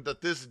certain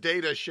that this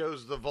data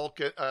shows the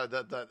Vulcan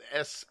that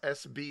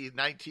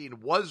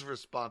SSB-19 was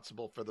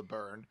responsible for the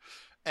burn,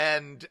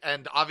 and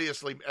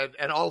obviously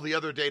and all the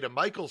other data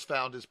Michael's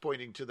found is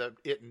pointing to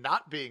it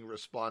not being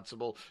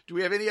responsible. Do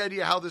we have any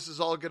idea how this is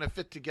all going to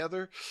fit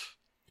together?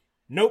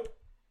 Nope.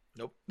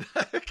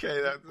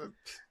 Okay.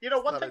 You know,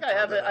 one thing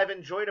I've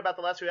enjoyed about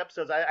the last few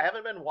episodes, I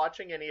haven't been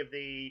watching any of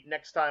the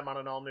Next Time on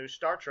an All New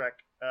Star Trek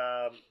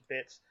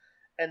bits.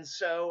 And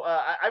so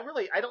I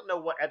don't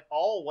know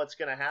what's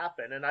going to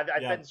happen, and I've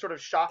been sort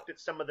of shocked at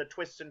some of the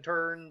twists and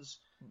turns,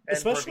 and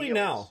especially reveals.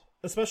 now,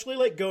 especially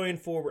like going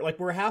forward. Like,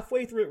 we're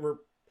halfway through. We're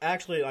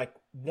actually like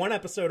one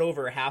episode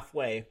over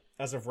halfway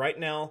as of right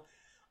now.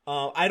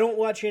 I don't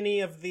watch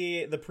any of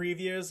the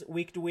previews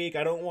week to week.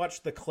 I don't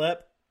watch the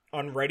clip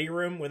on Ready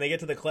Room. When they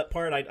get to the clip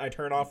part, I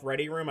turn off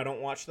Ready Room. I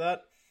don't watch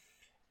that.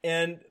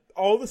 And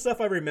all the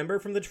stuff I remember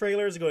from the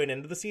trailers going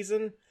into the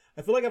season,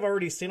 I feel like I've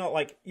already seen it.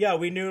 Like, yeah,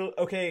 we knew,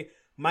 okay,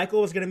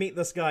 Michael was going to meet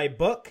this guy,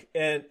 Book,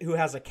 who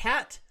has a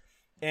cat,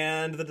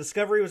 and the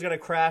Discovery was going to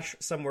crash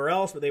somewhere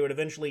else, but they would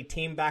eventually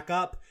team back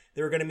up.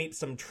 They were going to meet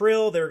some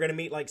Trill. They were going to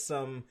meet like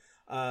some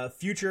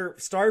future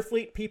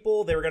Starfleet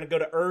people. They were going to go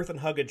to Earth and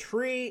hug a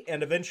tree,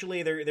 and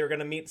eventually they're going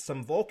to meet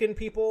some Vulcan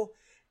people.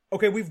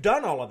 Okay, we've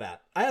done all of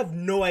that. I have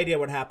no idea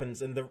what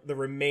happens in the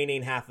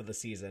remaining half of the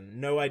season.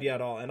 No idea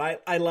at all. And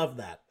I love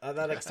that.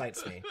 That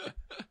excites me.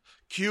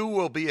 Q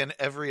will be in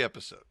every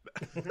episode.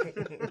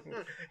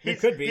 He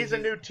could be. He's a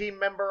new team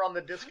member on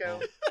the disco.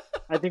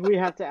 I think we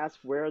have to ask,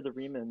 where are the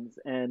Remans?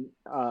 And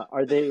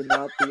are they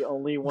not the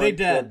only ones? They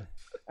dead.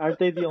 Aren't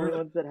they the only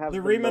ones that have the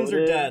Remans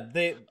are dead?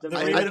 The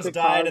Remans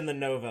died in the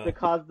Nova. To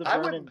cause the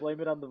burn and blame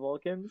it on the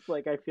Vulcans?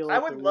 Like, I feel like I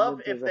would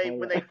love if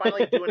when they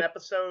finally do an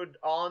episode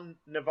on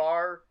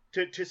Navarre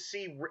to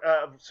see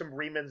some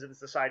Remans in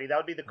society. That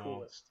would be the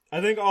coolest.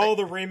 I think all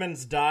the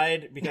Remans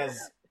died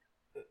because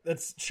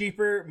it's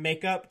cheaper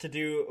makeup to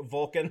do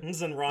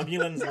Vulcans and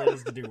Romulans than it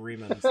is to do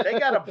Remans. They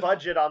got a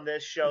budget on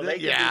this show.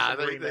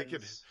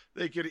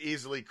 They could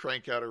easily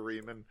crank out a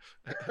Reman.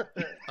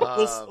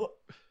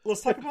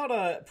 Let's talk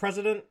about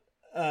President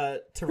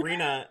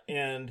T'Rina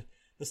and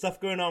the stuff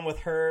going on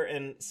with her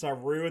and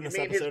Saru in this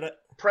episode. His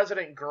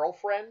president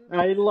girlfriend?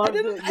 I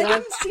didn't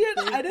see it.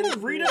 I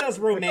didn't read it as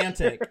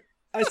romantic.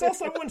 I saw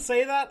someone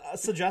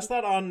suggest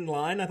that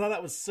online. I thought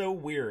that was so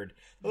weird.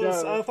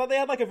 I thought they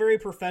had like a very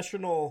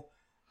professional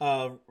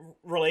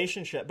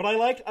relationship. But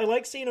I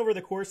like seeing over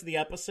the course of the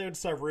episode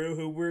Saru,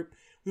 who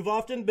we've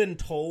often been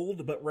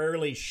told but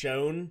rarely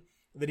shown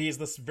that he's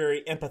this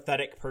very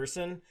empathetic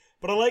person.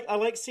 But I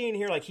like seeing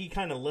here, like, he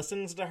kind of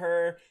listens to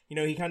her. You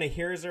know, he kind of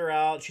hears her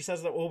out. She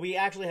says that, well, we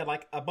actually had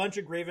like a bunch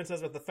of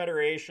grievances with the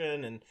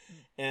Federation,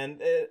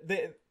 and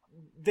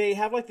they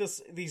have like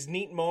these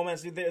neat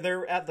moments.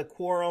 They're at the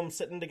quorum,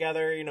 sitting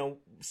together, you know,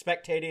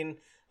 spectating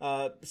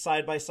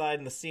side by side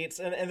in the seats,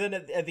 and then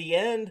at the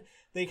end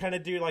they kind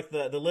of do like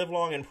the live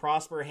long and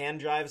prosper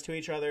hand jives to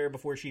each other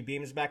before she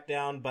beams back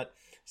down. But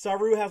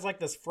Saru has like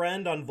this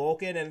friend on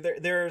Vulcan, and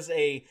there's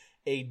a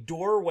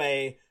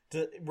doorway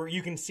where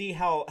you can see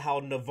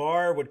how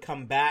Navarre would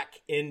come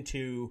back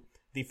into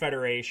the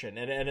Federation,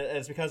 and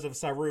it's because of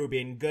Saru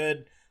being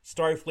good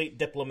Starfleet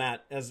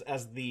diplomat as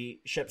the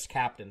ship's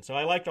captain. So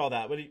I liked all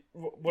that.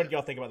 What did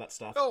y'all think about that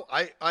stuff? Oh,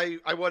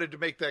 I wanted to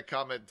make that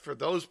comment. For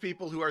those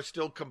people who are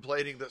still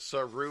complaining that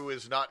Saru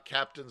is not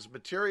captain's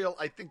material,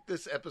 I think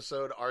this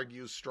episode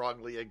argues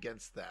strongly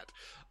against that.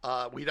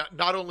 We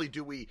not only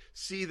do we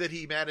see that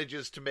he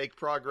manages to make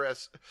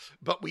progress,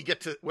 but we get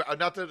to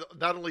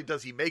not only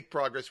does he make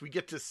progress, we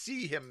get to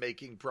see him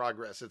making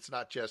progress. It's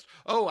not just,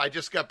 oh, I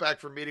just got back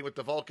from meeting with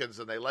the Vulcans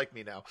and they like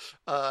me now.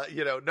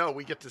 No,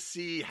 we get to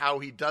see how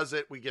he does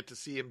it. We get to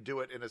see him do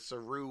it in a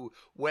Saru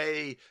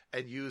way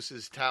and use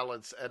his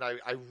talents. And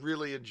I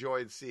really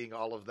enjoyed seeing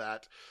all of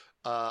that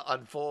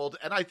unfold.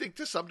 And I think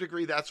to some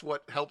degree that's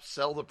what helps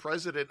sell the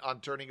president on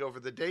turning over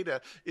the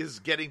data, is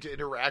getting to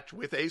interact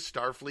with a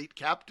Starfleet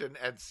captain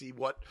and see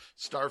what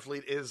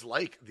Starfleet is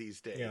like these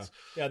days.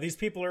 Yeah, these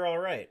people are all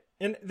right.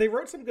 And they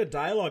wrote some good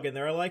dialogue in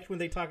there. I liked when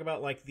they talk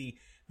about like the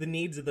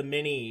needs of the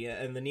many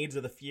and the needs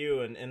of the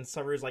few, and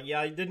Saru's like,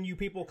 yeah, didn't you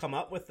people come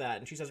up with that?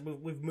 And she says,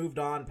 we've moved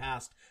on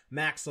past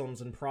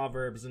maxims and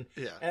proverbs, and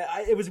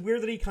it was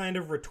weird that he kind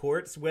of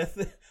retorts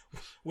with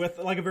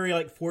like a very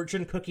like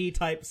fortune cookie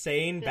type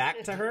saying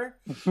back to her,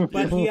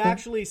 but he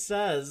actually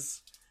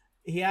says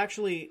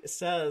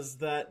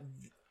that,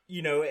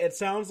 you know, it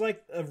sounds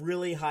like a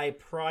really high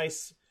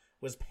price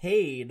was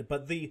paid,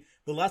 but the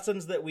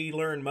lessons that we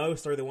learn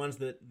most are the ones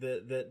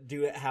that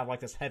do have like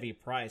this heavy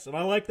price. And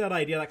I like that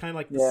idea, that kind of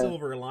like the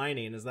silver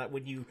lining, is that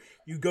when you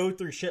go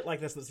through shit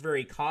like this that's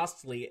very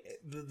costly,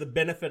 the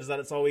benefit is that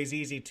it's always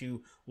easy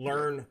to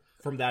learn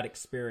from that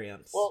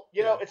experience. Well,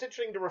 you know, it's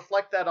interesting to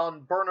reflect that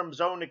on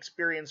Burnham's own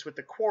experience with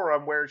the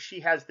Quorum, where she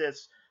has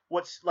this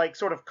what's like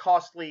sort of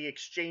costly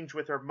exchange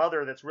with her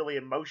mother that's really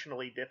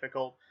emotionally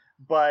difficult,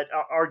 but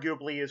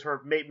arguably is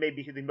her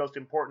maybe the most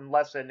important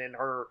lesson in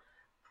her,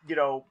 you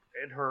know,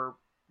 in her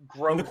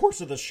growth. In the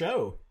course of the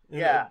show.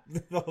 The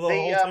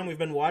whole time we've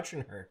been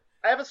watching her.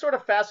 I have a sort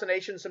of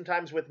fascination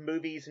sometimes with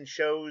movies and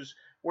shows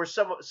where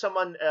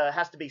someone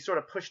has to be sort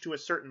of pushed to a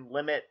certain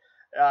limit,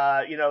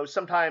 you know,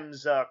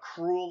 sometimes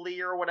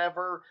cruelly or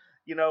whatever,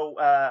 you know,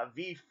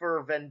 V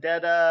for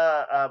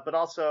Vendetta, but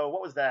also,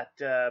 what was that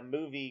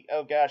movie?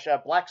 Oh gosh,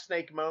 Black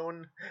Snake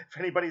Moan, if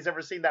anybody's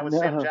ever seen that with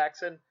Sam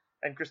Jackson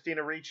and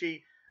Christina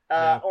Ricci.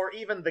 Or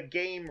even The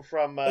Game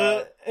from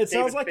it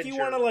sounds like Fincher. You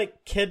want to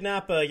like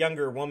kidnap a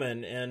younger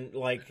woman and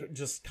like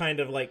just kind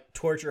of like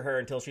torture her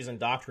until she's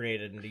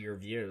indoctrinated into your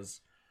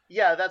views.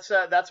 Yeah, that's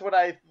what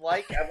I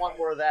like. I want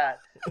more of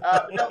that.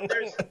 No,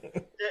 there's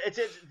it's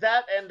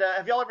that, and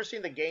have y'all ever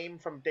seen The Game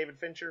from David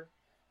Fincher?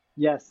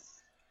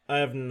 Yes, I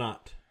have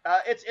not.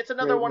 It's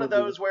another one of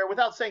those where,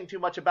 without saying too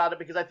much about it,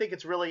 because I think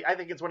it's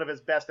one of his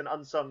best and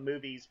unsung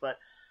movies, but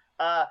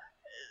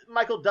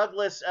Michael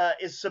Douglas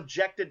is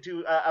subjected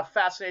to a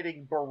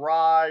fascinating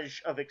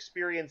barrage of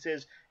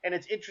experiences, and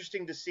it's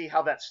interesting to see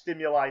how that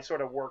stimuli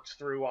sort of works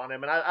through on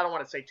him. And I don't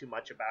want to say too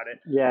much about it.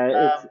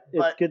 Yeah,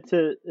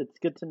 it's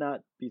good to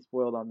not be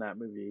spoiled on that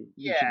movie.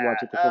 You should watch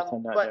it the first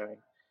time not knowing.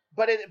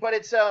 But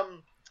it's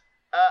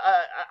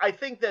I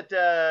think that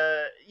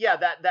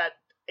that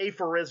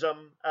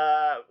aphorism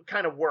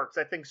kind of works.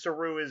 I think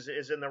Saru is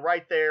in the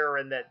right there,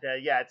 and that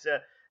it's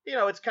a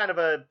it's kind of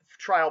a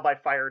trial by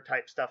fire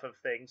type stuff of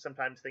things.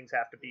 Sometimes things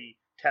have to be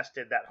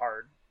tested that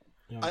hard.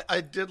 Yeah.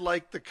 I did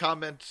like the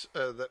comment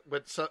that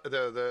with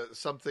the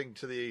something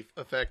to the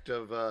effect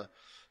of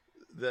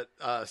that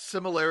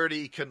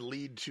similarity can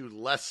lead to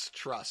less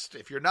trust.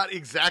 If you're not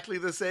exactly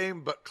the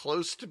same, but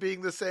close to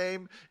being the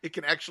same, it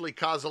can actually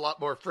cause a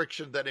lot more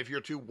friction than if you're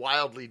too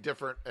wildly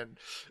different. And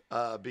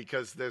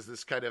because there's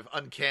this kind of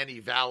uncanny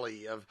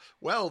valley of,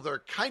 well,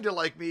 they're kind of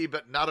like me,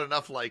 but not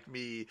enough like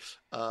me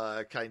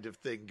kind of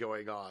thing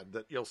going on,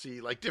 that you'll see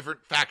like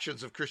different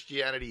factions of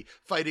Christianity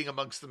fighting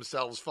amongst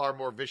themselves far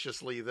more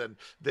viciously than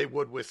they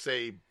would with,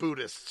 say,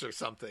 Buddhists or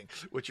something,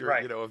 which are,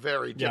 right. A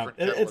very different.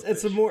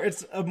 It's a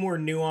more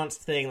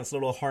nuanced thing that's a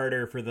little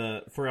harder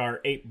for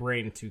our ape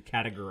brain to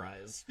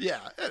categorize. Yeah,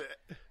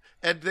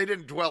 and they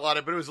didn't dwell on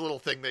it, but it was a little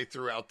thing they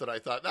threw out that I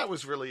thought that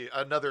was really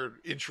another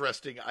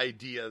interesting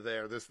idea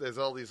there. There's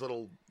all these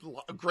little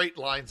great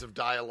lines of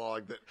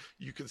dialogue that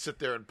you can sit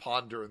there and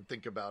ponder and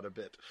think about a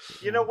bit.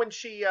 When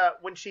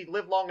she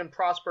lived long and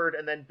prospered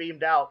and then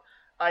beamed out,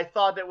 I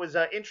thought it was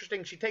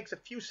interesting. She takes a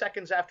few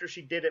seconds after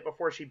she did it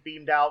before she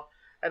beamed out,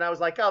 and I was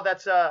like, oh,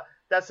 that's a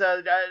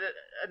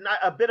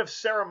bit of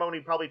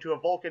ceremony probably to a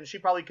Vulcan. She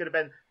probably could have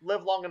been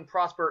live long and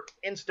prosper,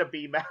 insta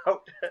beam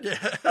out.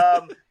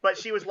 Yeah. But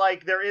she was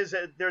like, there's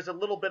a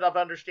little bit of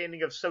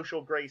understanding of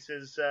social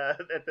graces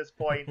at this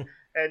point,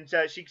 and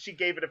she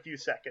gave it a few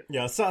seconds.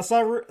 Yeah,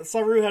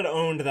 Saru had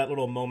owned that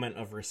little moment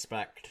of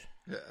respect.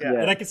 Yeah.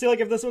 And I can see, like,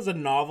 if this was a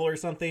novel or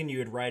something, you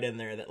would write in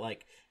there that,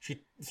 like,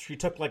 she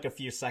took like a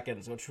few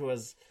seconds, which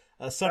was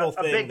a subtle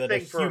thing that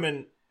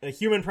a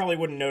human probably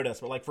wouldn't notice,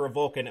 but like for a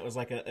Vulcan, it was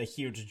like a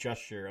huge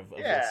gesture of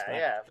respect.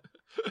 Yeah.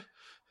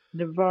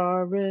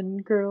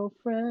 Navarin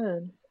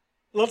girlfriend.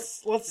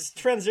 Let's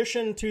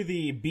transition to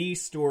the B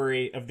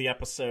story of the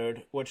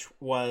episode, which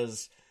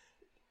was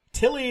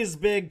Tilly's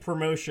big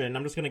promotion.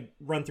 I'm just going to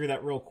run through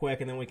that real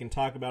quick, and then we can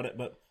talk about it.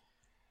 But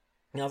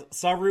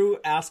Saru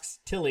asks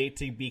Tilly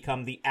to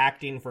become the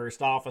acting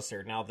first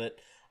officer now that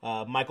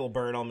Michael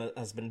Burnham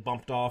has been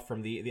bumped off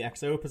from the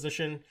XO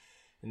position.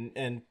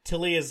 And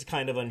Tilly is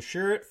kind of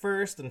unsure at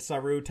first, and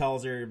Saru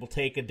tells her it will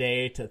take a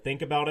day to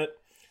think about it.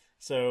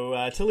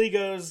 So Tilly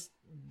goes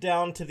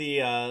down to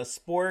the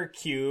Spore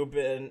Cube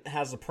and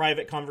has a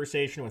private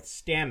conversation with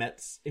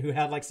Stamets, who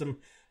had like some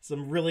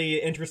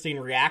really interesting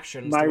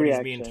reactions to what he's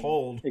being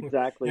told.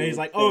 Exactly. And he's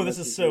like, oh, this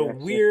is so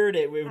weird.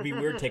 It would be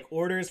weird to take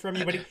orders from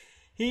you. But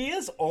he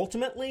is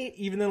ultimately,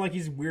 even though like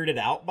he's weirded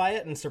out by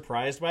it and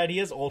surprised by it, he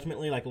is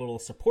ultimately like a little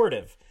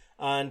supportive.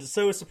 And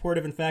so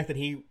supportive, in fact, that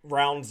he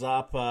rounds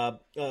up a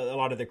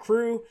lot of the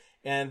crew,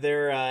 and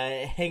they're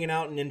hanging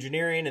out in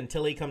engineering, and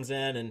Tilly comes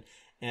in,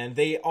 and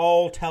they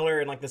all tell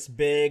her in like this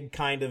big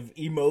kind of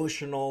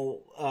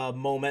emotional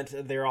moment.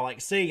 They're all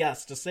like, say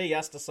yes to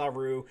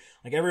Saru.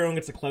 Like everyone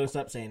gets a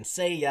close-up saying,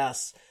 say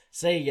yes.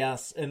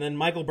 And then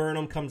Michael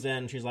Burnham comes in,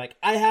 and she's like,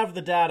 I have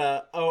the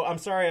data. Oh, I'm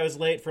sorry I was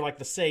late for like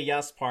the say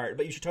yes part,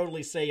 but you should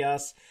totally say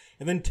yes.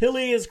 And then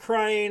Tilly is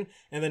crying,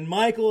 and then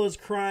Michael is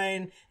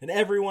crying, and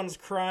everyone's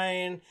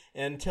crying,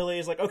 and Tilly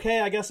is like,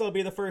 okay, I guess I'll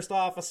be the first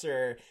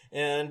officer.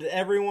 And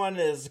everyone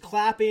is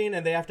clapping,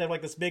 and they have to have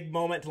like this big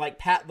moment to like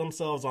pat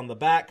themselves on the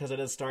back, because it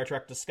is Star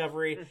Trek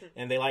Discovery,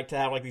 and they like to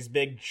have like these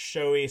big,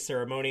 showy,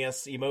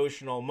 ceremonious,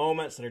 emotional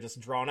moments that are just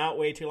drawn out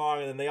way too long,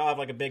 and then they all have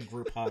like a big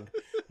group hug.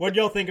 What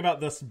do y'all think about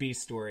this B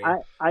story?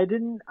 I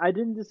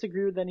didn't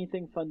disagree with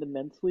anything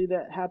fundamentally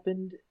that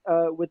happened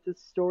with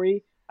this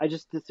story. I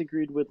just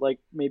disagreed with like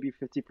maybe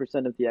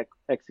 50% of the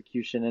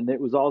execution, and it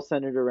was all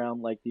centered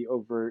around like the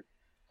overt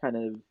kind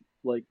of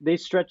like they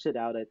stretched it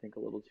out, I think, a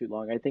little too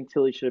long. I think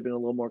Tilly should have been a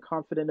little more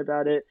confident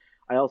about it.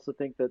 I also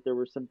think that there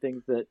were some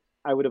things that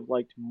I would have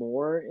liked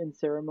more in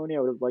ceremony. I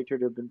would have liked her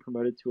to have been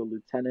promoted to a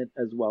lieutenant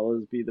as well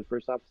as be the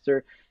first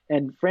officer.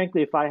 And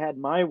frankly, if I had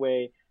my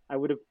way, I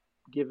would have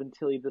given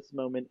Tilly this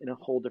moment in a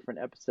whole different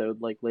episode,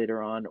 like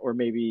later on, or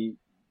maybe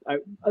I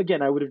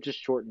would have just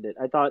shortened it.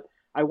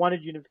 I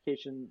wanted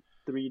Unification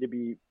 3 to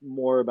be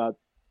more about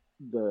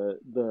the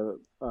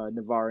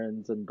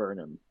Navarans and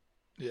Burnham.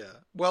 Yeah.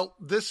 Well,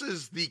 this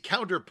is the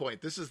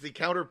counterpoint. This is the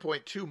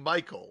counterpoint to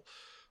Michael.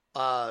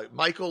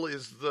 Michael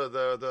is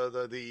the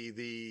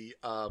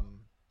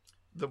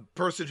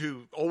person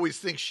who always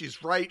thinks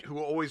she's right, who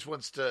always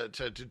wants to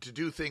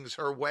do things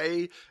her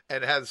way,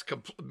 and has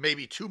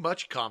maybe too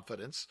much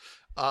confidence.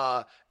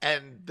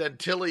 And then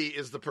Tilly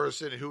is the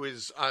person who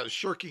is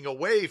shirking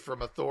away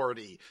from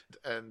authority,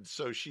 and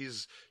so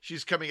she's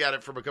coming at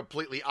it from a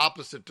completely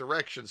opposite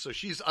direction. So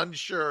she's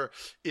unsure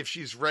if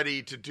she's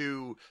ready to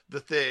do the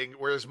thing,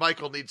 whereas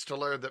Michael needs to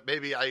learn that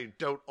maybe I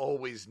don't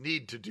always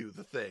need to do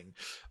the thing.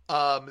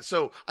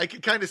 So I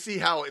can kind of see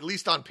how, at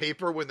least on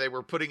paper, when they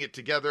were putting it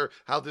together,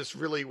 how this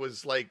really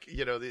was like,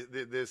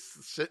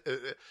 this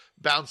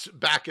bounce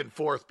back and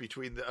forth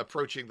between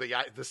approaching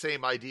the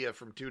same idea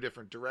from two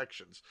different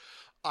directions.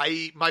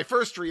 My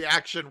first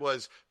reaction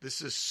was,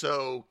 this is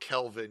so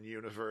Kelvin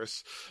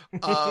universe.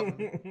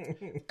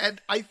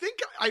 And I think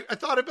I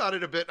thought about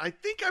it a bit. I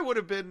think I would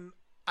have been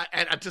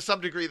and to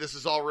some degree, this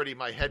is already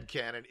my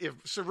headcanon. If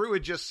Saru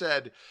had just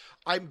said,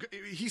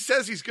 he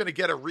says he's going to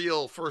get a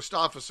real first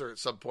officer at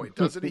some point,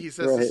 doesn't he? He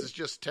says this is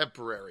just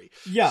temporary.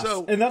 Yes,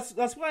 and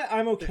that's why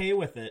I'm okay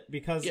with it,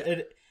 because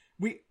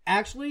we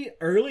actually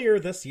earlier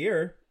this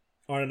year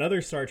on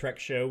another Star Trek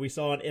show, we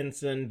saw an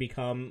ensign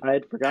become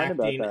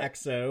acting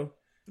XO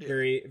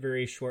very,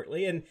 very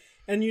shortly. And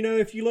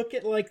if you look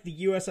at like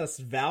the USS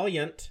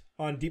Valiant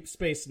on Deep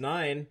Space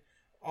Nine,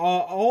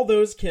 all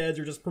those kids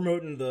are just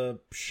promoting the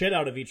shit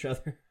out of each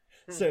other.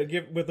 So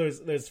with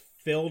those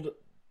filled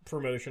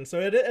promotions. So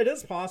it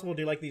is possible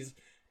to do like these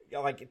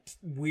like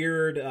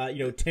weird,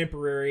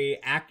 temporary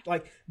act.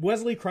 Like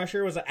Wesley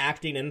Crusher was an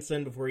acting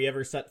ensign before he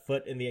ever set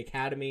foot in the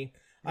academy.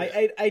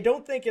 Yeah. I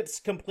don't think it's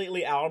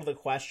completely out of the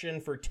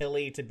question for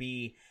Tilly to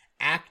be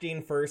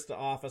acting first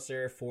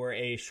officer for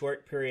a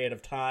short period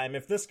of time.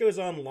 If this goes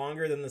on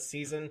longer than the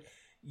season,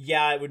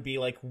 it would be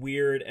like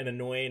weird and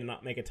annoying and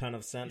not make a ton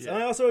of sense. Yeah.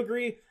 And I also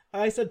agree.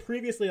 I said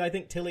previously, I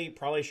think Tilly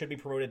probably should be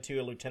promoted to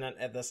a lieutenant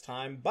at this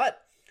time,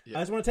 but I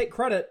just want to take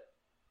credit.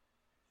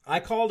 I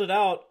called it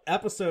out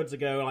episodes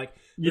ago. Like,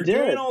 you're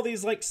doing all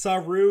these like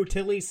Saru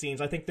Tilly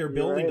scenes. I think they're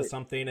building to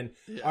something. And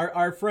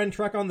our friend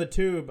Trek on the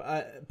Tube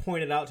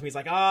pointed out to me, he's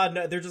like,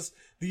 no,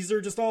 these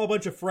are just all a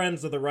bunch of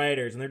friends of the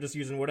writers, and they're just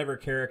using whatever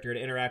character to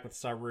interact with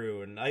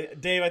Saru. And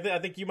Dave, I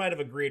think you might have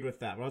agreed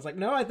with that. But I was like,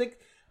 no, I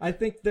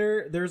think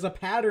there's a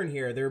pattern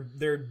here.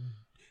 They're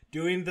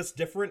doing this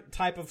different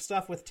type of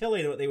stuff with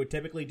Tilly than what they would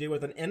typically do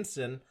with an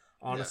ensign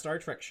on a Star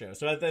Trek show.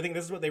 So I think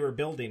this is what they were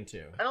building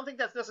to. I don't think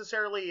that's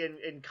necessarily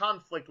in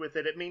conflict with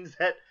it. It means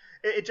that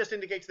it just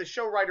indicates the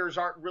show writers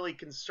aren't really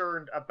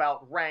concerned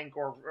about rank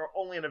or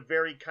only in a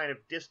very kind of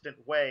distant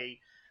way.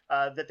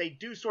 That they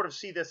do sort of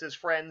see this as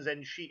friends,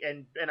 and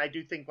I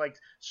do think like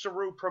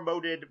Saru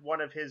promoted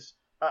one of his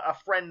a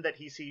friend that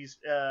he sees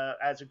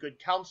as a good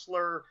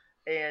counselor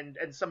and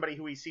somebody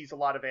who he sees a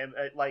lot of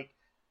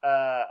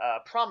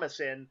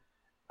promise in.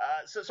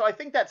 So I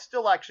think that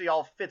still actually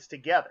all fits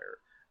together.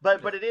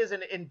 But it is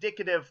an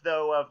indicative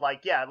though of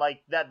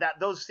that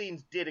those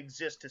scenes did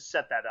exist to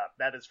set that up.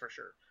 That is for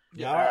sure.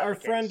 Yeah, our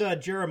friend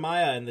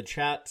Jeremiah in the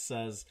chat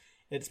says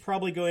it's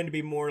probably going to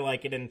be more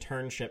like an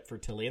internship for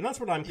Tilly, and that's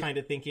what I'm kind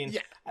of thinking.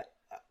 Yeah.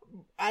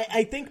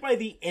 I think by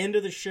the end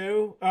of the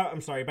show,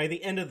 by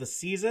the end of the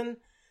season,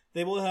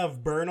 they will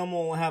have Burnham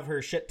will have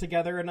her shit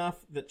together enough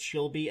that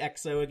she'll be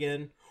XO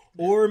again,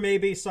 or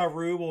maybe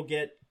Saru will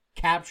get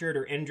captured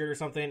or injured or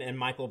something, and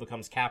Michael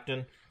becomes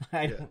captain.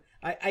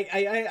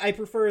 I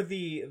prefer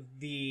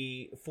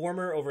the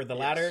former over the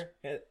latter,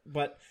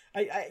 but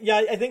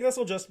I think this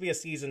will just be a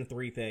season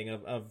 3 thing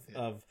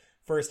of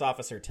First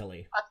Officer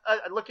Tilly.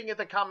 Looking at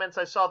the comments,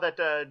 I saw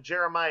that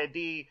Jeremiah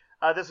D.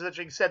 This is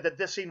interesting. Said that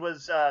this scene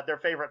was their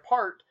favorite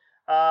part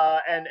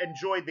and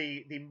enjoyed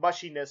the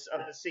mushiness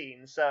of the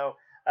scene. So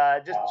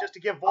just to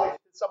give voice to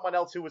someone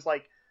else who was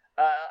like,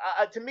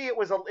 to me it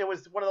was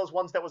one of those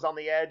ones that was on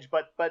the edge,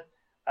 but.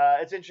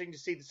 It's interesting to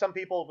see some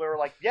people who are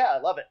like, yeah, I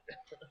love it.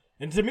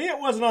 And to me, it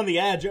wasn't on the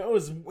edge. It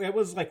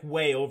was like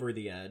way over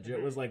the edge.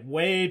 It was like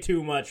way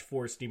too much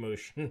forced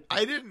emotion.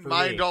 I didn't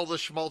mind all the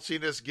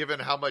schmaltziness given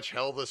how much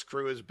hell this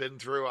crew has been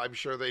through. I'm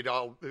sure they'd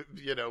all,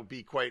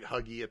 be quite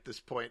huggy at this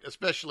point,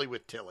 especially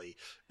with Tilly.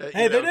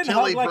 Hey, they didn't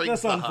hug like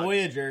this on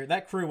Voyager.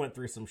 That crew went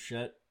through some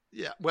shit.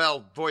 Yeah,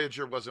 well,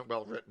 Voyager wasn't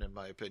well written in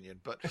my opinion,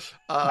 but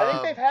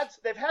I think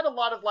they've had a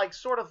lot of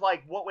sort of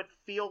what would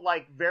feel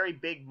like very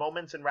big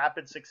moments in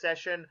rapid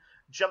succession.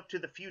 Jump to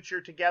the future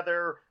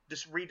together,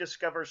 just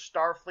rediscover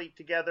Starfleet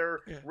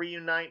together,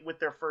 reunite with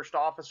their first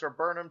officer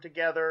Burnham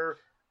together.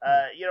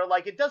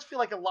 It does feel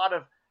like a lot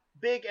of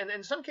big and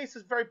in some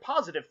cases very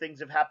positive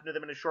things have happened to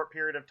them in a short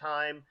period of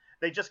time.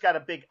 They just got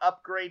a big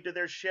upgrade to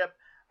their ship.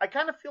 I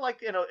kind of feel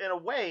like, in a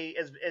way,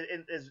 as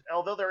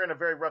although they're in a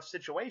very rough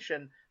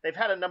situation, they've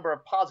had a number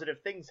of positive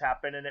things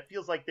happen, and it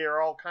feels like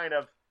they're all kind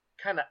of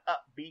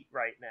upbeat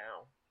right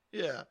now.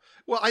 Yeah.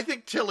 Well, I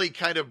think Tilly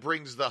kind of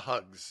brings the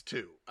hugs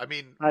too. I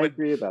mean, I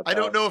agree about that. I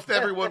don't know if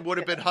everyone would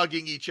have been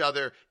hugging each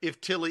other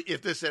if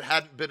this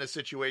hadn't been a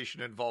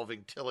situation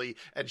involving Tilly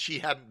and she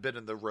hadn't been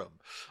in the room.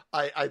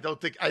 I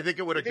think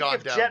it would have gone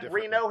down Jet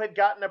differently. Reno had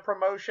gotten a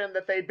promotion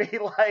that they'd be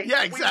like,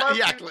 yeah,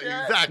 exactly.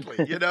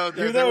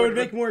 That would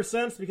make more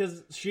sense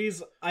because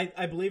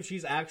I believe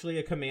she's actually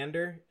a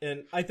commander,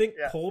 and I think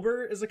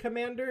Culber is a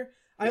commander.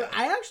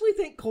 I actually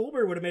think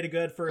Culber would have made a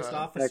good first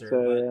officer,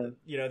 but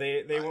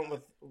they went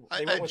with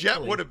Jet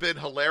Tilly. Would have been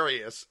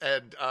hilarious,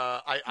 and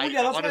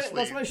honestly,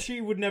 that's why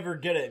she would never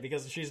get it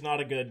because she's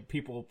not a good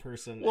people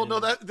person. Well, no,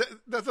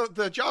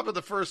 the job of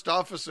the first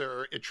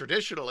officer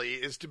traditionally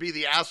is to be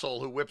the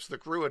asshole who whips the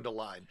crew into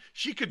line.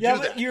 She could do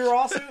that. But you're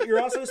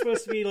also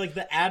supposed to be like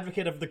the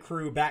advocate of the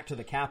crew back to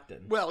the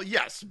captain. Well,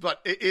 yes, but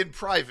in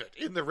private,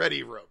 in the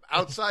ready room.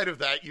 Outside of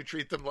that, you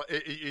treat them.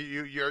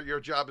 Your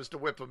job is to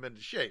whip them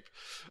into shape.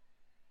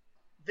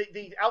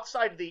 The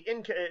outside the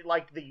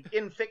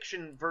in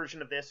fiction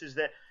version of this is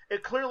that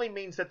it clearly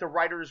means that the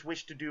writers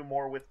wish to do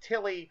more with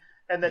Tilly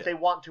and that they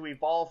want to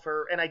evolve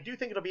her. And I do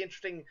think it'll be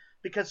interesting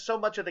because so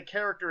much of the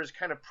character is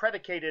kind of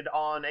predicated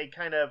on a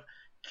kind of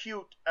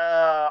cute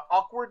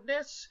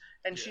awkwardness,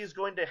 and she's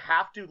going to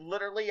have to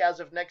literally, as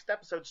of next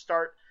episode,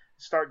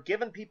 start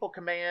giving people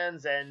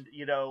commands and,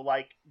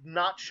 like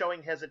not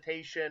showing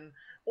hesitation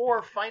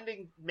or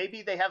finding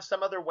maybe they have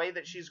some other way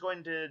that she's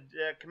going to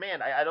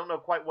command. I don't know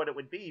quite what it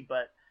would be,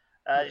 but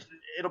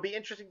it'll be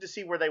interesting to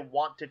see where they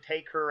want to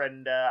take her,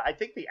 and I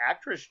think the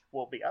actress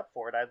will be up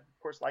for it. I, of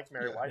course, like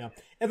Mary Wiseman.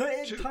 Yeah. And then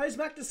it ties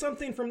back to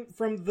something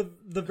from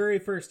the very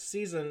first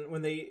season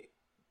when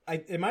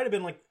it might have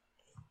been like,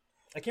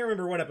 I can't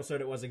remember what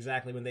episode it was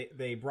exactly when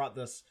they brought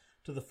this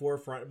to the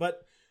forefront,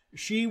 but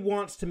she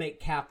wants to make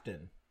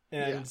captain.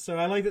 And so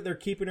I like that they're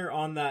keeping her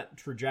on that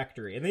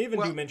trajectory. And they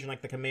even do mention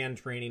like the command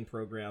training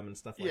program and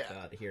stuff like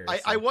that here.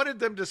 I wanted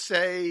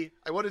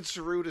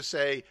Saru to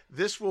say,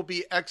 this will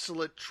be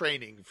excellent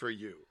training for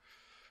you.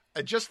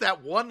 And just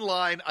that one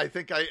line, I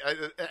think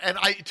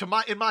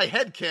in my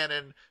head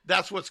canon,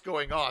 that's what's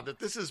going on. That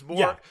this is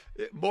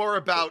more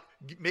about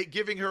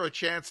giving her a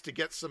chance to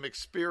get some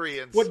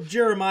experience. What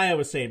Jeremiah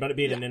was saying about it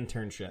being an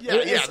internship.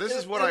 This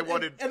is what I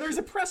wanted. And there's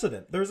a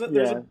precedent. There's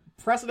a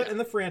precedent in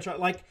the franchise.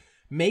 Like,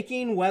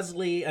 making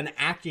Wesley an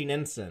acting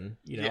ensign,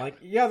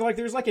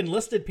 there's like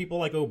enlisted people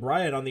like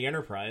O'Brien on the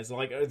Enterprise.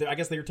 Like, I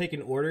guess they were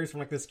taking orders from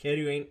like this kid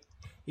who ain't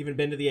even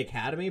been to the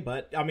academy,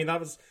 but I mean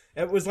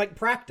it was like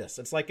practice.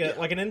 It's like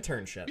like an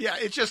internship. Yeah,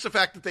 it's just the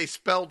fact that they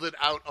spelled it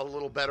out a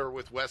little better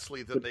with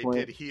Wesley than they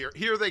did here.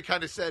 Here they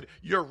kind of said,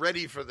 "You're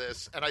ready for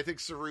this," and I think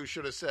Saru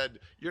should have said,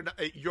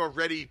 "You're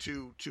ready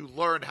to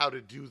learn how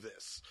to do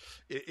this."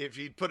 If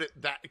he'd put it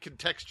that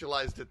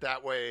contextualized it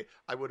that way,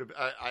 I would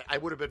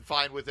have been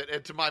fine with it.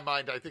 And to my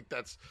mind, I think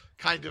that's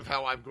kind of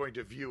how I'm going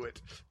to view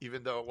it,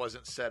 even though it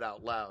wasn't said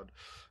out loud.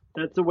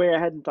 That's the way I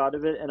hadn't thought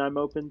of it, and I'm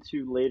open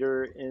to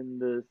later in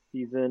the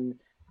season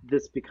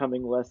this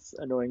becoming less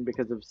annoying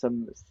because of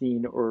some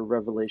scene or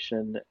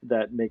revelation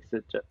that makes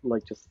it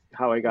just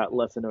how I got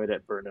less annoyed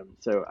at Burnham.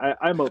 So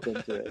I'm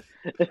open to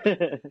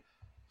it.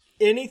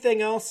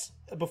 Anything else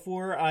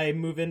before I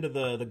move into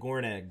the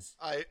Gorn-Eggs?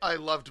 I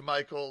loved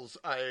Michael's.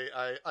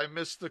 I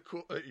missed the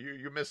cool.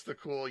 You missed the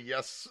cool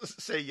yes,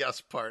 say yes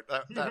part.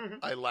 That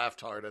I laughed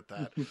hard at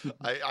that.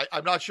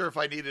 I'm not sure if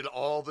I needed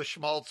all the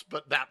schmaltz,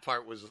 but that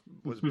part was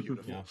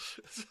beautiful.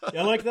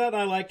 I like that.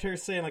 I liked her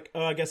saying like,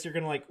 "Oh, I guess you're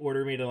gonna like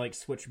order me to like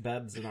switch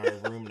beds in our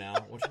room now."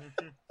 Which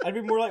I'd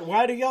be more like,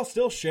 "Why do y'all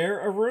still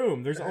share a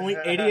room? There's only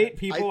 88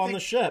 people on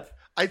the ship."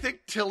 I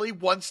think Tilly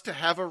wants to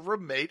have a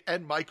roommate,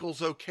 and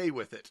Michael's okay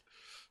with it.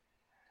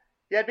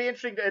 Yeah, it'd be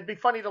interesting. It'd be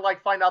funny to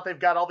like find out they've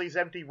got all these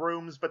empty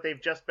rooms, but they've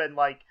just been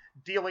like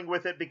dealing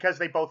with it because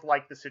they both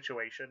like the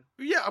situation.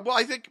 Yeah, well,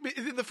 I think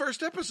in the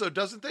first episode,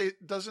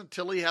 doesn't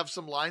Tilly have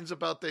some lines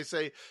about they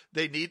say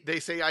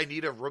I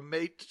need a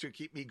roommate to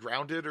keep me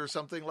grounded or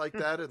something like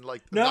that, and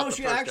like no,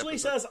 she actually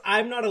says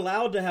I'm not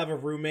allowed to have a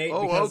roommate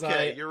because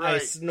you're right. I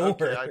snore.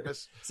 Okay,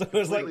 so it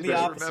was like the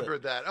opposite.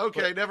 Remembered that.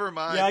 Okay, never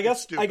mind. Yeah,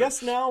 I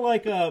guess now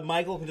like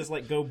Michael can just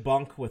like go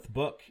bunk with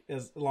Book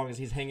as long as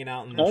he's hanging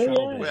out in the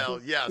shuttle bay. Well,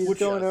 yes.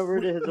 He's going over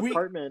to his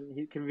apartment,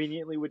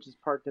 which is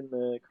parked in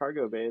the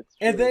cargo bay.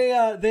 And they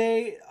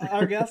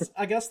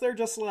I guess they're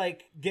just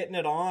like getting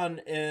it on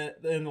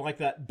in like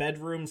that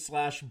bedroom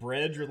 /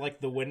 bridge with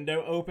like the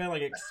window open,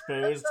 like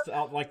exposed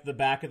out like the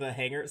back of the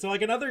hangar. So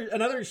like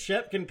another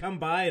ship can come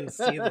by and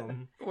see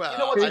them.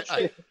 Well,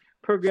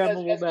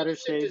 programmable matter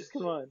states.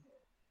 Come on.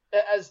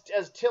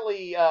 As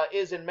Tilly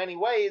is in many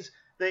ways,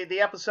 the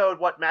episode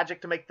 "What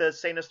Magic to Make the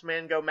Sanest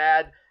Man Go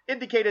Mad"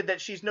 indicated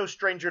that she's no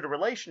stranger to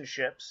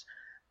relationships.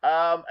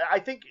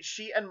 I think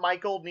she and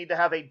Michael need to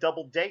have a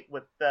double date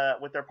with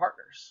their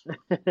partners.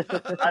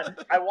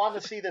 I want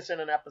to see this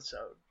in an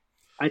episode.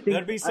 I think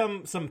that'd be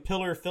some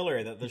pillar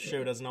filler that the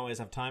show doesn't always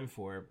have time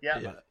for.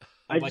 Yeah.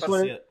 I'd like to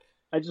see it.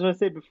 I just want to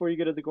say before you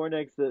go to the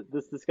Gorn-Eggs that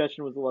this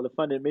discussion was a lot of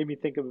fun. It made me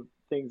think of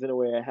things in a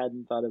way I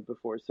hadn't thought of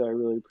before, so I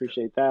really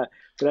appreciate that.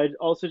 But I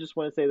also just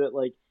want to say that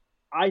like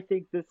I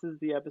think this is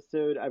the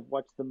episode I've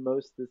watched the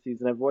most this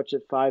season. I've watched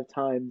it 5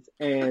 times,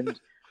 and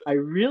I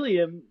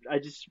really am. I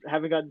just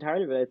haven't gotten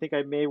tired of it. I think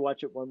I may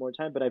watch it one more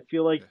time, but I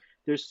feel like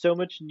there's so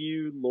much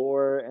new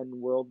lore and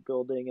world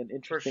building and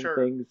interesting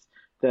things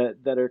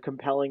that are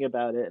compelling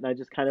about it. And I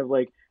just kind of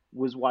like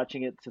was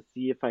watching it to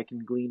see if I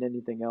can glean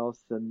anything else,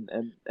 and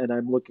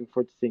I'm looking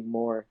forward to seeing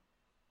more.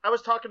 I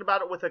was talking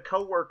about it with a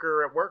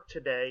coworker at work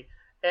today,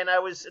 and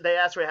they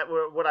asked me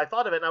what I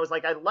thought of it, and I was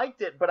like, I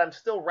liked it, but I'm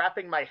still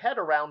wrapping my head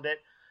around it.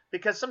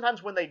 Because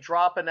sometimes when they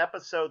drop an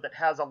episode that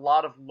has a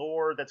lot of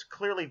lore that's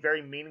clearly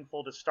very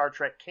meaningful to Star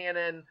Trek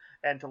canon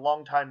and to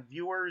longtime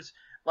viewers,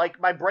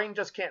 like my brain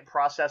just can't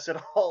process it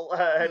all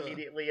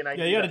immediately. And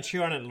you got to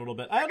chew on it a little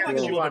bit. I had like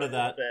a little bit of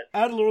that.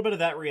 I had a little bit of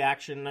that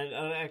reaction.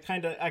 I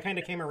kind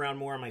of came around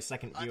more on my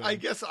second viewing. I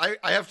guess I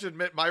have to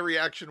admit my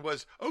reaction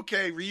was,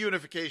 okay,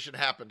 reunification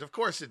happened. Of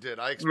course it did.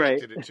 I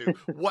expected it to.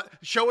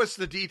 Show us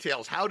the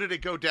details. How did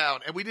it go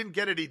down? And we didn't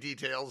get any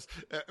details.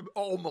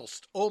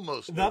 Almost no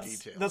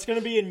details. That's going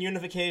to be in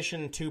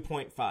Unification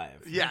 2.5.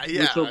 Yeah.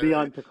 Which will be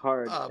on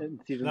Picard.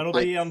 That'll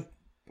be on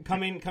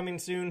coming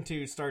soon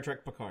to Star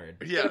Trek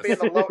Picard. Yes.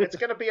 It's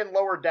going to be in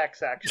Lower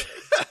Decks, actually.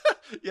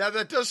 Yeah,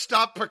 that does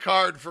stop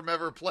Picard from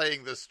ever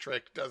playing this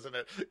trick, doesn't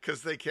it?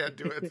 Because they can't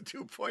do it.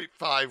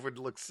 2.5 would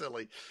look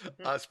silly,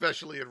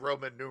 especially in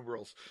Roman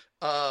numerals.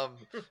 How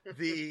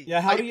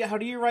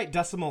do you write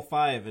decimal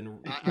 5 in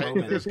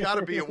Roman? There's got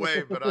to be a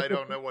way, but I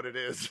don't know what it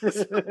is.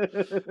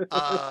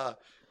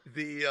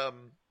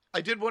 I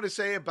did want to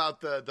say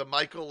about the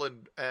Michael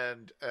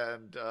and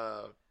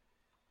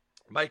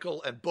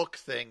Michael and Book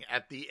thing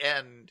at the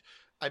end.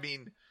 I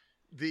mean,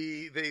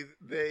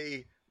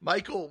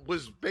 Michael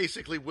was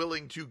basically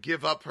willing to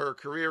give up her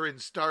career in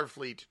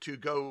Starfleet to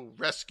go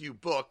rescue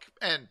Book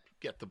and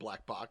get the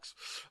black box.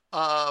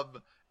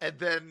 And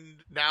then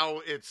now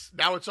it's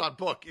on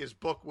Book. Is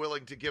Book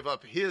willing to give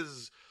up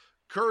his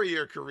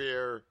courier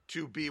career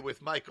to be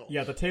with Michael?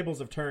 Yeah, the tables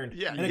have turned.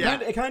 Yeah,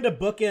 and it kind of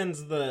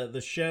bookends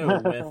the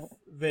show with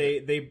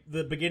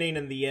the beginning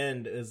and the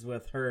end is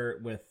with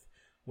her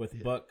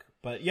with Book.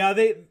 But yeah,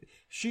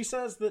 she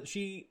says that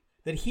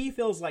he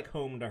feels like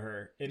home to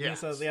her, and he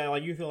says, "Yeah,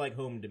 like you feel like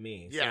home to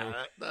me." Yeah,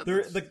 so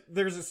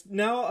there's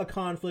now a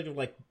conflict of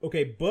like,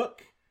 okay,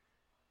 Book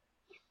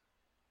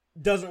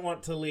doesn't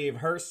want to leave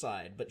her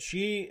side, but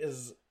she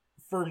is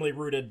firmly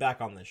rooted back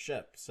on the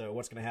ship. So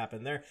what's going to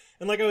happen there?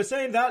 And like I was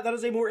saying, that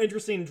is a more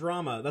interesting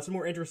drama. That's a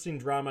more interesting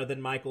drama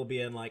than Michael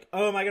being like,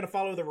 "Oh, am I going to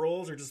follow the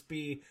rules or just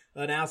be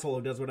an asshole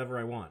who does whatever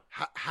I want?"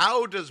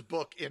 How does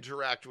Book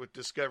interact with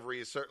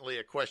Discovery is certainly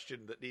a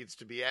question that needs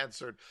to be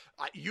answered.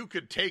 You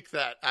could take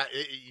that.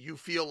 You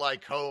feel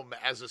like home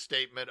as a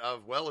statement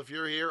of, well, if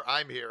you're here,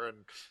 I'm here, and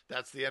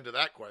that's the end of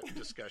that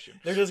discussion.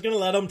 They're just going to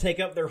let them take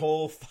up their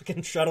whole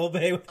fucking shuttle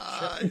bay with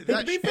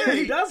to be fair,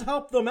 he does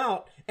help them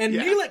out. And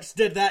Neelix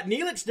did that.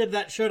 Neelix did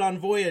that shit on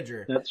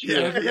Voyager. That's true.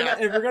 So if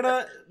you're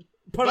gonna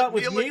put up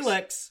with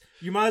Neelix,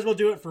 you might as well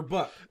do it for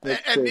Book.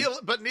 But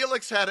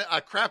Neelix had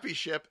a crappy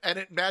ship, and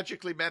it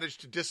magically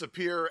managed to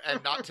disappear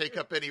and not take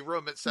up any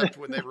room except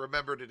when they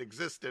remembered it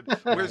existed.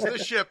 Whereas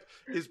this ship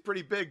is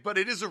pretty big, but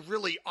it is a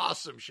really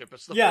awesome ship.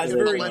 It's the it's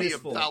very Millennium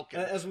useful,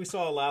 Falcon, as we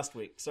saw last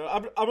week. So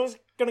I'm just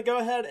going to go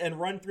ahead and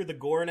run through the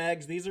Gorn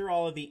eggs. These are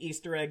all of the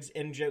Easter eggs,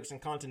 in-jokes,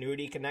 and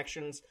continuity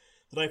connections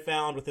that I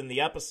found within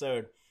the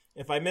episode.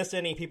 If I miss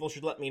any, people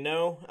should let me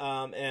know,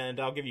 and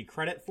I'll give you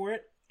credit for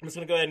it. I'm just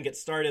going to go ahead and get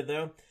started,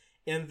 though.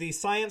 In the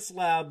science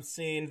lab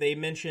scene, they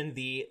mentioned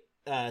the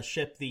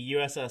ship, the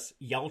USS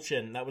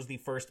Yelchin. That was the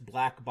first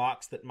black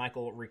box that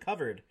Michael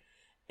recovered.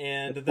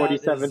 And that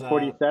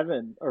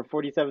 4747 or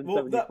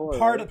 4774.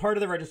 Well, part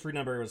of the registry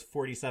number was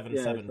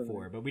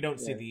 4774, but we don't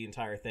see the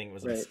entire thing. It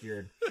was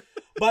obscured.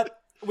 But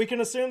we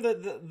can assume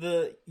that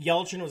the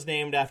Yelchin was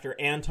named after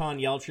Anton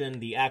Yelchin,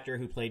 the actor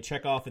who played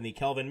Chekhov in the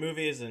Kelvin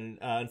movies, and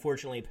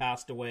unfortunately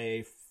passed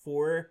away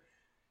 4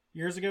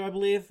 years ago, I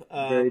believe.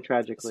 Very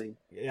tragically.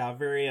 Yeah,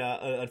 very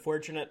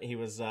unfortunate. He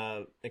was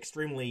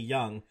extremely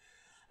young.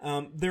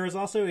 There was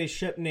also a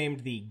ship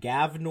named the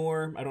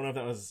Gavnor. I don't know if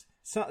that was...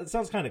 it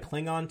sounds kind of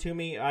Klingon to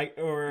me.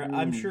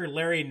 I'm sure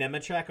Larry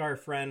Nemechek, our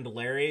friend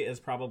Larry,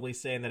 is probably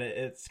saying that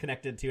it's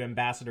connected to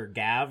Ambassador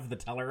Gav, the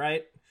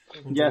Tellarite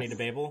from Journey to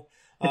Babel.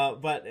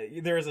 But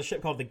there is a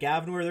ship called the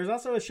Gavnor. There's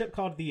also a ship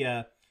called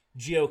the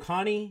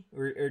Giocani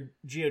or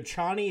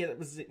Giocani. It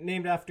was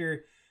named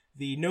after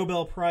the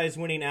Nobel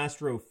Prize-winning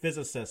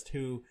astrophysicist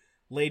who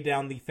laid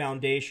down the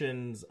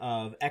foundations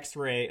of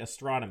X-ray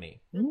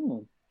astronomy.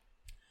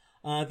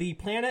 The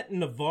planet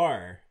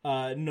Navarre,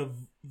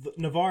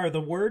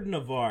 the word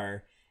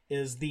Navarre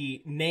is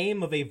the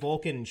name of a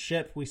Vulcan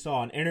ship we saw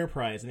on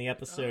Enterprise in the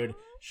episode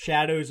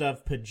Shadows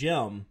of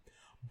Pajim.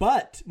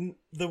 But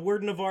the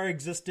word Navarre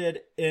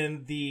existed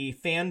in the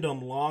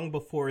fandom long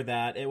before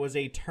that. It was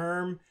a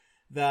term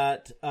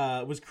that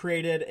was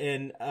created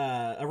in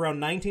around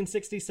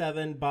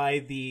 1967 by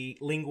the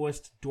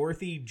linguist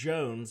Dorothy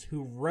Jones,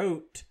 who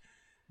wrote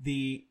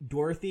the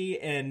Dorothy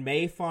and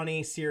May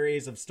Fawny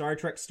series of Star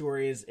Trek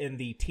stories in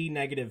the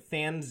T-negative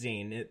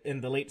fanzine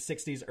in the late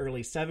 60s,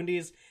 early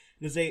 70s.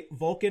 It is a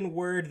Vulcan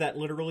word that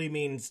literally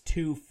means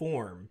to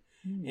form.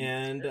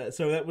 And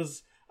so that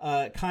was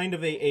kind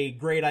of a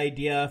great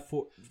idea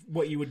for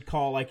what you would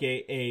call like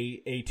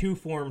a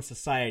two-form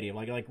society,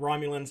 like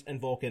Romulans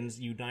and Vulcans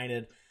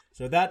united.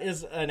 So that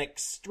is an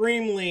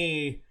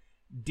extremely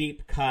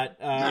deep cut.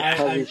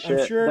 I'm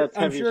sure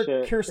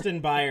Kirsten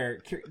Beyer,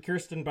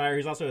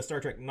 who's also a Star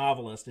Trek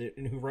novelist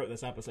and who wrote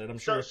this episode, I'm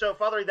sure. So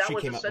Father, that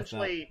was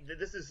essentially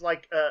this is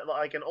like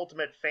an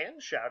ultimate fan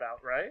shout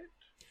out, right?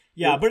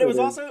 Yeah, but it was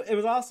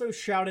also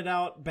shouted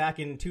out back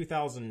in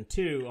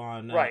 2002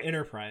 on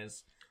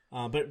Enterprise.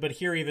 But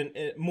here even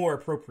more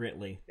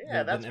appropriately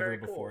than ever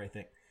before, I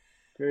think.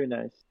 Very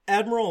nice.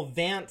 Admiral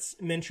Vance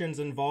mentions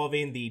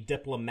involving the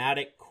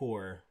diplomatic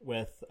corps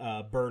with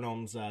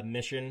Burnham's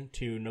mission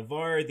to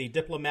Navarre. The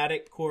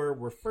diplomatic corps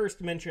were first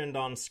mentioned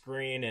on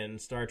screen in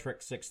Star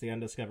Trek VI: The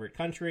Undiscovered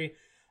Country.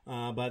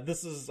 But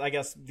this is, I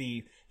guess,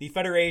 the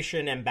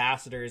Federation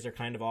ambassadors are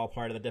kind of all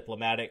part of the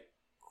diplomatic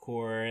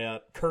corps.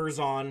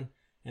 Curzon,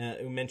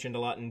 who mentioned a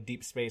lot in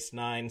Deep Space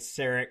Nine,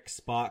 Sarek,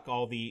 Spock,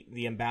 all the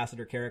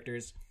ambassador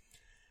characters.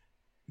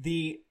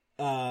 The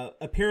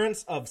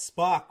appearance of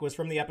Spock was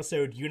from the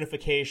episode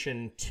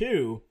Unification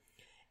 2.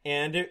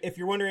 And if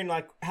you're wondering,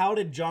 like, how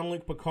did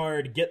Jean-Luc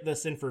Picard get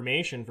this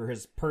information for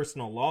his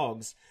personal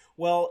logs?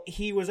 Well,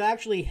 he was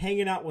actually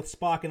hanging out with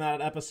Spock in that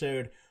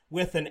episode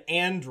with an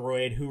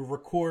android who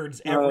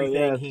records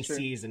everything he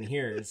sees and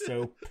hears.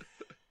 So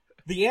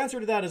the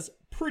answer to that is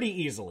pretty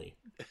easily.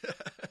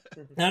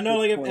 I know,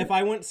 like, if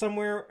I went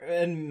somewhere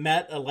and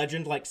met a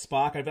legend like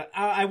Spock, I'd be like,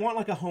 I want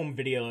like a home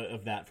video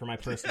of that for my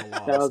personal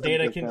logs.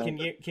 Data,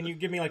 can you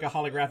give me like a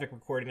holographic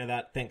recording of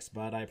that? Thanks,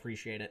 bud. I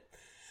appreciate it.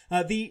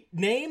 The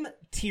name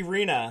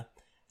T'Rina,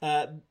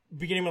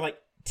 beginning with like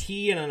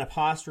T and an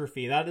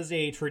apostrophe, that is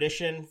a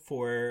tradition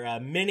for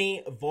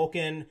many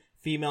Vulcan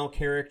female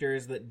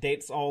characters that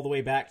dates all the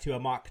way back to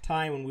Amok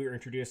time when we were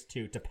introduced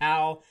to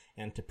T'Pau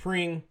and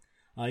T'Pring.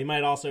 You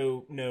might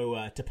also know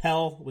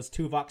T'Pel was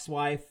Tuvok's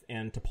wife,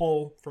 and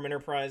T'Pol from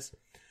Enterprise.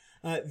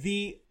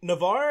 The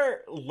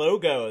Navarre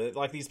logo that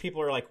like these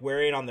people are like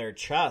wearing on their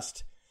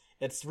chest,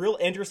 it's real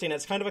interesting.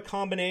 It's kind of a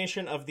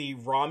combination of the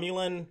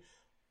Romulan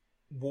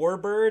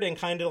warbird and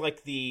kind of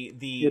like the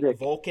Idic.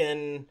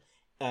 Vulcan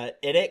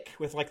Idic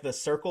with like the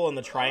circle and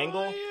the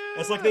triangle.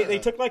 It's like they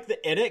took like the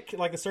Idic,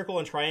 like the circle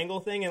and triangle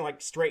thing, and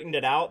like straightened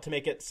it out to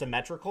make it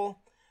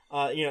symmetrical.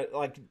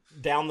 Like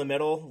down the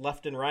middle,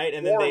 left and right,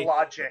 and then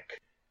logic.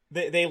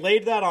 They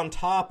laid that on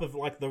top of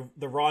like the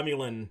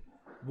Romulan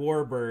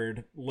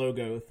warbird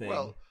logo thing.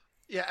 Well,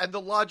 yeah, and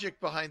the logic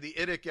behind the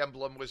Idic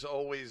emblem was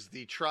always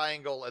the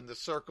triangle and the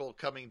circle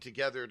coming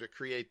together to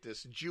create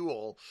this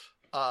jewel.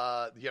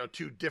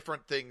 Two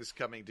different things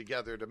coming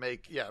together to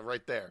make,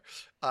 right there,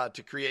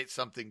 to create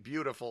something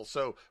beautiful.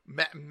 So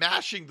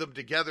mashing them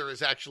together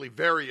is actually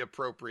very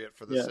appropriate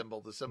for the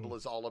symbol. The symbol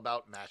is all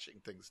about mashing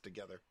things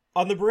together.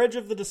 On the bridge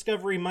of the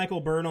Discovery,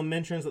 Michael Burnham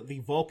mentions that the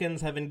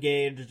Vulcans have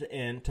engaged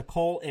in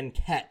T'Kol and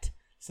Ket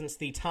since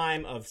the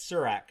time of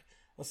Surak.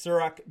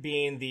 Surak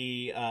being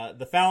the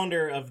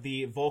founder of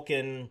the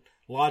Vulcan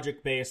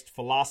logic-based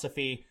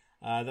philosophy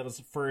that was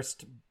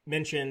first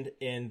mentioned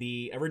in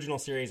the original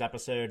series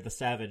episode, The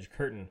Savage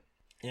Curtain.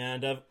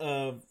 And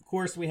of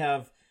course, we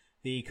have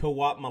the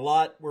Qowat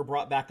Milat were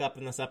brought back up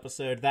in this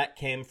episode. That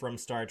came from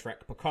Star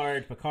Trek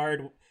Picard.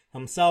 Picard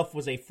himself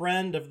was a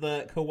friend of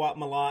the Qowat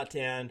Milat,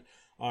 and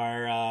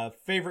our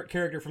favorite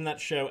character from that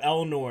show,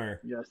 Elnor,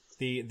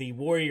 the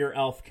warrior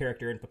elf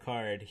character in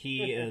Picard,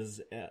 he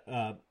is,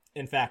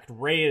 in fact,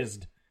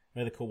 raised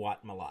by the Qowat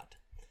Milat.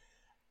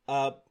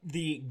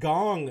 The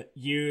gong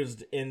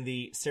used in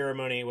the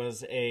ceremony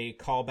was a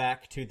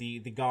callback to the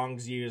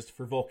gongs used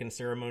for Vulcan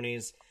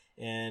ceremonies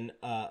in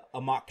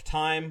Amok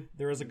Time.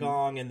 There was a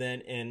gong, and then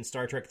in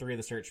Star Trek III: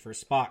 The Search for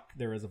Spock,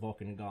 there was a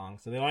Vulcan gong.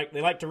 So they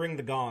like to ring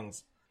the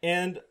gongs.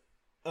 And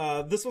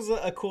this was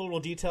a cool little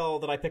detail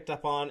that I picked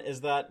up on,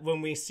 is that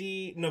when we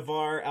see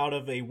Navarre out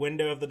of a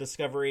window of the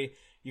Discovery,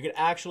 you could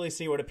actually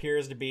see what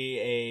appears to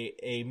be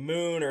a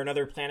moon or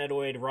another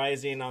planetoid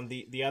rising on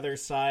the other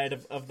side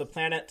of the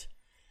planet.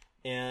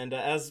 And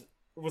as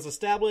was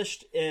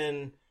established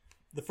in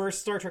the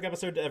first Star Trek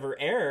episode to ever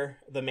air,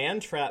 the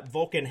Man Trap,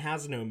 Vulcan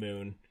has no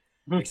moon.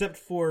 Except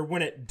for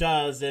when it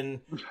does.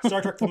 In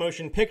Star Trek: The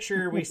Motion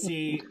Picture, we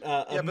see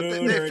a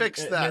moon they or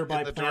fixed a that nearby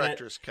in the planet.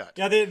 director's cut.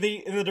 Yeah,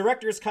 in the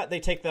director's cut, they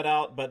take that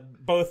out,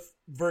 but both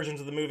versions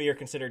of the movie are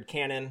considered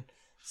canon,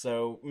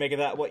 so make of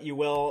that what you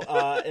will.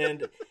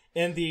 And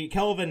in the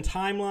Kelvin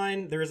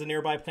timeline, there is a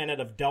nearby planet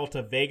of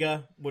Delta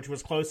Vega, which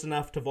was close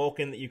enough to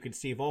Vulcan that you could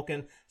see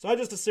Vulcan. So I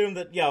just assumed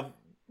that,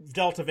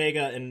 Delta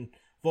Vega and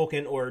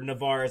Vulcan, or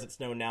Navarre as it's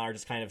known now, are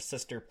just kind of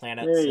sister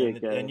planets,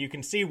 and you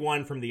can see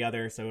one from the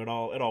other, so it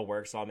all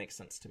works. It all makes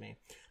sense to me.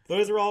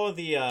 Those are all of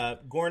the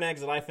Gorn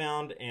eggs that I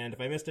found, and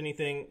if I missed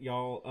anything,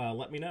 y'all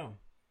let me know.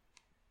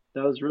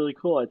 That was really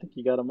cool. I think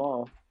you got them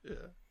all.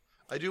 Yeah,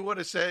 I do want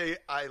to say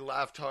I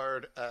laughed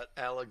hard at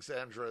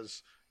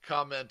Alexandra's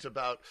comment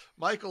about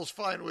Michael's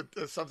fine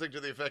with something to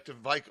the effect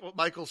of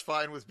Michael's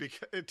fine with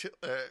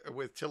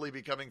Tilly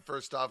becoming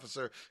first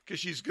officer because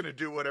she's going to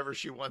do whatever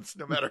she wants,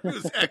 no matter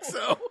who's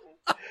XO.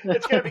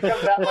 It's going to become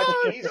that much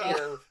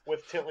easier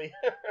with Tilly.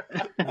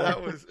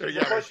 That was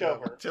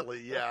pushover.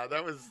 Tilly. Yeah,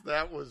 that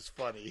was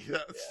funny.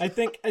 I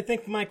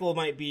think Michael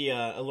might be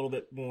a little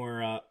bit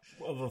more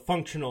of a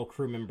functional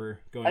crew member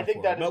going forward. I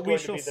think that is but going we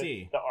shall to be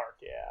see. The arc.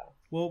 Yeah.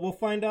 We'll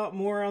find out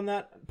more on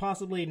that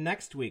possibly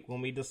next week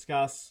when we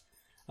discuss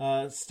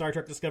Star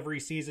Trek Discovery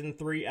Season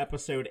 3,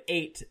 Episode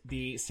 8,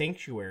 The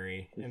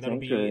Sanctuary. And that'll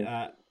be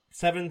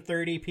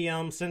 7:30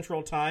 p.m.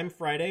 Central Time,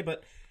 Friday.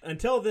 But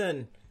until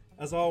then,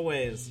 as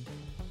always,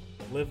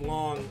 live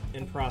long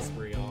and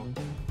prosper, y'all.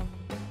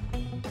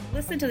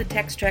 Listen to the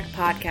Text Trek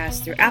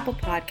podcast through Apple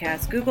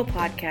Podcasts, Google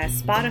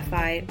Podcasts,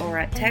 Spotify, or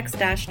at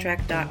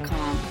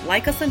text-trek.com.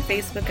 Like us on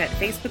Facebook at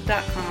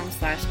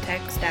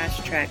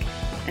facebook.com/text-trek,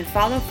 and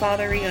follow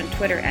Fathery on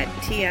Twitter at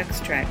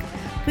TXTrek.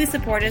 Please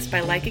support us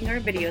by liking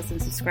our videos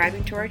and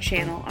subscribing to our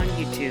channel on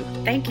YouTube.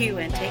 Thank you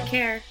and take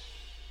care.